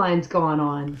timelines going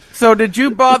on. So did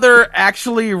you bother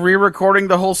actually re-recording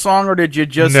the whole song, or did you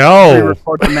just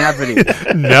re-record the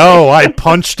Mavity? No, I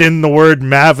punched in the word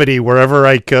Mavity wherever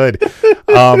I could. Good.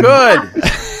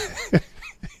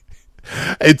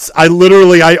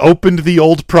 I opened the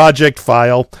old project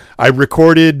file. I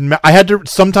recorded.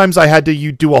 Sometimes I had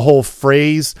to do a whole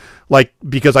phrase, like,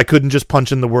 because I couldn't just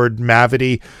punch in the word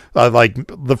Mavity. For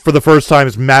the first time,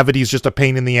 Mavity's just a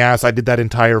pain in the ass. I did that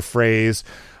entire phrase.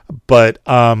 But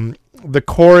the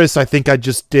chorus, I think I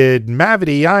just did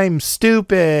Mavity, I'm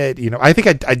stupid. I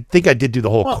think I did do the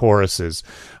whole choruses.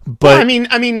 But I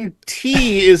mean,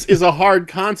 T is a hard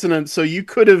consonant, so you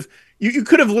could have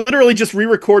literally just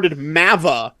re-recorded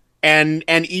Mava and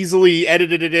easily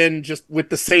edited it in just with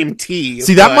the same T.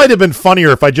 See, that might have been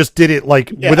funnier if I just did it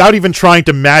without even trying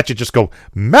to match it. Just go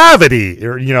Mavity,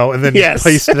 and then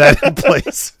paste that in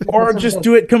place, or just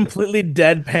do it completely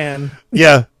deadpan.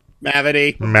 Yeah.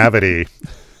 Mavity.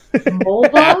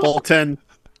 Appleton.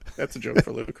 That's a joke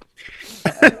for Luke.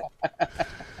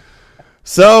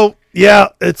 So yeah,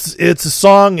 it's a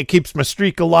song. It keeps my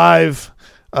streak alive,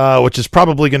 which is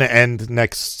probably going to end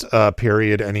next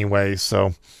period anyway.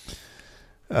 So,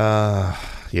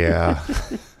 yeah.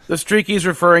 The streak he's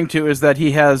referring to is that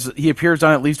he appears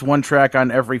on at least one track on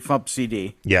every FuMP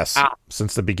CD. Yes,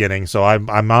 since the beginning. So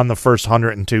I'm on the first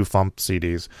 102 FuMP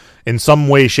CDs in some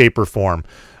way, shape, or form.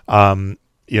 So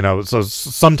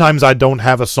sometimes I don't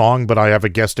have a song, but I have a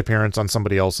guest appearance on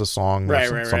somebody else's song,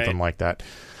 or something like that.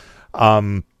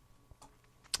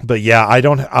 But yeah, the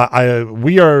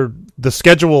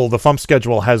FuMP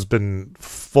schedule has been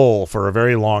full for a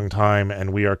very long time,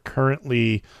 and we are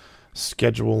currently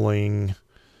scheduling,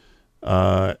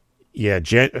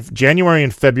 January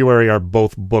and February are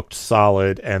both booked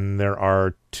solid, and there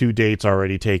are 2 dates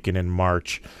already taken in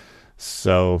March.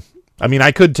 So, I mean,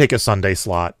 I could take a Sunday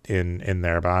slot in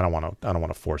there, but I don't want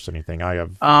to force anything. I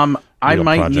have I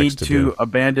might need to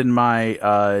abandon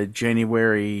my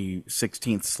January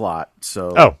 16th slot.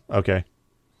 So okay.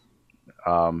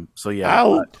 So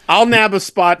yeah, I'll nab a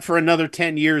spot for another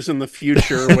 10 years in the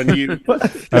future when you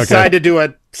decide to do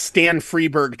a Stan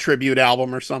Freberg tribute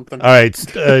album or something. All right,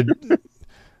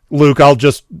 Luke,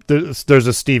 there's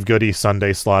a Steve Goody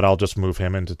Sunday slot. I'll just move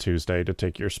him into Tuesday to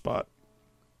take your spot.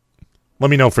 Let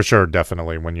me know for sure,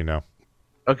 definitely, when you know.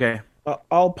 Okay.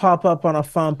 I'll pop up on a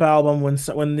FuMP album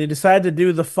when they decide to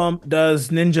do the FuMP does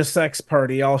Ninja Sex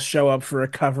Party. I'll show up for a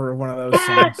cover of one of those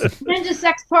songs. Ninja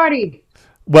Sex Party.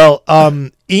 Well,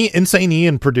 Insane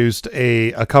Ian produced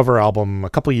a cover album a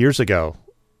couple years ago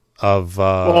of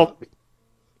was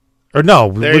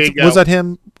that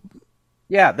him?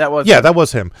 Yeah, that was. Yeah, that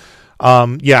was him.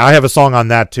 I have a song on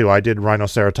that too. I did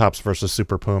Rhinoceratops versus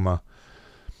Super Puma.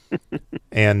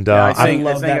 And I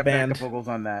love that band. Vocals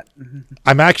on that.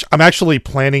 I'm actually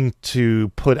planning to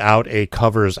put out a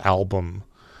covers album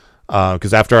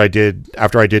because after I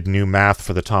did New Math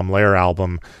for the Tom Lehrer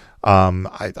album,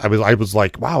 I was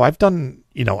like, wow, I've done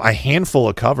a handful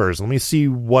of covers. Let me see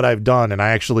what I've done, and I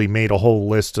actually made a whole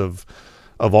list of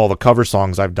all the cover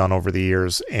songs I've done over the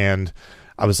years, and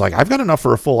I was like, I've got enough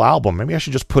for a full album. Maybe I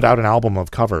should just put out an album of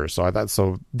covers.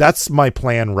 So that's my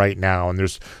plan right now. And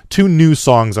there's 2 new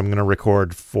songs I'm going to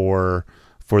record for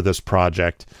this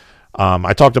project.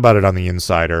 I talked about it on the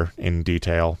Insider in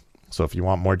detail. So if you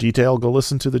want more detail, go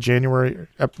listen to the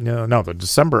the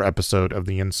December episode of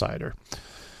the Insider.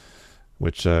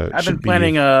 Which I've been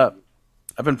planning a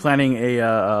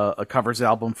covers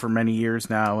album for many years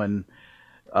now, and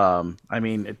I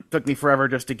mean, it took me forever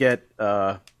just to get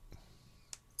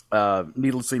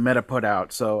Needlessly Meta put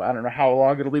out, so I don't know how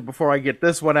long it'll be before I get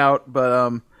this one out,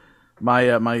 but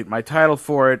my title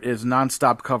for it is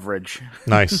Nonstop Coverage.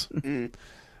 Nice.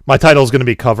 My title is going to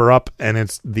be Cover Up, and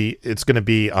it's going to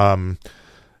be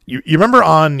you remember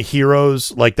on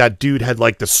Heroes, like that dude had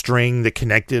like the string that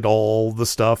connected all the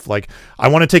stuff. Like I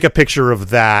want to take a picture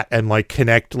of that and like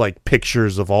connect like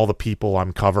pictures of all the people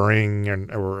I'm covering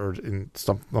or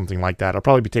something like that. I'll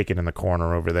probably be taken in the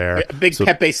corner over there. A big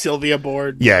Pepe Sylvia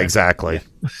board. Yeah, exactly.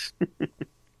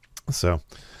 So,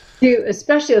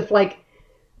 especially if like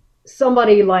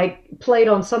somebody like played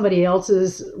on somebody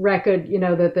else's record, you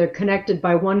know, that they're connected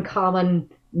by one common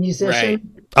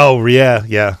musician. Right. oh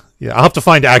yeah. I'll have to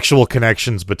find actual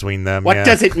connections between them. What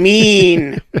does it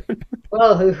mean?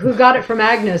 Well, who got it from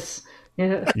Agnes?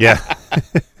 Yeah. Yeah.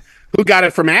 Who got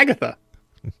it from Agatha?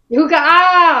 Who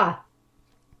got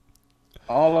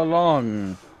All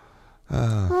along.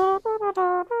 All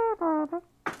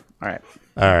right.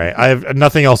 I have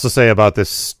nothing else to say about this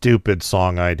stupid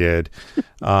song I did.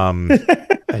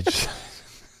 I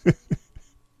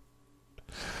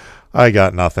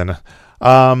got nothing.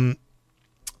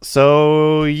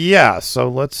 So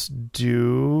let's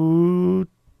do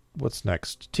what's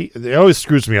next. It always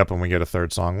screws me up when we get a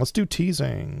third song. Let's do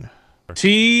Teasing.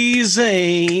 Teasing.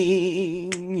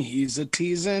 He's a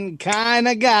teasing kind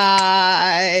of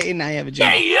guy. Now you have a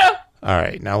job. Yeah. All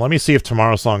right, now let me see if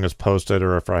tomorrow's song is posted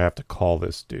or if I have to call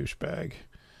this douchebag.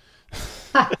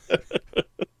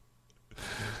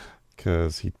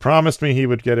 Because he promised me he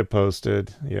would get it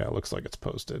posted. Yeah, it looks like it's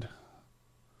posted.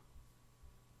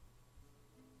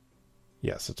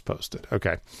 Yes, it's posted.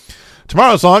 Okay.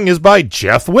 Tomorrow's song is by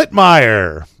Jeff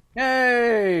Whitmire.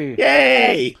 Yay!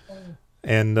 Yay!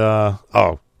 And,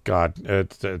 oh, God,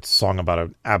 it's a song about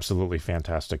an absolutely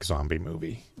fantastic zombie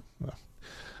movie.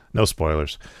 No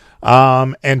spoilers.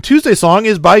 And Tuesday's song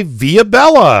is by Via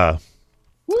Bella.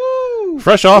 Woo!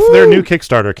 Fresh off their new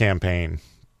Kickstarter campaign.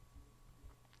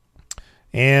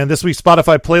 And this week's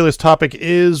Spotify playlist topic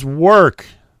is work.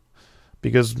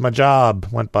 Because my job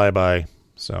went bye-bye.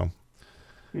 So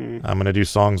I'm going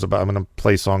to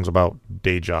play songs about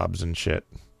day jobs and shit.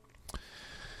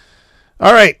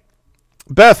 All right.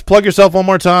 Beth, plug yourself one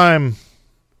more time.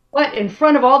 What, in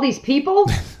front of all these people?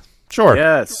 Sure.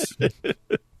 Yes.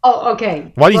 Oh,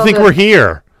 okay. Why do you think we're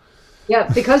here? Yeah,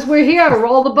 because we're here.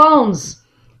 Roll the bones.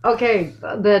 Okay,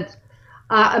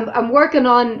 I'm working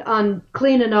on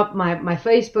cleaning up my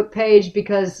Facebook page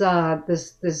because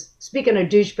this speaking of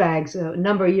douchebags, a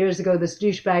number of years ago, this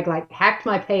douchebag like hacked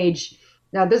my page.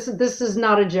 Now this is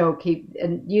not a joke. He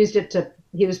used it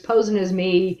he was posing as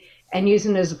me and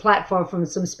using it as a platform from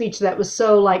some speech that was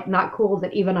so like not cool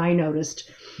that even I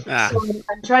noticed. So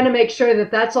I'm trying to make sure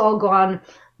that that's all gone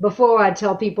before I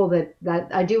tell people that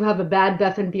I do have a Bad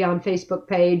Beth and Beyond Facebook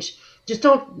page. Just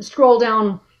don't scroll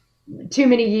down too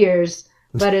many years.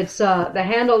 But it's the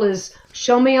handle is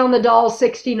Show Me on the Doll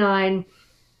 69,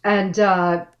 and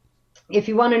if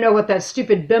you want to know what that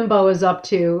stupid bimbo is up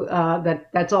to,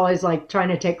 that's always like trying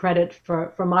to take credit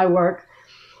for my work.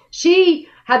 She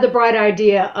had the bright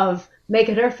idea of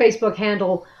making her Facebook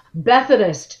handle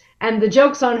Bethodist, and the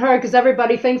joke's on her because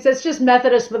everybody thinks it's just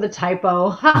Methodist with a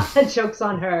typo. The joke's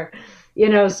on her, you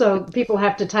know. So people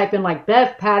have to type in like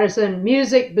Beth Patterson,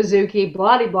 music, bazooki,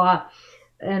 blah de blah.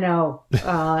 You know,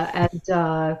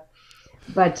 so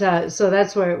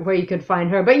that's where you could find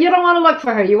her. But you don't want to look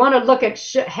for her. You want to look at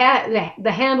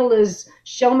the handle is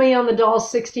Show Me on the Doll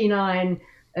 69.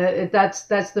 That's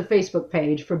the Facebook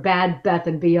page for Bad Beth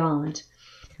and Beyond.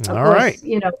 Of course, right.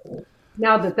 You know,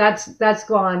 now that's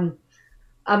gone.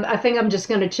 I think I'm just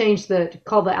going to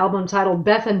call the album title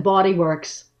Beth and Body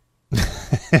Works.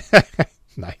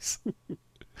 Nice.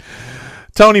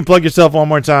 Tony, plug yourself one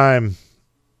more time.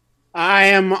 I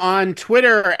am on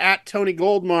Twitter at Tony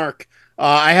Goldmark.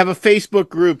 I have a Facebook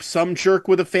group, Some Jerk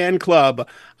with a Fan Club.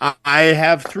 I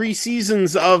have 3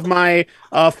 seasons of my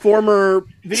former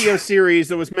video series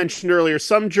that was mentioned earlier,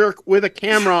 Some Jerk with a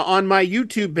Camera, on my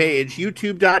YouTube page,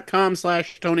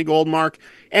 youtube.com/Tony Goldmark.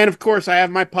 And of course, I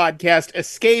have my podcast,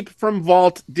 Escape from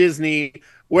Vault Disney,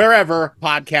 wherever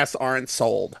podcasts aren't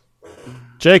sold.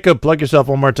 Jacob, plug yourself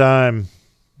one more time.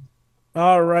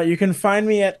 All right, you can find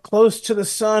me at Close to the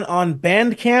Sun on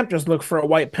Bandcamp. Just look for a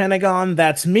white pentagon.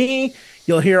 That's me.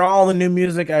 You'll hear all the new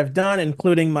music I've done,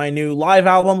 including my new live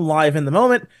album, Live in the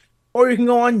Moment. Or you can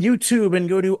go on YouTube and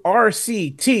go to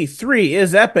RCT3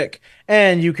 is Epic.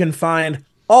 And you can find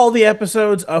all the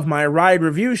episodes of my ride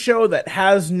review show that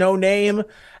has no name,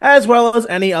 as well as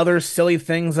any other silly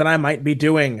things that I might be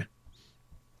doing.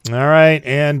 All right,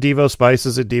 and Devo Spice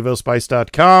is at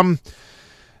devospice.com.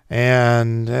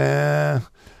 And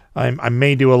I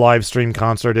may do a live stream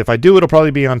concert. If I do, it'll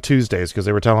probably be on Tuesdays because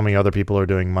they were telling me other people are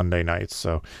doing Monday nights.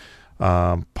 So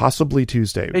possibly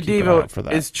Tuesday. Hey, Devo, for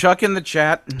that. Is Chuck in the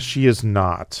chat? She is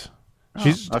not.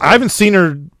 Okay. I haven't seen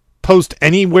her post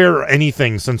anywhere or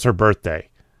anything since her birthday.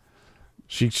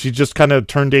 She just kind of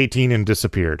turned 18 and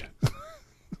disappeared.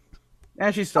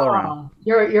 And she's still around.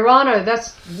 Your Honor,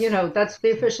 that's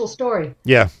the official story.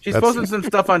 Yeah. She's posting some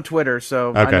stuff on Twitter,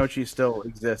 so I know she still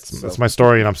exists. So. That's my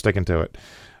story, and I'm sticking to it.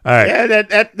 All right. Yeah,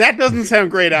 that doesn't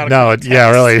sound great out of context. Yeah,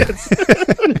 really.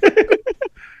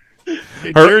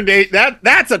 She turned 8.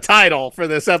 That's a title for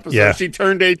this episode. Yeah. She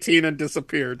turned 18 and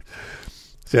disappeared.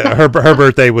 Yeah, her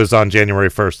birthday was on January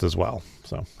 1st as well.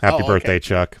 So happy birthday,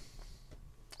 Chuck.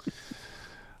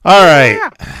 All right.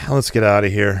 Let's get out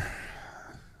of here.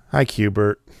 Hi,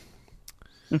 Qbert.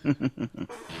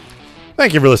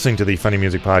 Thank you for listening to the Funny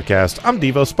Music Podcast. I'm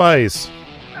Devo Spice.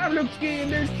 I'm Luke Ski,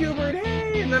 and there's Qbert.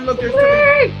 Hey, and then look, there's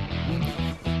Tony.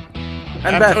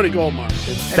 I'm Tony Goldmark.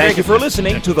 Thank you for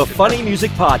listening to the Funny Music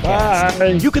Podcast. Bye.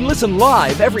 You can listen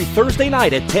live every Thursday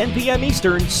night at 10 p.m.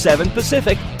 Eastern, 7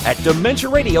 Pacific at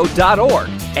DementiaRadio.org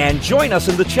and join us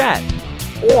in the chat.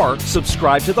 Or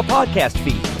subscribe to the podcast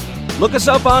feed. Look us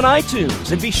up on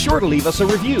iTunes and be sure to leave us a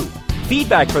review.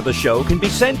 Feedback for the show can be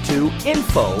sent to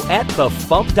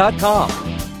info@thefump.com.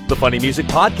 The Funny Music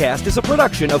Podcast is a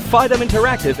production of Fidem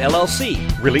Interactive, LLC,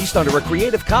 released under a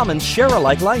Creative Commons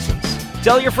share-alike license.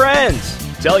 Tell your friends,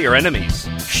 tell your enemies,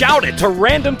 shout it to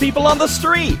random people on the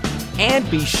street, and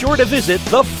be sure to visit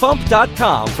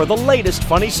thefump.com for the latest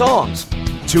funny songs.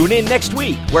 Tune in next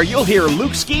week where you'll hear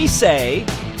Luke Ski say...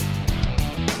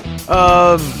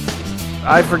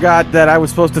 I forgot that I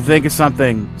was supposed to think of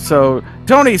something. So,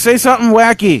 Tony, say something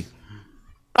wacky.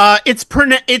 It's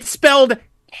spelled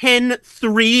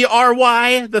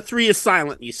Hen3RY. The 3 is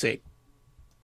silent, you see.